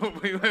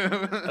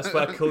 That's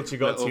where culture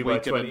got to by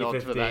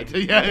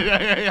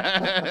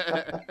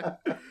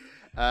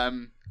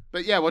 2015.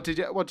 But yeah, what did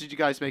you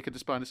guys make of the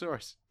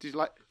Spinosaurus? Did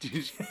you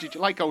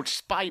like old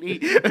Spiny?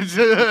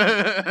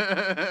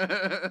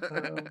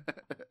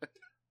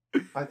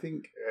 I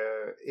think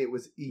it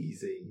was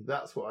easy.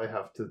 That's what I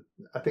have to.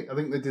 I think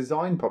the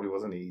design probably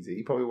wasn't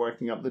easy. Probably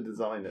working up the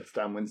design at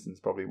Stan Winston's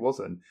probably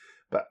wasn't.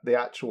 But the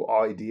actual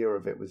idea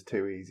of it was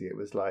too easy. It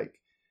was like,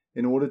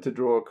 in order to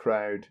draw a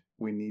crowd,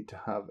 we need to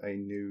have a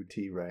new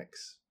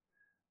T-Rex.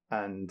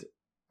 And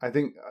I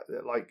think,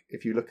 like,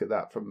 if you look at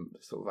that from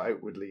sort of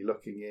outwardly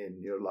looking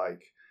in, you're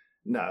like,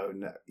 no,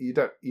 you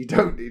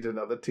don't need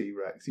another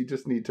T-Rex. You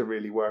just need to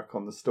really work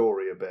on the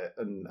story a bit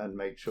and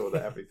make sure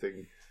that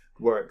everything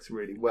works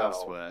really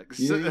well.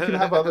 Works. You can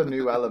have other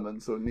new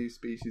elements or new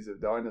species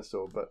of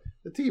dinosaur, but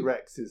the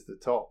T-Rex is the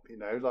top,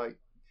 like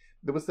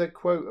there was that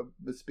quote of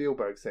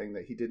Spielberg saying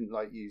that he didn't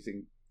like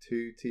using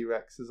two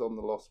T-Rexes on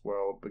The Lost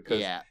World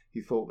because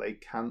he thought they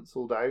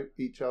cancelled out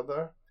each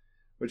other,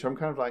 which I'm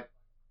kind of like,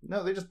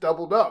 no, they just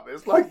doubled up.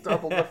 It's like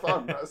double the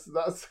fun. That's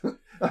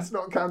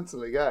not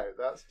cancelling out.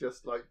 That's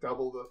just like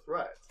double the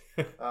threat.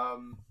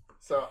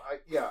 So I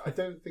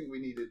don't think we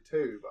needed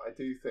two, but I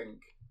do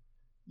think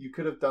you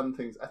could have done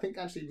things. I think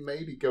actually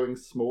maybe going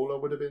smaller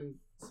would have been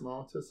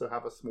smarter. So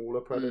have a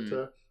smaller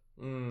predator,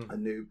 a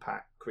new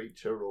pack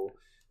creature, or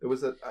there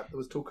was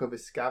talk of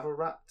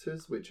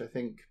Escavaraptors, which I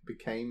think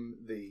became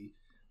the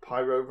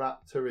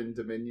Pyroraptor in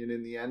Dominion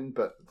in the end.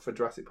 But for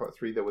Jurassic Park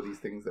 3, there were these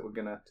things that were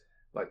gonna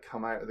like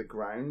come out of the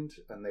ground,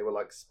 and they were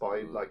like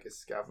spiders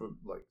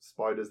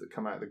that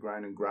come out of the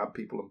ground and grab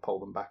people and pull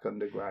them back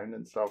underground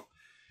and stuff.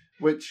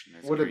 Which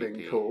would have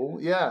been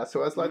cool. Yeah,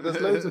 so it's like there's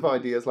loads of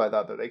ideas like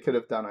that they could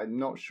have done. I'm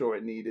not sure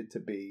it needed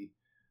to be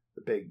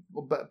the big...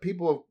 But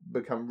people have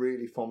become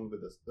really fond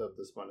of the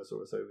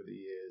Spinosaurus over the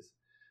years.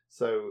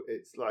 So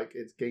it's like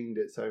it's gained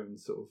its own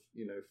sort of,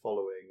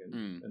 following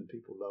and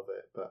people love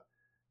it. But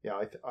yeah,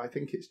 I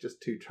think it's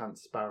just too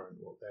transparent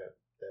what their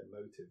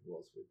motive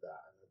was with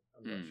that.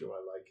 And I'm not sure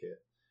I like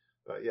it.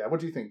 But yeah,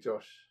 what do you think,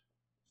 Josh?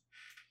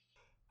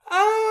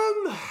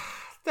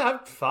 I'm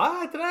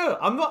fine. I don't know.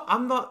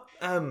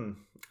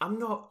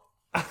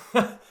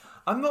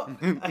 I'm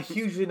not a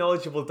hugely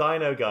knowledgeable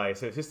dino guy,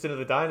 so it's just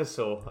another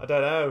dinosaur. I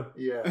don't know.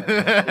 Yeah.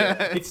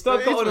 It's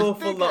not got an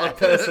awful lot of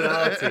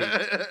personality.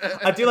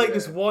 I do like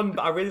this one,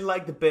 but I really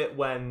like the bit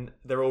when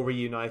they're all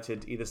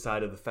reunited either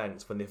side of the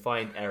fence when they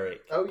find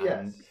Eric. Oh,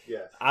 yes.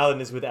 Yes.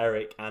 Alan is with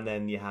Eric, and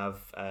then you have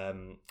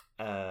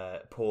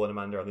Paul and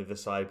Amanda on the other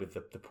side with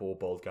the poor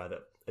bald guy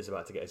that is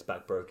about to get his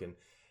back broken.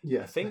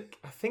 Yeah, I think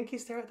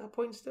he's there at that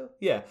point still.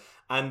 Yeah,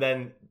 and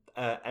then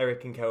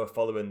Eric and Co are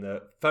following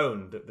the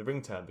phone, the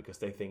ringtone, because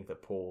they think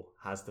that Paul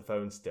has the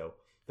phone still.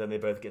 Then they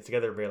both get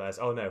together and realise,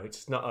 oh no,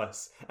 it's not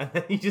us. And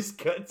then you just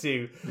cut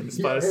to the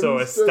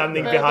Spinosaurus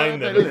standing behind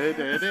them with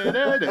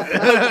an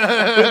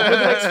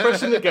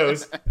expression that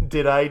goes,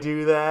 "Did I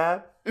do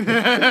that?"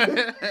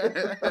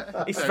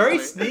 It's very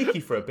sneaky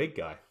for a big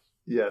guy.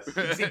 Yes,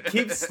 He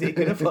keeps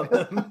sneaking up on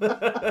them.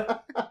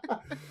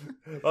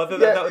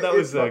 That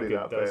was a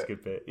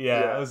good bit.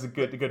 Yeah, that was a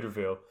good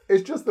reveal.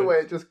 It's just the way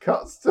it just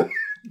cuts to it.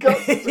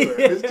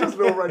 It's just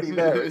already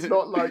there. It's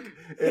not like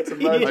it's a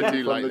moment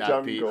from like the that,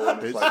 jungle. Pete.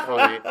 And it's like,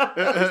 funny.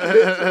 it's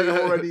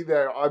literally already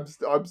there. I'm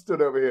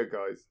stood over here,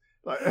 guys.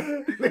 Like,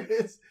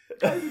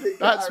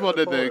 that's one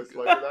of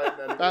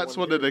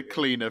the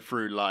cleaner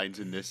through lines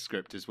in this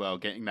script as well.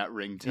 Getting that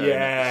ringtone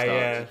at the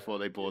start before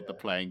they board the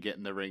plane,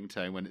 getting the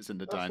ringtone when it's in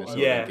the dinosaur,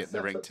 and getting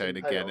the ringtone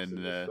again. And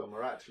film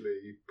are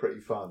actually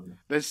pretty fun.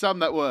 There's some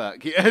that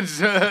work. There's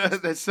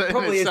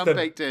some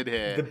baked in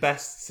here. The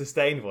best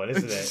sustained one,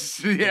 isn't it?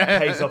 It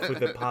pays off with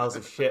the piles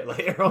of shit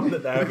later on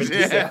that they're having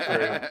to sift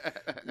through.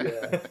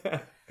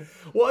 Yeah.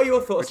 What are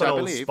your thoughts on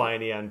old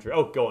Spiny Andrew?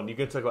 Oh, go on. You're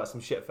going to talk about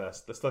some shit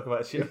first. Let's talk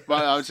about shit.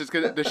 Well, I was just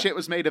going to... The shit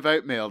was made of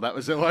oatmeal. That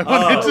was all I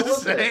wanted to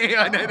say.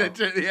 I know that.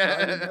 Yeah.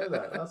 I didn't know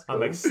that. That's cool.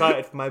 I'm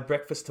excited for my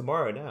breakfast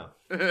tomorrow now.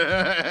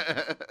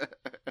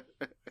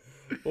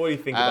 What do you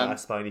think about our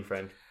Spiny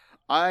friend?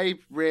 I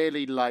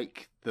really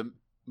like the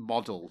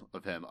model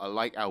of him. I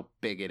like how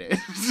big it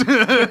is.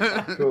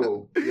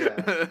 Cool.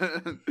 Yeah.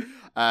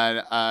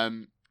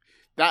 And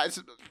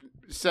that's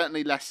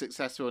certainly less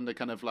successful in the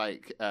kind of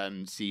like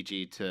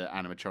CG to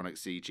animatronic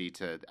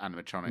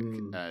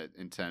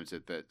in terms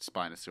of the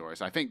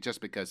Spinosaurus. I think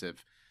just because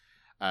of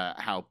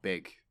how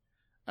big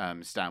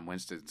Stan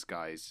Winston's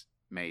guys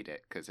made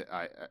it, because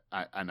I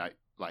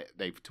like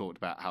they've talked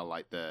about how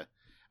like I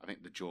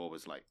think the jaw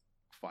was like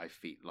 5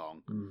 feet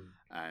long,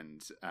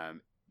 and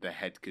the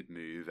head could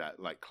move at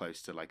like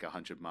close to like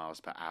 100 miles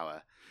per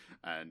hour.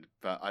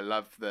 But I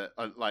love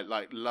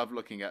love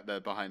looking at the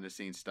behind the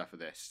scenes stuff of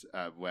this,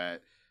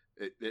 where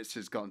this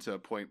has gotten to a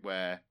point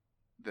where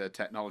the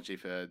technology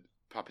for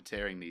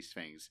puppeteering these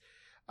things,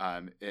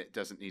 it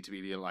doesn't need to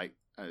be like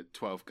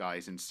 12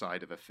 guys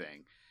inside of a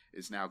thing.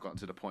 It's now gotten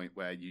to the point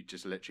where you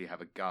just literally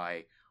have a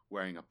guy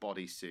wearing a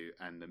bodysuit,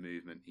 and the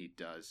movement he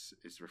does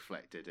is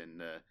reflected in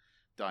the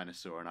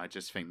dinosaur, and I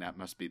just think that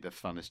must be the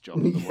funnest job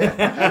in the world.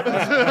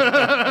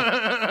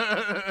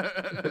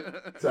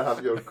 To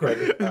have your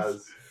credit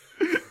as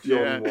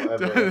John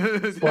whatever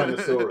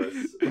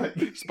Spinosaurus, like...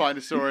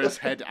 Spinosaurus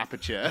head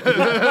aperture.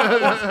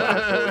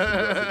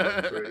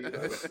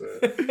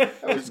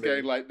 I was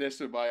going like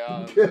this with my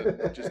arms,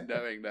 and just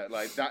knowing that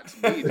like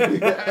that's me.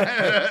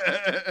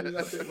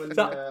 That's it when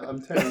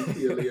I'm tearing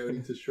Tia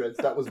Leone to shreds.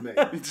 That was me.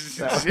 It's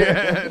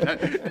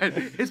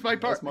my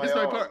part. It's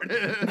my part.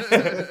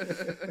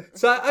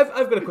 So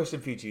I've got a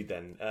question for you two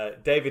then.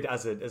 David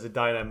as a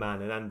dino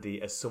man, and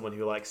Andy as someone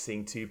who likes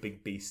seeing two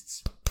big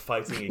beasts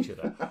fighting each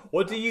other.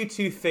 What do you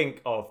two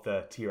think of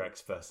the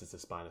T-Rex versus the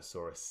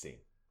Spinosaurus scene?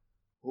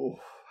 Oh,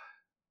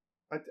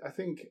 I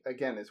think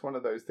again it's one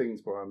of those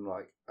things where I'm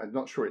like, I'm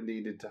not sure it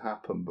needed to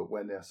happen, but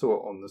when I saw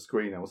it on the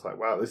screen, I was like,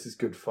 wow, this is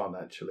good fun.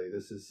 Actually,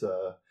 this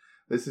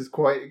is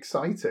quite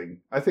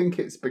exciting. I think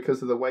it's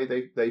because of the way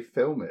they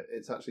film it.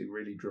 It's actually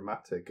really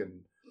dramatic,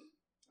 and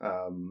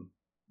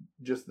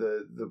just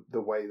the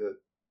way that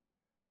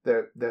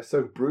they're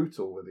so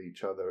brutal with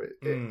each other.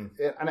 And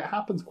it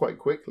happens quite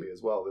quickly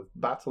as well. The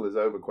battle is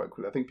over quite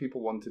quickly. I think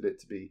people wanted it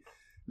to be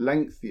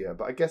lengthier,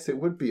 but I guess it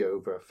would be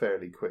over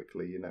fairly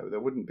quickly. You know, there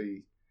wouldn't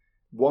be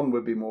one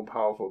would be more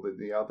powerful than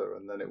the other,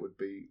 and then it would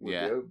be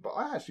over. But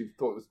I actually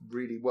thought it was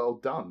really well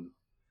done.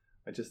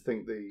 I just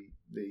think the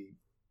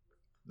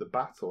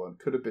battle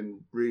could have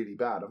been really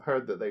bad. I've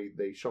heard that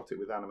they shot it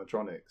with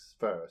animatronics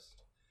first,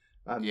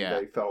 and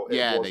they felt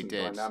it wasn't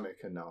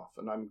dynamic enough.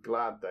 And I'm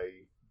glad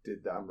they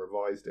did that and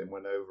revised it and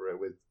went over it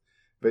with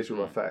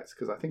visual effects,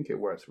 because I think it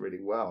works really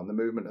well, and the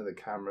movement of the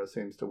camera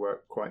seems to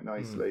work quite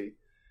nicely.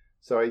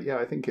 So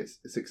I think it's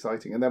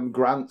exciting. And then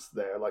Grant's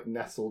there, like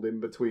nestled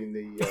in between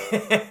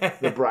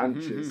the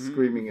branches,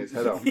 screaming his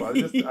head off. I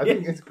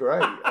think it's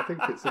great. I think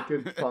it's a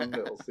good, fun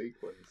little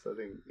sequence. I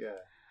think,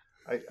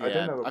 I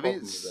don't have a problem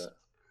with it.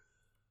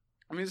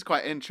 I mean, it's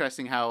quite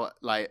interesting how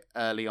like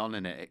early on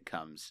in it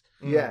comes.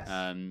 Yes.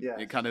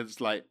 It kind of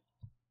is like,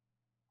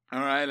 all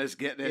right, let's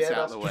get this out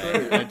of the way.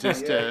 True. And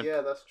just,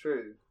 yeah, that's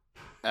true.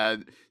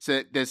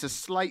 So there's a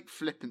slight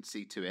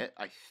flippancy to it,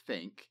 I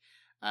think.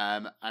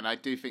 And I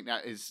do think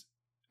that is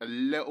a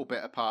little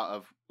bit a part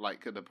of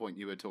like the point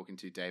you were talking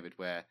to, David,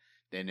 where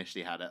they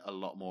initially had a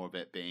lot more of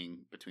it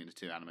being between the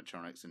two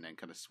animatronics, and then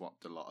kind of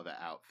swapped a lot of it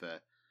out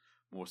for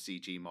more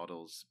CG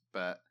models.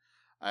 But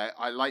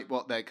I like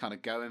what they're kind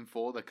of going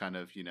for. The kind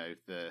of, you know,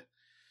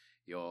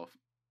 you're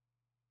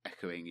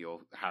echoing your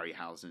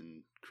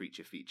Harryhausen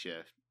creature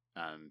feature,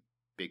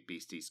 big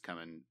beasties come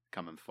and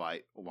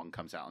fight, or one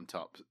comes out on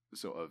top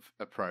sort of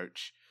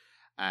approach.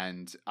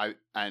 And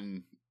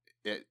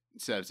it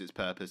serves its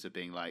purpose of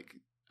being like,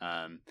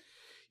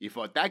 you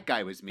thought that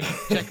guy was me.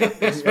 Check out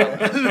this one,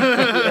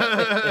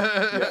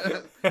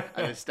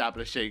 and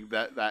establishing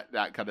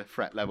that kind of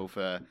threat level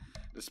for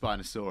the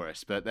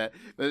Spinosaurus. But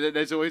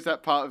there's always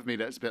that part of me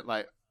that's a bit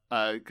like,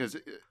 because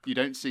you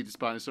don't see the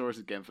Spinosaurus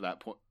again for that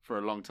point for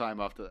a long time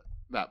after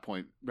that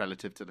point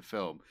relative to the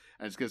film,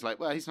 and it's because like,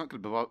 well, he's not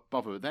going to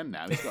bother with them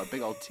now. He's got a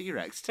big old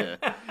T-Rex to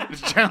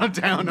chow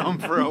down on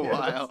for a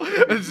while.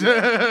 Yeah,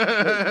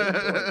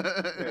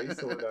 he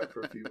saw it out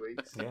for a few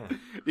weeks.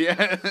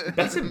 Yeah.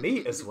 Better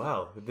meat as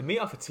well. The meat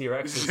off a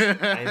T-Rex is,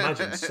 I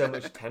imagine, so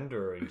much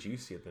tenderer and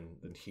juicier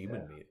than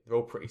human meat. They're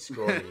all pretty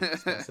scrawny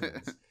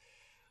specimens.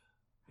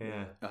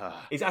 Yeah,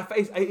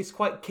 it's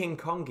quite King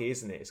Kongy,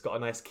 isn't it? It's got a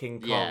nice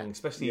King Kong,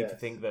 especially if you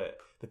think that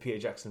the Peter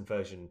Jackson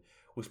version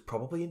was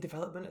probably in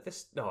development at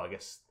this. No, I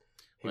guess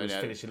he was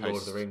finishing Lord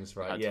of the Rings,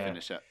 right? Had to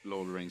finish up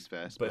Lord of the Rings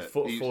first, but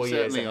 4 years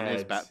certainly ahead. On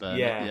his back burner.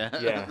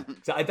 Yeah.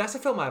 So that's a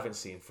film I haven't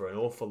seen for an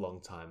awful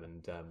long time,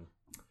 and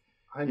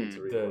I need to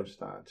rewatch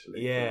that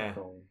actually. Yeah,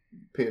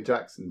 Peter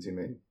Jackson's, you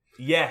mean?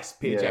 Yes,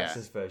 Peter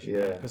Jackson's version.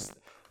 Yeah, because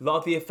a lot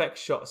of the effect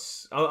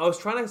shots. I was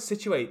trying to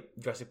situate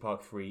Jurassic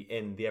Park 3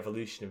 in the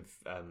evolution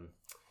of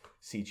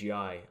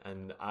CGI,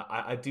 and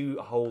I do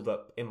hold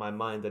up in my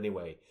mind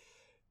anyway.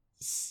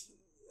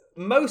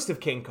 Most of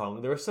King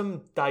Kong, there are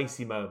some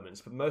dicey moments,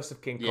 but most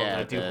of King Kong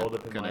I do hold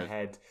up in my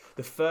head.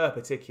 The fur,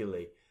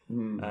 particularly,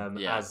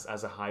 as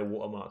a high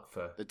watermark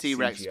for the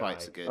T-Rex CGI.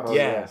 spikes are good. Oh,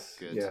 yes,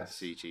 good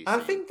CG. I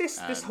think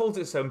this holds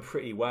its own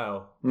pretty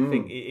well. I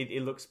think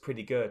it looks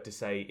pretty good to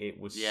say it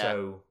was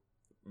so.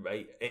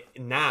 Right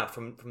now,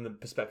 from the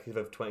perspective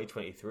of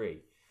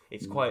 2023,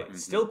 it's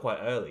still quite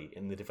early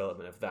in the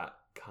development of that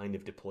kind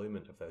of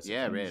deployment of those.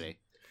 Yeah, really.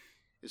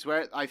 It's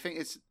where I think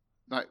it's.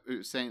 Like we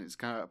were saying, it's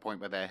kind of a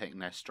point where they're hitting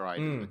their stride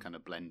and the kind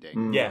of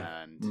blending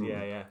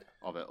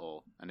of it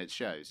all, and it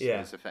shows.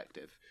 It's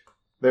effective.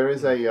 There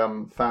is a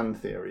fan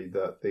theory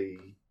that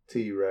the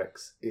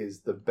T-Rex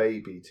is the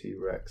baby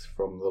T-Rex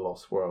from The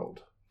Lost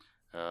World,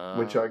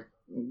 which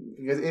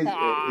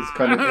it's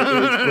kind of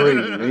it's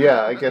green.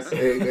 Yeah, I guess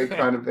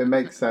it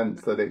makes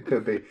sense that it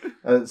could be.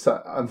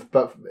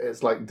 But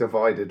it's like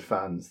divided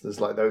fans.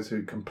 There's like those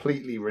who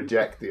completely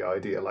reject the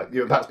idea, like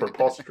that's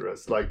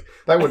preposterous. Like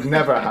that would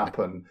never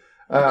happen.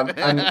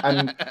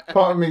 And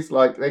part of me's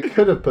like they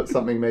could have put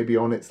something maybe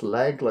on its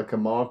leg, like a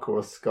mark or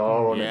a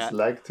scar on its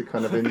leg to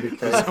kind of indicate.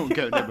 Someone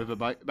going in with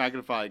a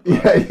magnifying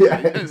glass. Yeah,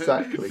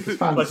 exactly. Because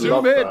fans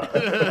love that.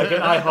 Like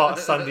an I Heart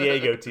San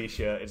Diego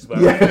T-shirt. It's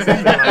wearing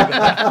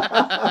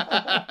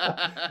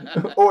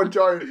or a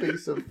giant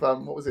piece of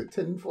what was it,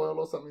 tinfoil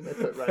or something they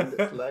put around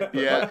its leg?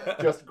 Like,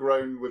 just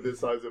grown with the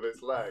size of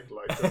its leg,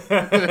 like just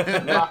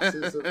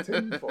masses of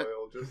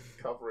tinfoil just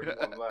covering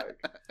one leg.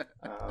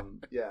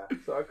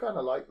 So I kind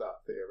of like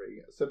that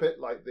theory. It's a bit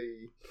like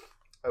the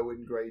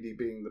Owen Grady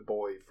being the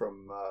boy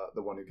from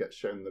the one who gets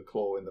shown the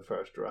claw in the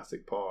first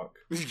Jurassic Park.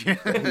 He's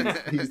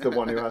the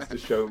one who has to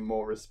show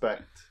more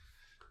respect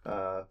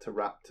to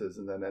raptors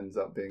and then ends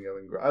up being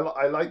Owen Grady.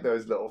 I like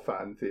those little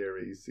fan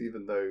theories,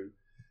 even though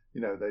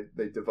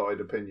they divide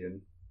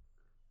opinion.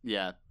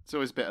 Yeah, it's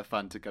always a bit of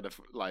fun to kind of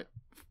like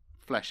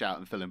flesh out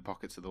and fill in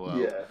pockets of the world.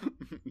 Yeah.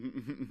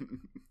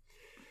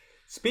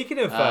 Speaking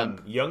of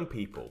young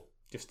people,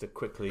 just to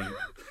quickly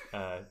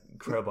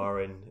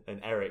crowbar in an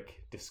Eric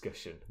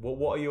discussion.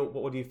 What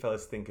do you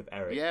fellas think of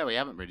Eric? Yeah, we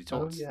haven't really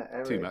talked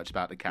too much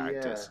about the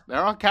characters.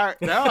 Yeah.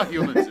 There are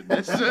humans in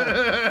this.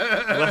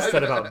 The less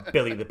said about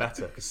Billy, the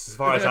better. Because as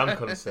far as I'm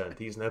concerned,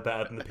 he's no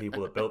better than the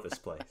people that built this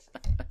place.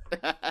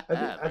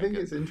 I think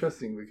it's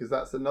interesting because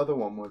that's another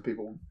one where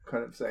people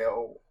kind of say,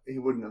 "Oh, he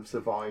wouldn't have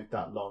survived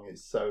that long.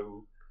 It's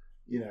so,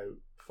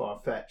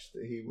 far-fetced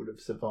that he would have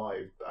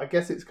survived." I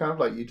guess it's kind of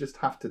like you just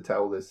have to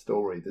tell this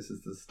story. This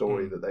is the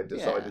story that they've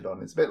decided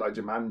on. It's a bit like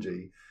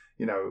Jumanji.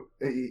 Him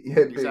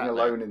being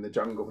alone in the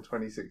jungle for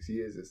 26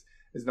 years is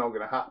not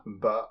going to happen.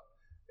 But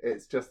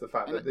it's just the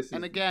fact that this is...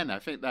 And again, I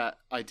think that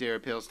idea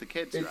appeals to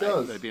kids, It right?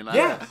 does. They'd be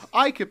like,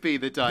 I could be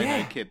the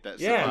dino kid that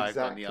survived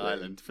on the exactly.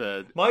 island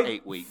for My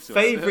 8 weeks. My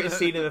favourite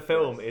scene in the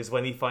film is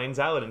when he finds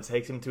Alan and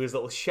takes him to his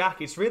little shack.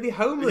 It's really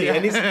homely,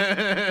 and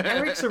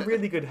Eric's a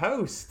really good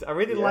host. I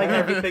really like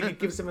everything. He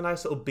gives him a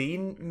nice little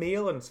bean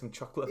meal and some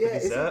chocolate for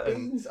dessert. Is it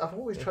beans? I've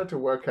always tried to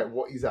work out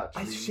what he's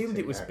actually I assumed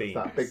it was beans.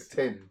 That big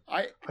tin.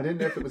 I didn't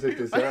know if it was a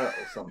dessert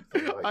or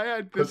something. Like I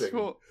had this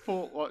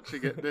thought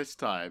watching it this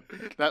time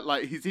that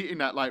like he's eating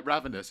that like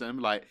ravenous, and I'm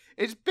like,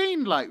 it's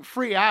been like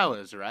 3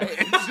 hours, right? What,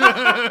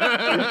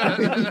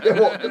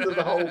 because of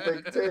the whole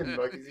big tin?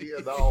 Like he's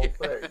eating the whole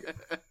thing.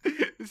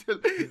 So,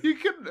 you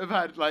couldn't have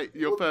had like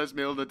your first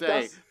meal of the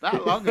day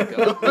that long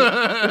ago.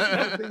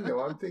 That's the thing,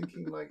 though. I'm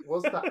thinking, like,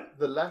 was that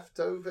the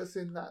leftovers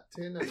in that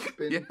tin and it's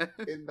been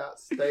in that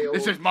stale?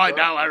 This is mine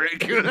now,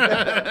 Eric.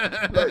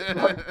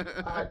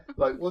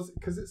 Was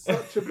because it's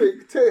such a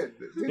big tin.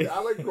 Did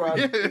Alan Grant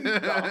eat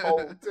that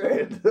whole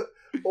tin,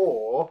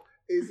 or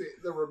is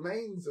it the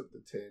remains of the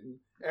tin?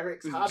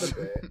 Eric's had a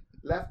bit,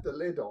 left the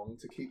lid on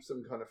to keep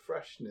some kind of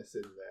freshness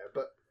in there,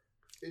 but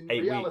in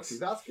 8 reality, weeks.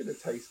 that's going to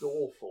taste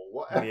awful.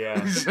 Whatever.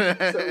 Yeah. So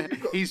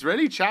you've got- He's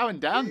really chowing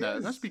down though. It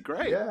is. must be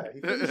great. Yeah,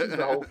 he finishes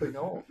the whole thing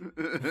off.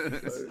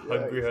 So,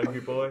 Hungry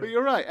boy. But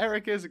you're right.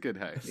 Eric is a good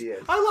host. He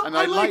is.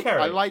 I like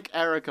Eric. I like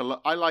Eric a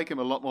lot. I like him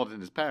a lot more than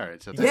his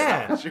parents. I'll tell you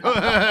Yeah. that for sure.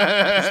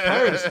 His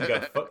parents can go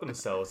fuck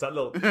themselves. That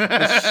little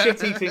the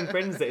shit-eating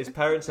grins that his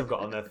parents have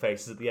got on their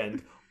faces at the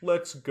end.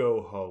 Let's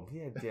go home.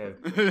 Yeah.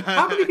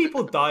 How many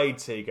people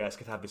died so you guys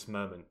could have this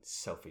moment?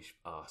 Selfish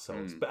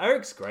arseholes. But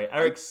Eric's great.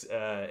 Eric's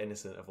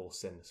innocent of all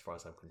sin, as far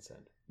as I'm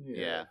concerned.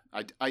 Yeah.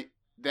 I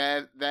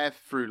their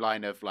through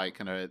line of like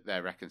kind of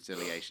their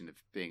reconciliation of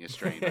being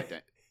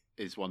estranged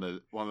is one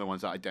of the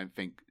ones that I don't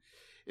think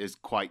is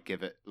quite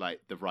give it like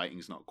the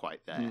writing's not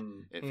quite there.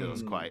 It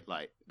feels quite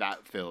like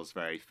that feels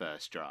very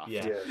first draft.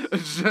 Yeah.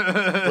 Yes.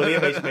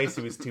 William H.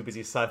 Macy was too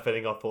busy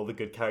siphoning off all the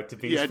good character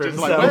beats Yeah, for just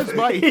himself. like, where's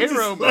my He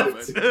hero just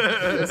left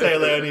moment?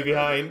 Taylor Leone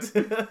behind.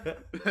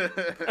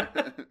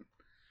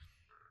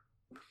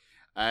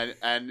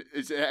 And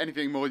is there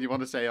anything more you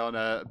want to say on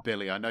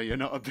Billy? I know you're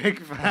not a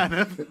big fan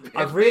of Billy.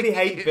 I really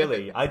hate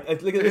Billy.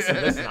 Listen.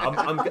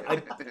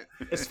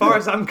 As far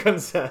as I'm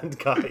concerned,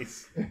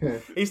 guys,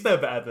 he's no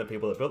better than the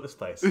people that built this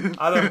place.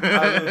 I really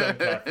don't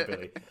care for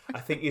Billy. I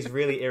think he's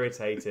really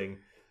irritating.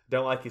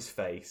 Don't like his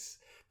face.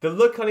 The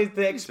look on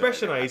the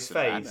expression on his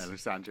face.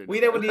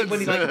 We know when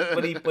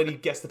he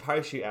gets the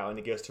parachute out and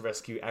he goes to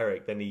rescue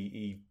Eric, then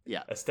he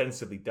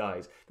ostensibly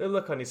dies. The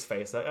look on his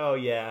face, like, oh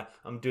yeah,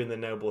 I'm doing the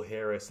noble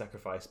hero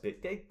sacrifice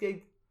bit.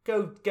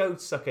 Go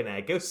suck an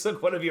egg. Go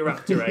suck one of your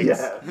raptor eggs.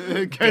 Yeah.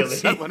 Go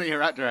suck one of your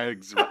raptor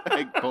eggs,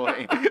 egg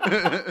boy.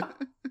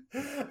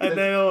 And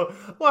then,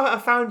 I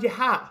found your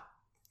hat.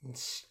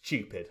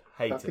 Stupid.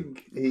 Hate I him.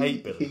 think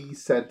Hate Billy. he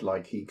said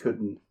like he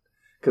couldn't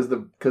because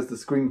the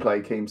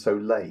screenplay came so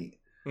late.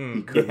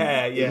 He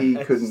couldn't, he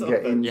couldn't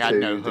get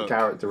into the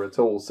character at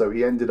all, so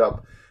he ended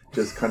up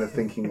just kind of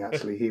thinking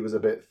actually he was a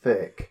bit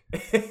thick,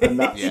 and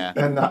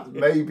that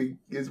maybe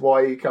is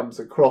why he comes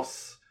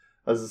across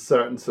as a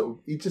certain sort of.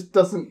 He just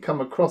doesn't come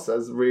across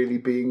as really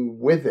being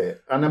with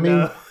it, and I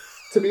mean,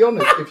 to be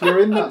honest, if you're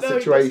in that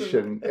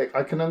situation,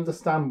 I can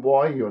understand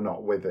why you're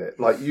not with it.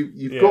 Like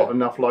you've got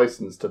enough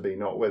license to be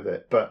not with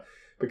it, but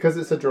because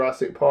it's a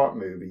Jurassic Park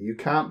movie, you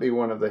can't be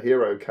one of the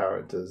hero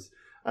characters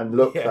and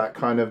look that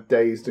kind of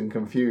dazed and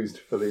confused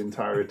for the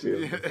entirety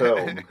of the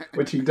film,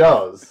 which he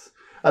does.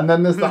 And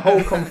then there's the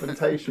whole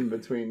confrontation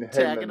between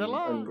him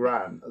and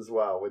Grant as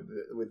well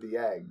with the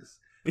eggs.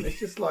 It's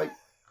just like,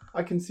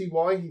 I can see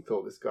why he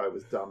thought this guy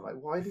was dumb. Like,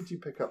 why did you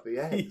pick up the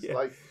eggs?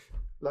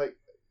 Like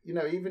you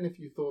know, even if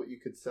you thought you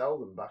could sell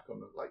them back on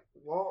them, like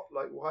what?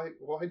 Like why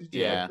did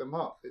you pick them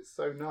up? It's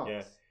so nuts.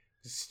 Yeah.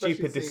 Especially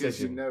Stupid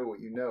decision. You know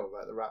what you know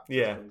about the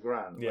Raptors and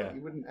Grant. Like,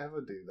 you wouldn't ever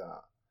do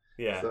that.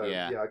 Yeah. So,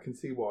 I can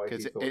see why he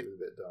thought it was a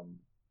bit dumb.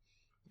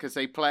 Because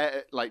they play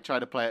it like try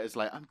to play it as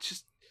like I'm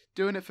just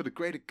doing it for the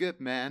greater good,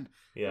 man.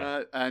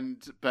 Yeah.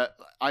 But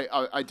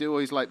I do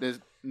always like this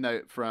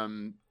note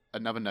from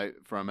an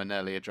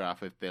earlier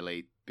draft of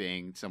Billy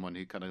being someone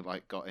who kind of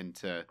like got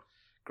into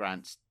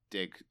Grant's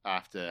dig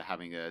after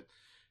having a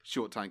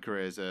short time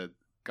career as a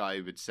guy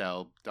who would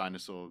sell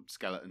dinosaur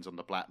skeletons on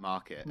the black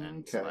market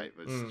and like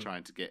was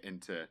trying to get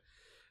into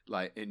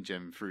like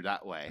Injum through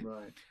that way.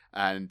 Right.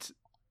 And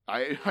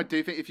I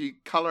do think if you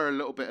colour a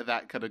little bit of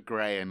that kind of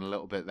grey and a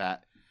little bit of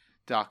that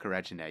darker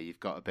edge in there,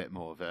 you've got a bit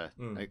more of a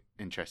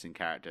interesting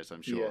character. So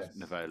I'm sure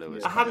Nivola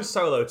was. I had a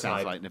solo type.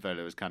 Sounds like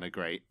Nivola was kind of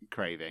great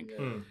craving,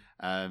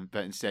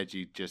 but instead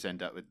you just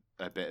end up with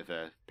a bit of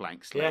a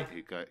blank slate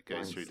who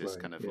goes through this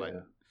kind of like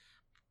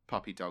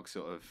puppy dog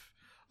sort of.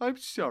 I'm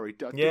sorry,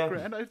 Dr.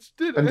 Grant. I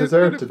did and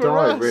deserved to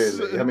die.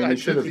 Really, I mean, he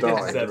should have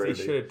died. He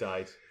should have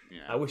died.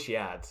 Yeah. I wish he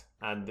had.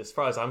 And as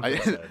far as I'm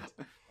concerned.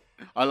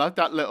 I love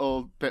that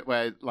little bit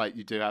where, like,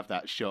 you do have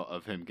that shot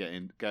of him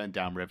going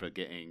downriver,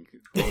 getting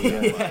the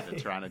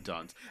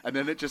pteranodons, and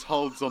then it just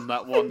holds on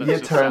that one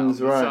that turns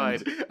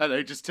around, and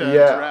they just turns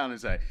around and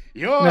say,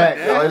 "You're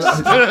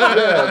next."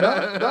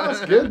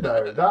 That's good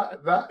though.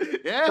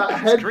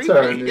 That head creepy.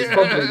 turn is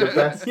probably the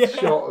best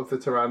shot of the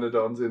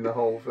pteranodons in the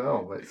whole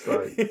film. It's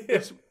like.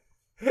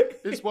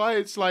 It's why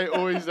it's like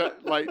always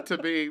like to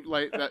be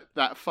like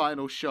that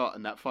final shot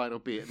and that final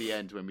beat at the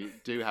end when we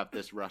do have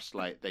this rush,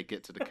 like they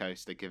get to the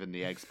coast, they're giving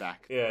the eggs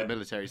back, the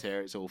military's here,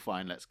 it's all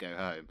fine, let's go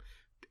home.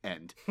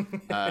 End.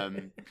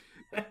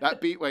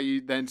 That beat where you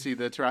then see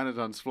the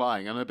pteranodons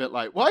flying, I'm a bit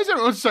like, why is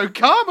everyone so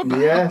calm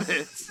about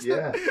this?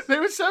 Yes. They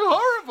were so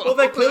horrible. Well,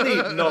 they're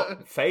clearly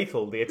not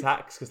fatal, the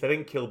attacks, because they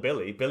didn't kill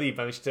Billy. Billy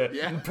managed to...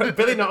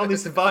 Billy not only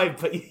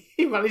survived, but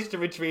he managed to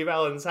retrieve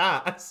Alan's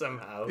hat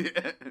somehow.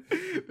 Yeah.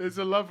 There's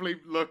a lovely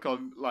look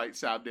on like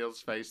Sam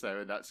Neill's face there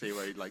in that scene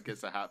where he like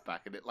gets the hat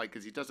back, and it like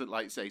because he doesn't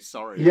like say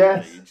sorry.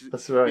 Yes,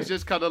 that's right. He's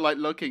just kind of like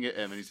looking at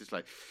him, and he's just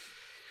like,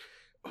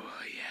 oh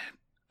yeah.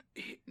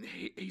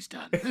 He's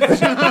done. That's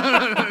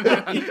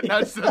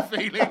the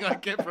feeling I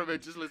get from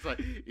it. Just looks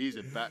like he's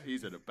in a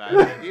bad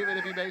way. Even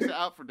if he makes it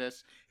out from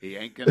this, he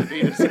ain't gonna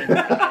be the same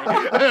guy.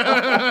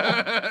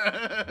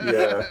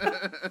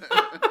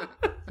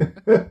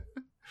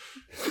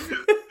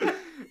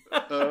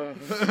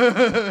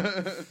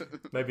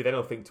 Maybe they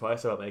don't think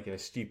twice about making a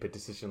stupid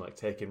decision like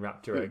taking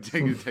raptor eggs.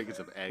 taking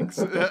some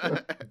eggs.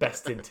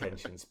 Best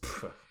intentions.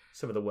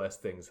 Some of the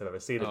worst things I've ever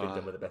seen have been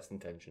done with the best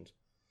intentions.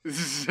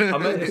 I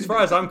mean, as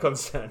far as I'm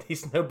concerned,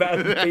 he's no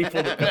better than people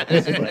in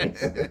this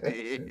place.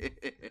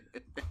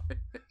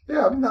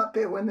 Yeah, I mean, that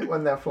bit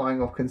when they're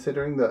flying off,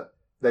 considering that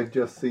they've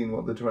just seen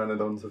what the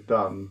pteranodons have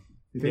done,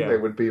 you think they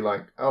would be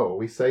like, oh, are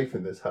we safe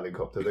in this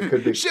helicopter that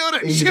could be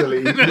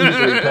easily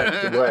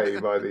pecked away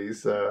by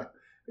these...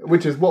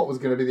 which is what was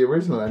going to be the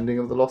original ending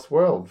of The Lost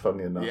World,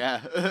 funny enough.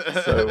 Yeah.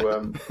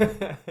 So,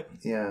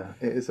 yeah,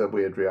 it is a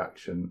weird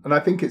reaction. And I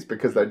think it's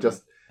because they're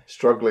just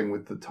struggling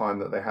with the time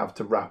that they have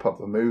to wrap up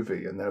the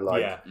movie. And they're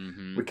like,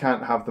 we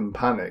can't have them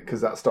panic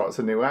because that starts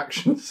a new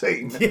action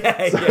scene.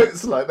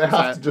 It's like they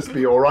have to just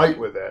be all right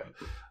with it.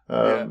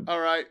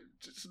 All right.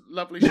 Just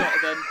lovely shot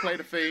of them, play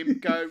the theme,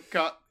 go,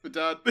 cut, we're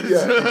done.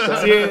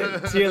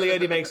 Tia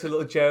Leone makes a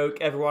little joke,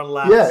 everyone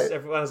laughs,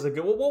 everyone has a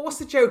good... What's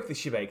the joke that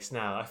she makes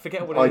now? I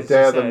forget what it is. I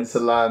dare them to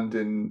land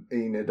in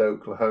Enid,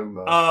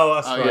 Oklahoma. Oh,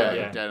 that's right,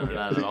 yeah. Dare them to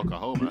land in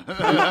Oklahoma.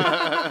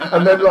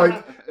 And then,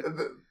 like,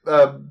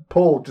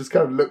 Paul just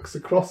kind of looks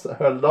across at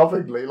her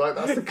lovingly, like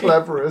that's the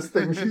cleverest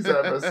thing she's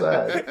ever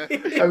said.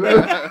 And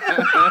then,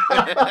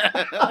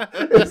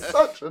 it's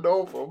such an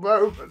awful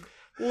moment.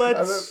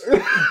 Let's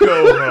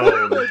go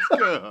home. Let's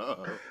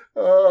go.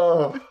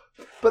 Oh,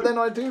 but then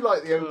I do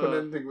like the open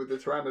ending with the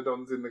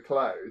pteranodons in the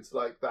clouds,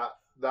 like that.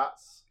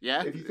 That's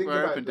if you think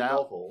about the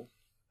novel,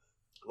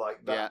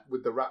 like that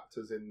with the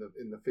raptors in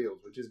the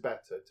fields, which is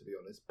better to be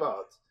honest.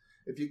 But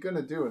if you're going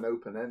to do an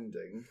open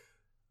ending,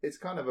 it's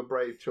kind of a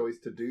brave choice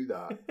to do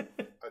that,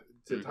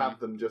 to have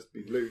them just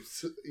be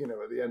loose, at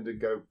the end and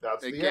go,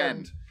 that's the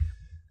end.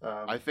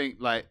 I think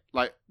like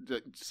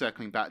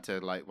circling back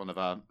to like one of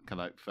our kind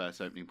of like first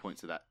opening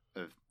points of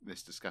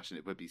this discussion,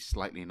 it would be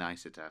slightly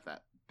nicer to have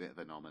that bit of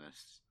an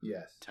ominous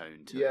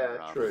tone to it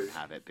rather than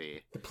have it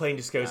be the plane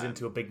just goes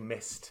into a big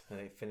mist and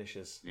it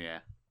finishes.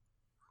 Yeah.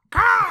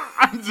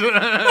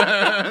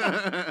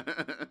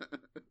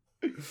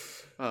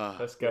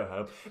 Let's go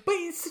home. But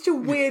it's such a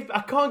weird...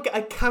 I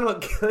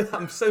cannot...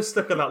 I'm so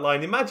stuck on that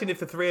line. Imagine if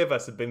the three of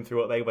us had been through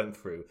what they went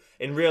through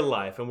in real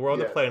life and we're on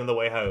the plane on the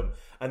way home.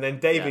 And then,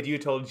 David, you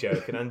told a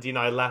joke and Andy and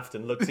I laughed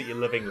and looked at you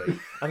lovingly.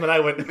 And then I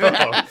went,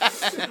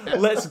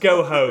 let's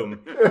go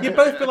home. You'd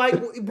both be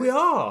like, we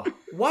are.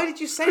 Why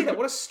did you say that?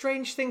 What a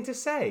strange thing to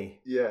say.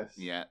 Yes.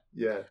 Yeah.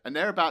 Yeah. And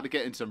they're about to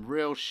get in some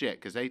real shit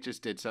because they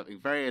just did something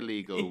very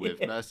illegal with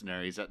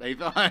mercenaries that they've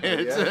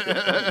hired.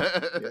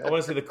 I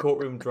want to see the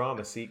courtroom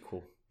drama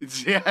sequel.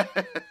 Yeah.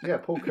 Yeah,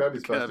 Paul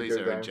Kirby's supposed to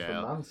go down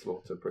for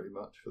manslaughter, pretty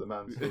much, for the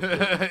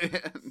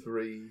manslaughter.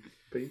 3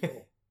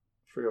 people.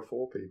 3 or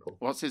 4 people.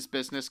 What's his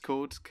business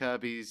called?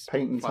 Kirby's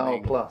Paint and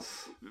Tile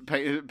Plus.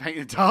 Paint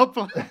and Tile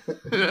Plus.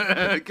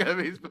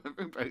 Kirby's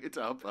Paint and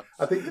Tile Plus.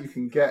 I think you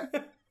can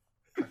get...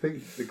 I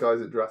think the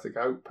guys at Jurassic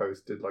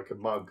Outpost did like a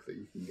mug that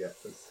you can get.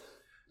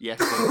 Yes.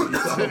 I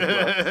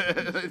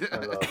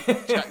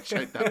love. Jack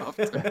showed that off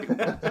to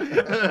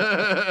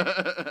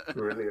me.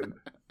 Brilliant.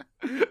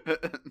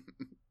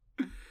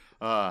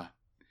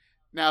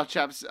 Now,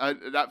 chaps,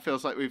 that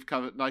feels like we've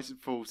come nice and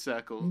full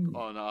circle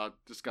on our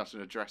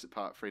discussion of Jurassic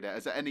Park 3 there.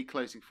 Is there any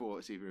closing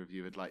thoughts either of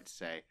you would like to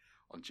say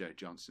on Joe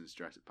Johnston's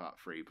Jurassic Park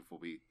 3 before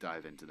we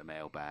dive into the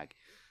mailbag?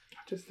 I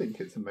just think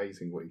it's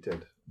amazing what he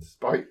did.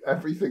 Despite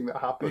everything that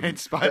happened,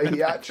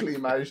 he actually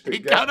managed to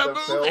get the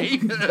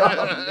film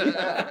done.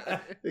 Yeah.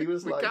 He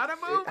was like,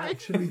 it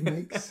actually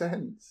makes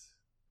sense.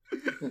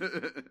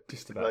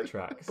 Just about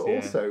tracks. But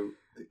also,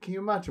 can you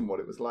imagine what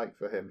it was like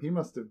for him? He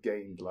must have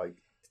gained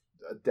like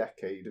a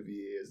decade of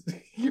years.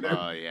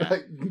 Oh yeah.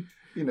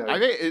 I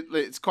think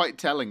it's quite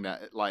telling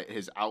that like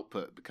his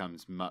output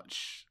becomes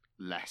much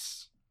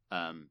less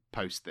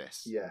post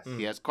this. Yes.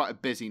 He has quite a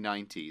busy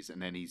 90s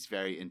and then he's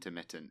very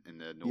intermittent in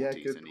the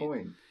noughties. Yeah, good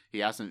point. He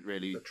hasn't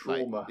really the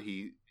trauma. Like,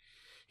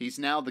 he's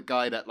now the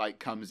guy that like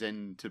comes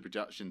into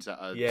productions that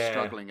are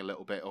struggling a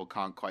little bit or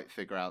can't quite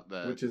figure out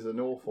which is an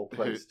awful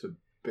place to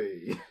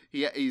be.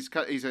 Yeah, he's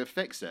a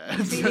fixer,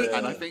 and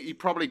I think he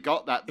probably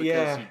got that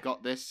because he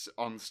got this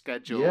on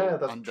schedule. Yeah,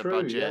 that's under true.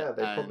 budget. Yeah,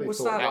 they probably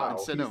thought, wow,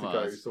 he's the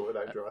guy who sorted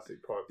out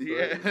Jurassic Park 3.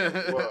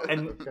 Yeah, well,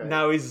 and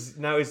now he's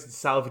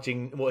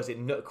salvaging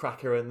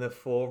Nutcracker and the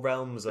Four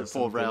Realms or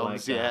something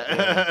Realms, like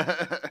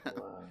that. Yeah.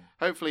 Wow.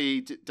 Hopefully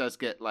he does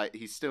get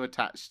he's still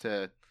attached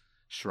to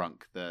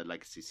Shrunk, the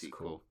legacy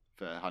sequel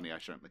for Honey I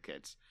Shrunk the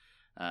Kids.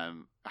 I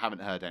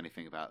haven't heard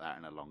anything about that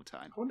in a long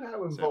time. I wonder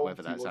how involved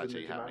whether that's he was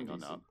actually in the happening or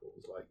Jumanji not.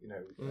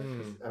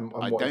 Sequels, and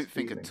I what don't his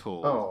think feeling. at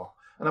all. Oh,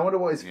 and I wonder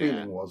what his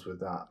feeling was with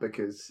that,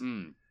 because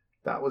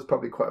that was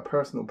probably quite a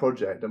personal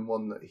project and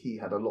one that he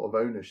had a lot of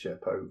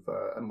ownership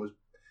over, and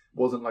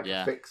wasn't like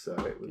a fixer.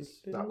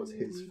 That was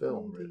his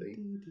film, really.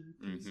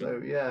 Mm-hmm.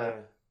 So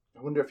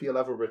I wonder if he'll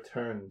ever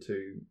return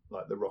to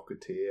like The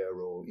Rocketeer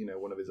or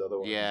one of his other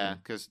ones. Yeah,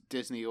 because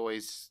Disney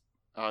always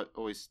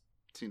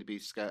seem to be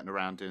skirting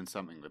around doing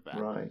something with that.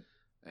 Right.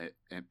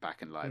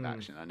 back in live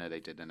action. I know they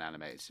did an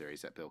animated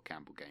series that Bill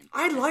Campbell game.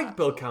 I liked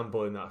Bill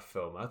Campbell in that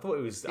film. I thought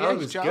it was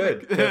he's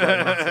good. Good,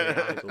 like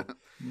Martin Idol.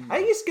 I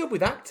think it's good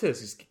with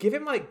actors. Just give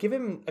him a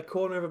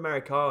corner of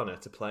Americana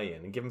to play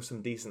in, and give him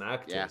some decent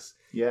actors.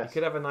 Yeah. You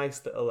could have a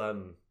nice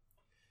little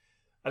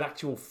an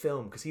actual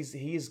film, because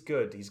he is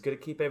good. He's good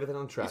at keeping everything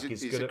on track.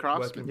 He's good at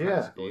working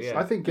practical. Yeah.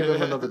 I think give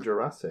him another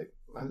Jurassic.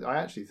 I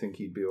actually think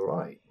he'd be all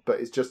right.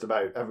 But it's just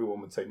about everyone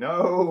would say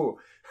no.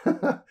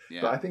 But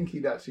I think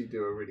he'd actually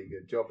do a really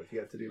good job if he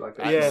had to do like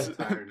a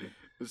town.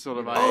 Sort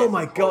of oh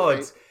my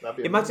god!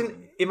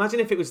 Imagine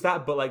if it was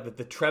that, but like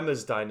the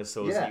Tremors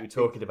dinosaurs that you were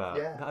talking about.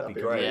 Yeah, that'd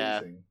be great.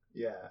 Amazing.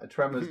 Yeah, a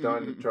Tremors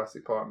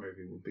Jurassic Park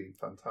movie would be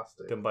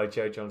fantastic. Done by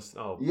Joe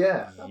Johnston. Oh,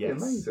 yeah, that'd be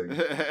amazing.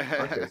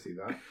 I'd go see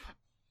that.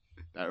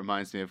 That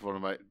reminds me of one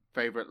of my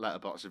favourite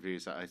letterbox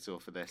reviews that I saw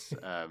for this.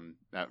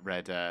 That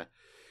read,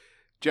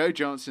 Joe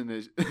Johnson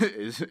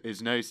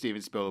is no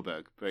Steven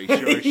Spielberg, but he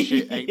sure as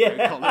shit ain't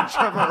no Colin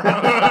Trevorrow.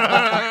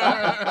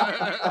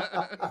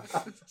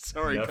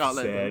 Sorry, Enough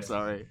Colin. said. I'm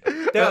sorry.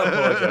 Don't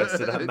apologise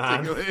to that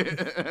man.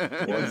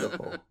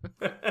 Wonderful.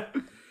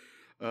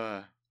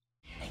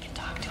 They can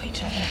talk to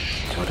each other.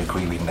 To a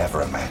degree we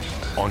never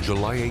imagined. On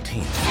July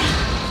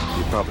 18th.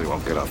 You probably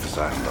won't get off this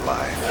island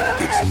alive.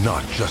 It's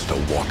not just a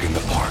walk in the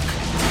park.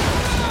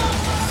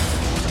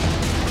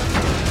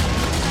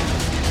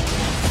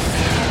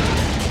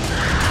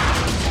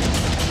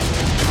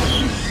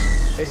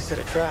 They set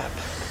a trap.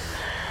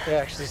 They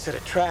actually set a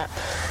trap.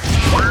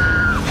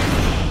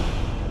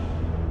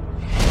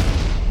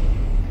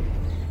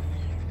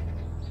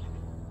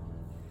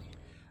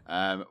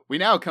 We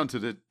now come to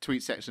the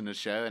tweet section of the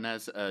show, and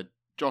as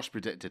Josh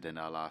predicted in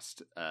our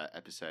last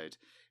episode,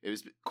 it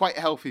was quite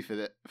healthy for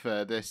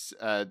this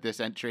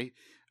entry,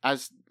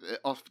 as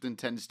it often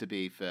tends to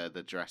be for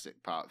the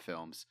Jurassic Park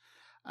films,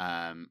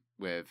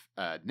 with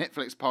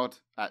Netflix Pod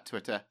at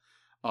Twitter,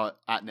 or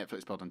at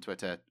Netflix Pod on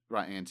Twitter,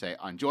 writing and say,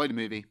 I enjoyed the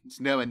movie. It's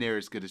nowhere near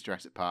as good as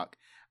Jurassic Park.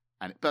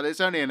 But it's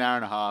only an hour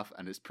and a half,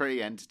 and it's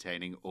pretty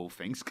entertaining, all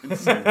things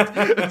considered.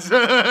 It's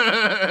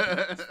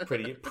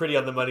pretty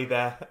on the money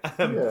there.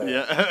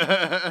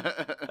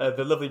 The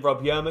lovely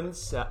Rob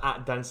Yeomans,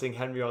 at Dancing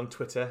Henry on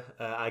Twitter,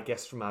 I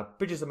guess from our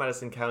Bridges of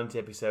Madison County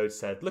episode,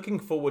 said, looking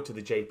forward to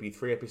the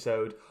JP3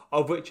 episode,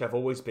 of which I've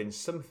always been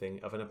something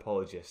of an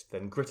apologist.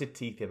 Then gritted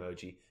teeth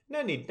emoji.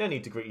 No need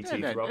to grit your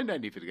teeth, Rob. No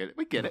need to get it.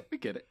 We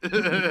get it.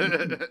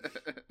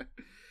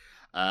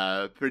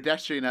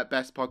 Pedestrian at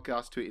Best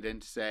Podcast tweeted in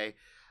to say,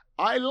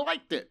 I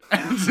liked it.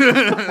 I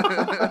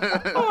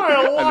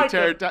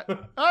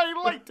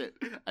liked it.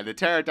 And the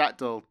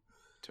pterodactyl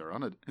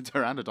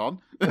pteranodon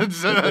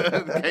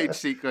the cage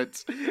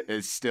sequence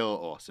is still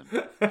awesome.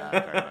 Very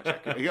much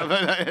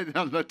accurate.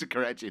 I'm not to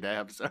correct you there.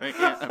 I'm sorry.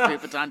 I'm being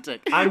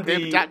pedantic. I'm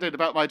being pedantic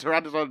about my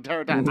pteranodon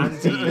pterodactyl.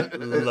 Andy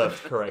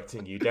loved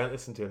correcting you. Don't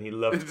listen to him. He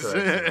loved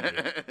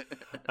correcting you.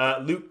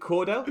 Luke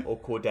Cordell, or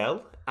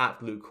Cordell,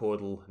 at Luke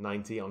Cordell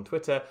 90 on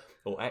Twitter.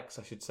 Or X,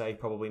 I should say,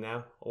 probably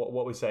now.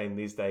 What are we saying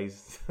these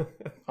days?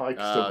 I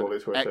still call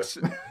it Twitter. X,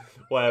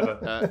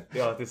 whatever.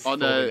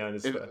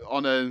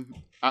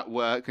 At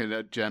work in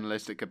a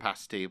journalistic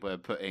capacity, we're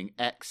putting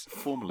X,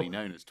 formerly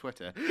known as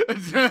Twitter.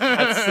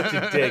 That's such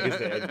a dig,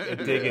 isn't it? A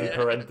dig in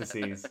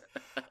parentheses.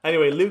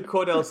 Anyway, Luke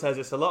Cordell says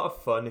it's a lot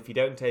of fun if you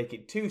don't take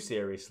it too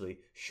seriously,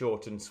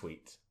 short and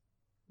sweet.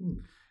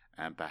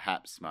 And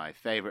perhaps my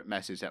favourite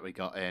message that we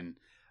got in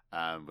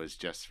was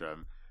just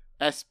from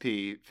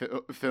SP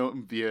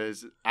film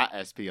viewers at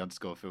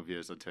SP_film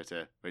viewers on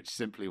Twitter, which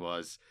simply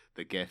was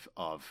the gif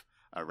of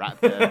a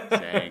raptor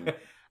saying,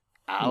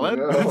 Alan?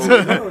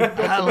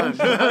 Alan.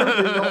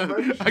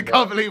 I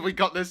can't believe we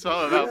got this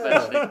far without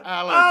mentioning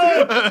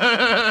Alan.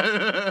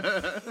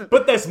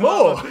 But there's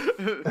more.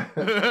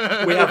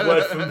 We have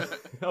word from...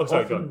 Oh,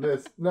 sorry, go on.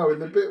 No, in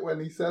the bit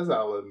when he says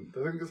Alan,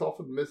 the thing that's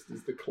often missed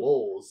is the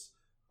claws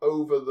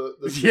over the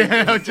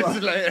yeah,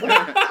 just like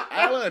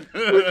Alan,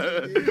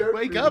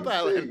 wake up,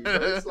 Alan.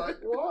 It's like,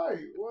 why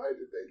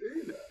did they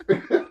do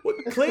that? Well,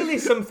 clearly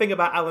something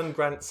about Alan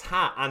Grant's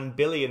hat and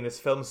Billy in this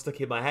film stuck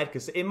in my head,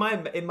 because in my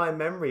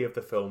memory of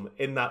the film,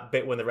 in that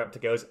bit when the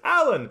raptor goes,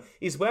 Alan,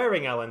 he's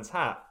wearing Alan's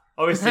hat.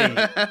 Obviously,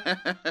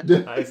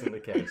 that isn't the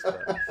case.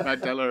 But...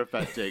 Mandela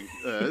affecting.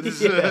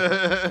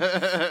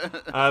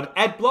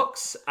 Ed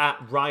Blocks at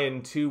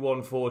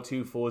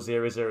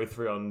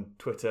Ryan21424003 on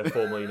Twitter,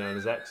 formerly known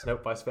as X,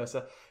 nope, vice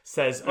versa,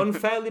 says,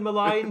 unfairly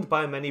maligned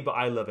by many, but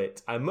I love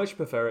it. I much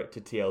prefer it to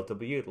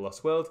TLW, The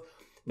Lost World.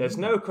 There's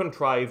no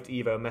contrived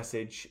Evo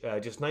message,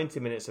 just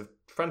 90 minutes of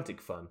frantic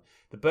fun.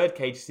 The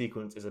birdcage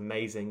sequence is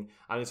amazing,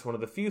 and it's one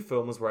of the few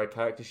films where a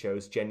character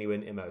shows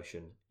genuine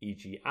emotion,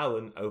 e.g.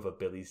 Alan over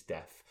Billy's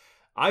death.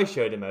 I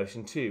showed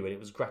emotion too, and it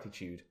was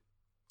gratitude.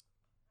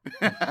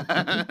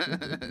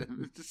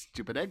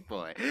 Stupid egg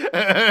boy.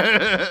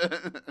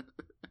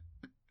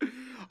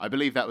 I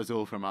believe that was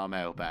all from our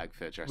mailbag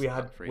for Jurassic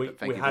Park 3.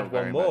 We had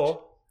one more. Much.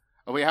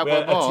 Oh, we have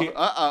one more.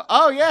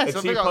 Oh, yes.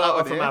 A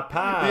two-parter from our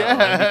pal.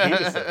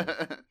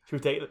 Yeah.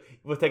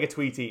 We'll take a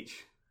tweet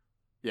each.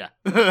 Yeah.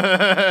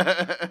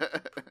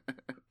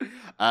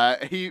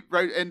 He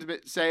wrote in to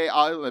say,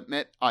 I'll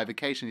admit I've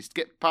occasionally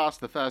skipped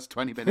past the first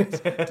 20 minutes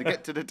to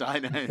get to the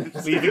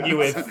dinos. Leaving you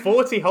with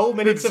 40 whole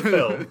minutes of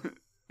film.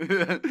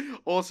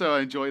 Also, I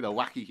enjoy the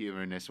wacky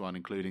humour in this one,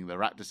 including the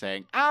raptor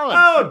saying,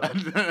 Alan!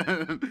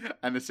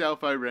 And the cell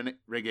phone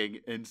ringing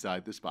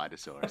inside the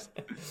Spinosaurus.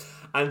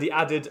 And he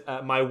added,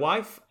 my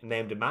wife,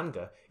 named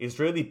Amanda, is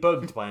really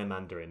bugged by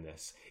Amanda in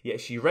this, yet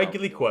she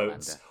regularly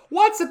quotes, Amanda.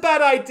 What's a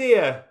bad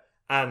idea?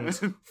 And,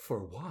 for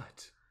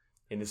what?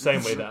 In the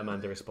same way that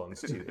Amanda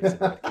responds to It's a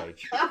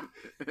Birdcage.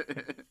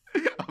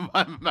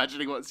 I'm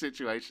imagining what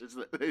situations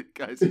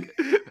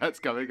that's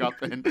coming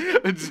up in.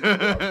 It's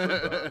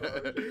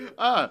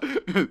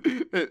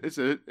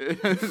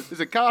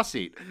a car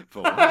seat.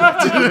 For what?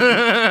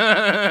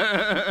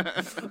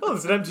 Oh,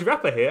 there's an empty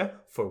wrapper here.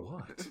 For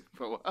what?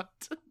 For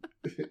what?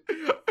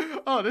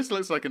 Oh, this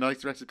looks like a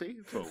nice recipe.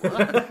 For what?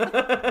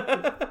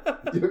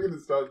 You're going to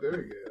start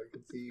doing it. I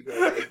can see you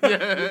guys.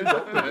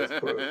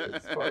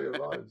 It's part of your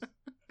lives.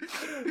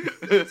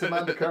 It's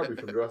Amanda Kirby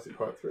from Jurassic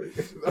Park III.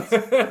 That's you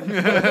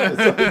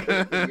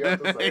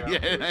have to say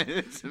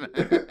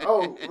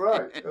oh,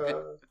 right. I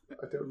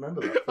don't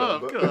remember that film. Oh,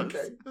 of course.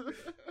 Okay.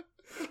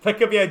 That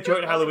could be a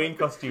joint Halloween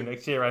costume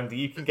next year, Andy.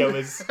 You can go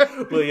as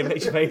William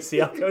H.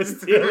 Macy. I'll go as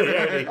Tia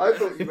Leone. I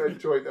thought you meant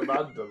joint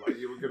Amanda, like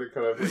you were going to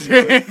kind of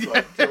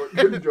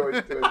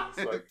joint twins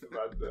like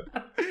Amanda.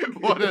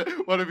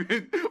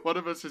 One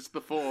of us is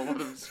the four, one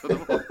of us for the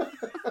one.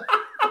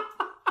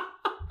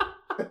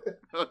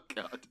 Oh,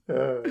 God.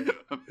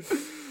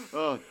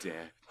 Oh,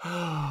 dear.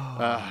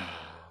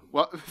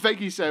 Well,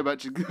 thank you so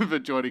much for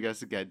joining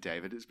us again,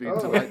 David. It's been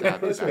delightful to have you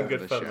back on the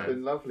show. It's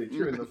been lovely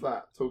chewing the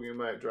fat, talking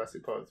about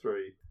Jurassic Park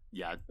 3.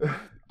 Yeah,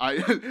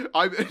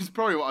 it's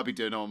probably what I'll be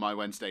doing on my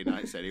Wednesday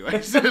nights anyway.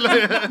 Is there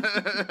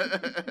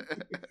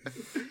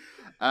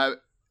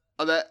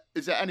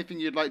anything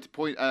you'd like to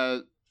point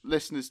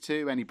listeners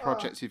to? Any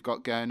projects you've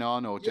got going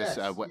on, or just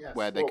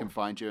where they can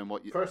find you and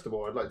what you... First of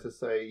all, I'd like to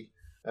say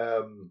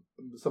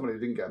someone who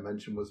didn't get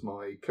mentioned was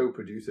my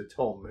co-producer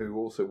Tom, who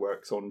also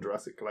works on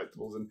Jurassic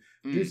Collectibles and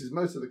produces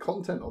most of the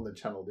content on the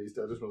channel these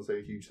days. I just want to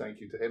say a huge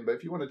thank you to him. But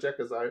if you want to check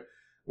us out,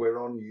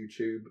 we're on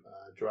YouTube,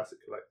 Jurassic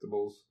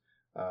Collectibles,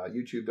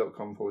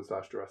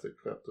 youtube.com/Jurassic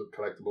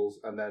Collectibles,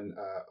 and then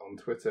on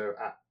Twitter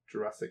at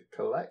Jurassic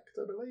Collect,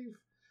 I believe.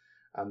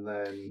 And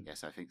then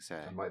yes, I think so.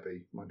 I might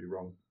be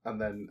wrong. And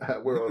then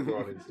we're on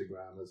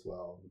Instagram as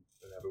well,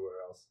 and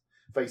everywhere else,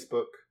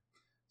 Facebook.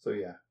 So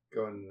yeah,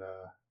 go and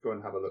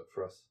have a look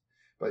for us.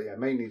 But yeah,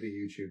 mainly the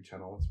YouTube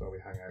channel. That's where we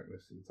hang out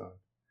most of the time.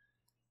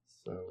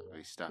 So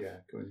yeah,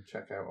 go and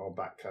check out our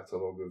back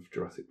catalogue of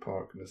Jurassic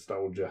Park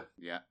nostalgia.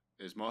 Yeah,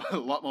 there's a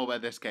lot more where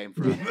this came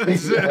from.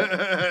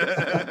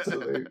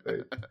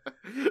 Absolutely.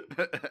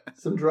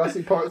 Some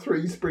Jurassic Park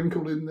 3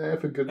 sprinkled in there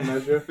for good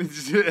measure.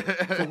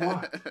 For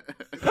what?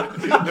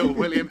 Little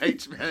William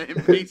H.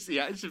 Macy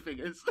action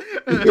figures.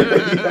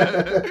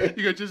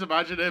 You can just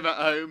imagine him at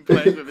home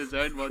playing with his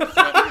own one. Like,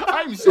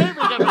 I'm saving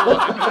everyone.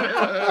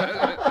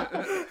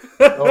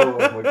 Oh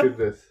my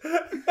goodness.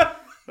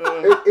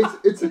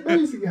 It's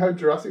amazing how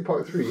Jurassic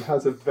Park 3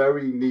 has a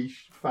very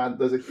niche fan.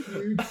 There's a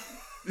huge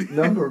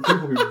number of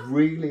people who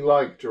really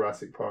like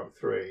Jurassic Park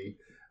 3.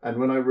 And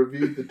when I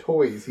reviewed the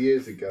toys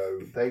years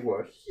ago, they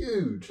were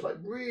huge, like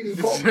really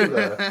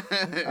popular.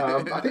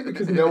 I think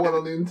because no one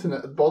on the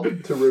internet had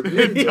bothered to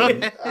review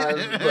them.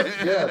 But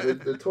yeah,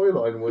 the toy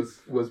line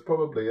was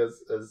probably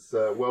as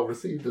well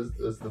received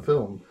as the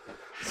film.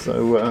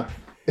 So.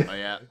 Oh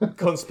yeah,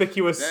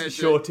 conspicuous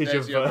shortage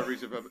of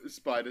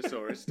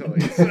Spinosaurus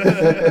toys.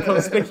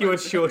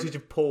 Conspicuous shortage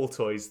of Paul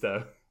toys,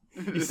 though.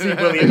 You see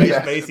William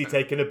H. Macy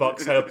taking a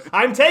box home.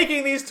 I'm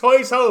taking these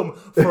toys home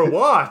for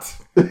what?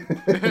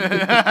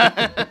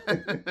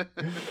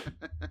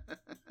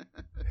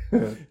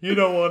 You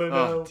don't want to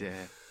know. Oh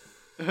dear.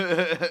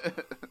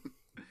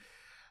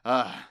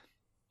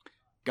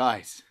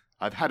 Guys,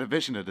 I've had a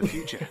vision of the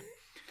future.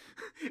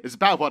 It's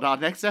about what our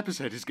next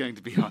episode is going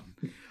to be on.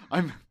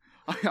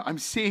 I'm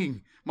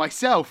seeing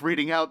myself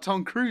reading out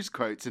Tom Cruise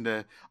quotes in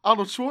a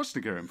Arnold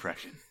Schwarzenegger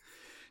impression.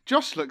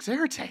 Josh looks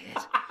irritated.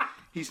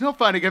 He's not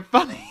finding it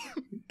funny.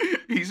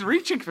 He's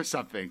reaching for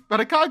something, but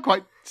I can't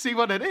quite see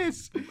what it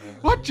is.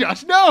 What,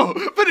 Josh? No!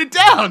 Put it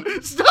down!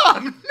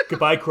 Stop!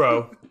 Goodbye,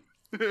 Crow.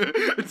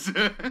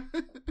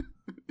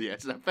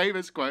 Yes, a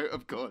famous quote,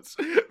 of course,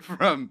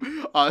 from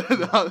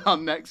our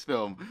next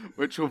film,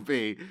 which will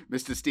be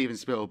Mr. Steven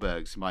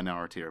Spielberg's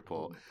Minority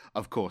Report,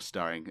 of course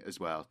starring as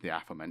well the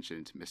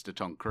aforementioned Mr.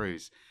 Tom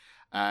Cruise.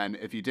 And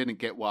if you didn't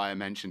get why I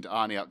mentioned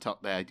Arnie up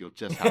top there, you'll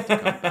just have to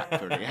come back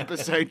for the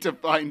episode to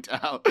find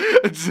out.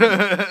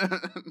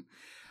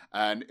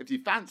 And if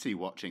you fancy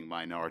watching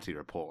Minority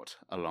Report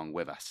along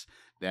with us,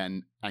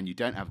 then, and you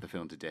don't have the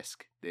film to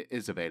disc, it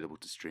is available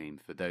to stream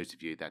for those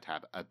of you that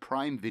have a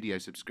Prime Video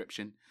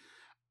subscription.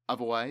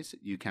 Otherwise,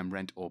 you can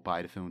rent or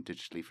buy the film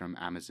digitally from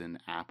Amazon,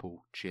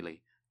 Apple,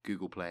 Chili,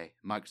 Google Play,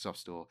 Microsoft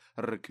Store,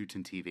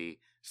 Rakuten TV,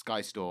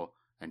 Sky Store,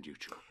 and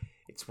YouTube.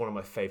 It's one of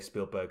my fave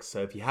Spielbergs,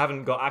 so if you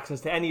haven't got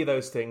access to any of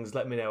those things,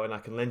 let me know and I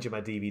can lend you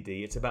my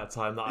DVD. It's about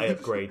time that I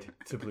upgrade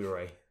to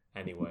Blu-ray.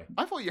 Anyway,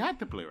 I thought you had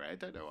the Blu-ray. I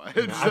don't know why.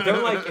 I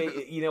don't like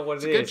it. You know what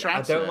It's it a good is?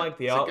 transfer. I don't like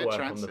the It's a good artwork on the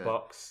transfer.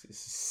 box. It's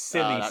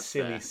silly,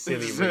 fair.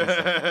 silly reason.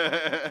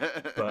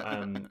 But I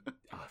love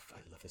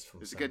this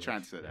film. It's so a good much.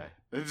 transfer, though.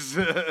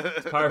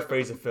 To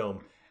paraphrase a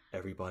film,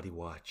 everybody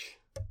watch.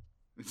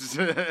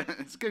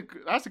 It's good.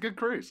 That's a good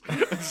cruise.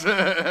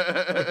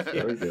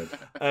 Very good.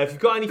 If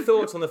you've got any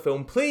thoughts on the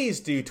film,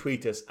 please do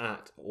tweet us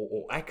at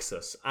or X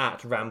us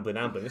at Ramblin'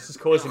 Amblin. This is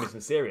causing me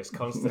some serious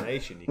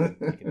consternation. You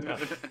can tell.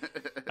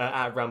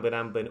 At Ramblin'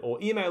 Amblin, or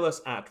email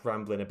us at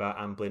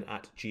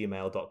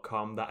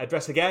ramblinaboutamblin@gmail.com. That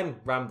address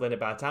again,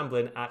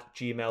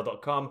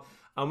 ramblinaboutamblin@gmail.com.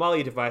 And while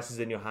your device is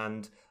in your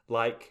hand,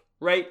 like,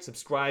 rate,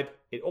 subscribe.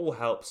 It all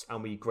helps,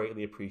 and we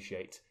greatly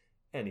appreciate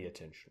any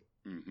attention.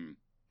 Mm-hmm.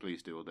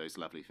 Please do all those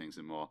lovely things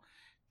and more.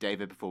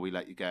 David, before we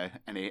let you go,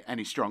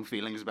 any strong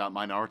feelings about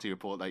Minority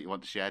Report that you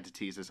want to share to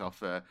tease us off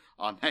for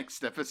our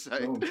next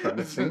episode? I'm trying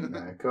to think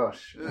now.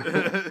 Gosh,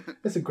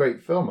 it's a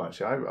great film.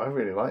 Actually, I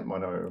really liked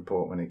Minority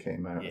Report when it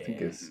came out. I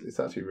think it's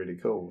actually really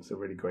cool. It's a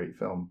really great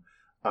film.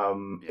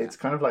 It's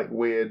kind of like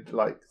weird,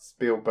 like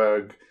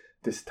Spielberg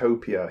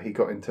dystopia. He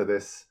got into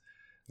this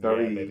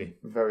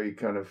very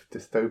kind of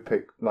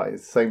dystopic. Like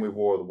it's the same with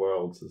War of the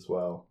Worlds as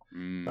well.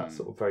 That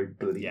sort of very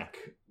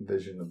bleak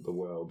vision of the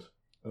world.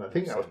 And I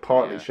think that was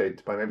partly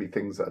shaped by maybe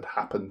things that had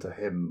happened to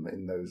him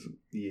in those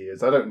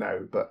years. I don't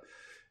know, but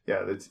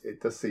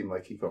it does seem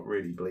like he got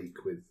really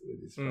bleak with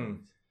his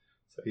films.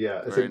 So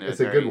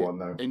it's a good one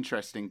though.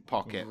 Interesting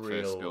pocket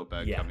for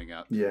Spielberg coming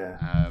up.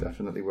 Yeah,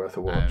 definitely worth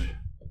a watch.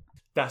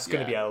 That's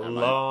going to be a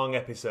long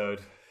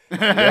episode.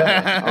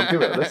 I'll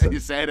give it a listen. You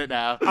said it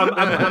now.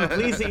 I'm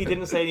pleased that you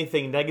didn't say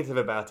anything negative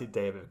about it,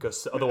 David,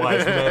 because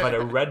otherwise we may have had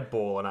a Red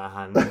Bull on our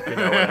hands. If you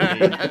know what I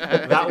mean.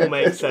 That will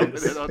make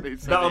sense.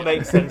 That will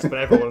make sense when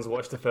everyone's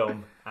watched the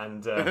film.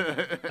 And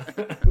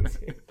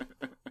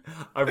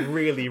I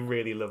really,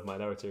 really love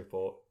Minority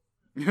Report.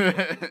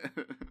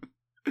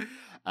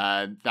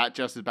 That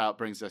just about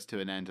brings us to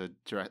an end in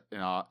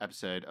our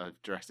episode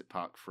of Jurassic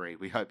Park 3.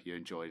 We hope you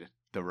enjoyed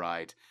the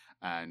ride.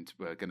 And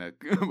we're gonna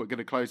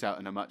close out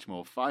in a much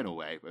more final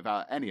way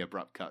without any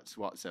abrupt cuts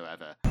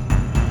whatsoever.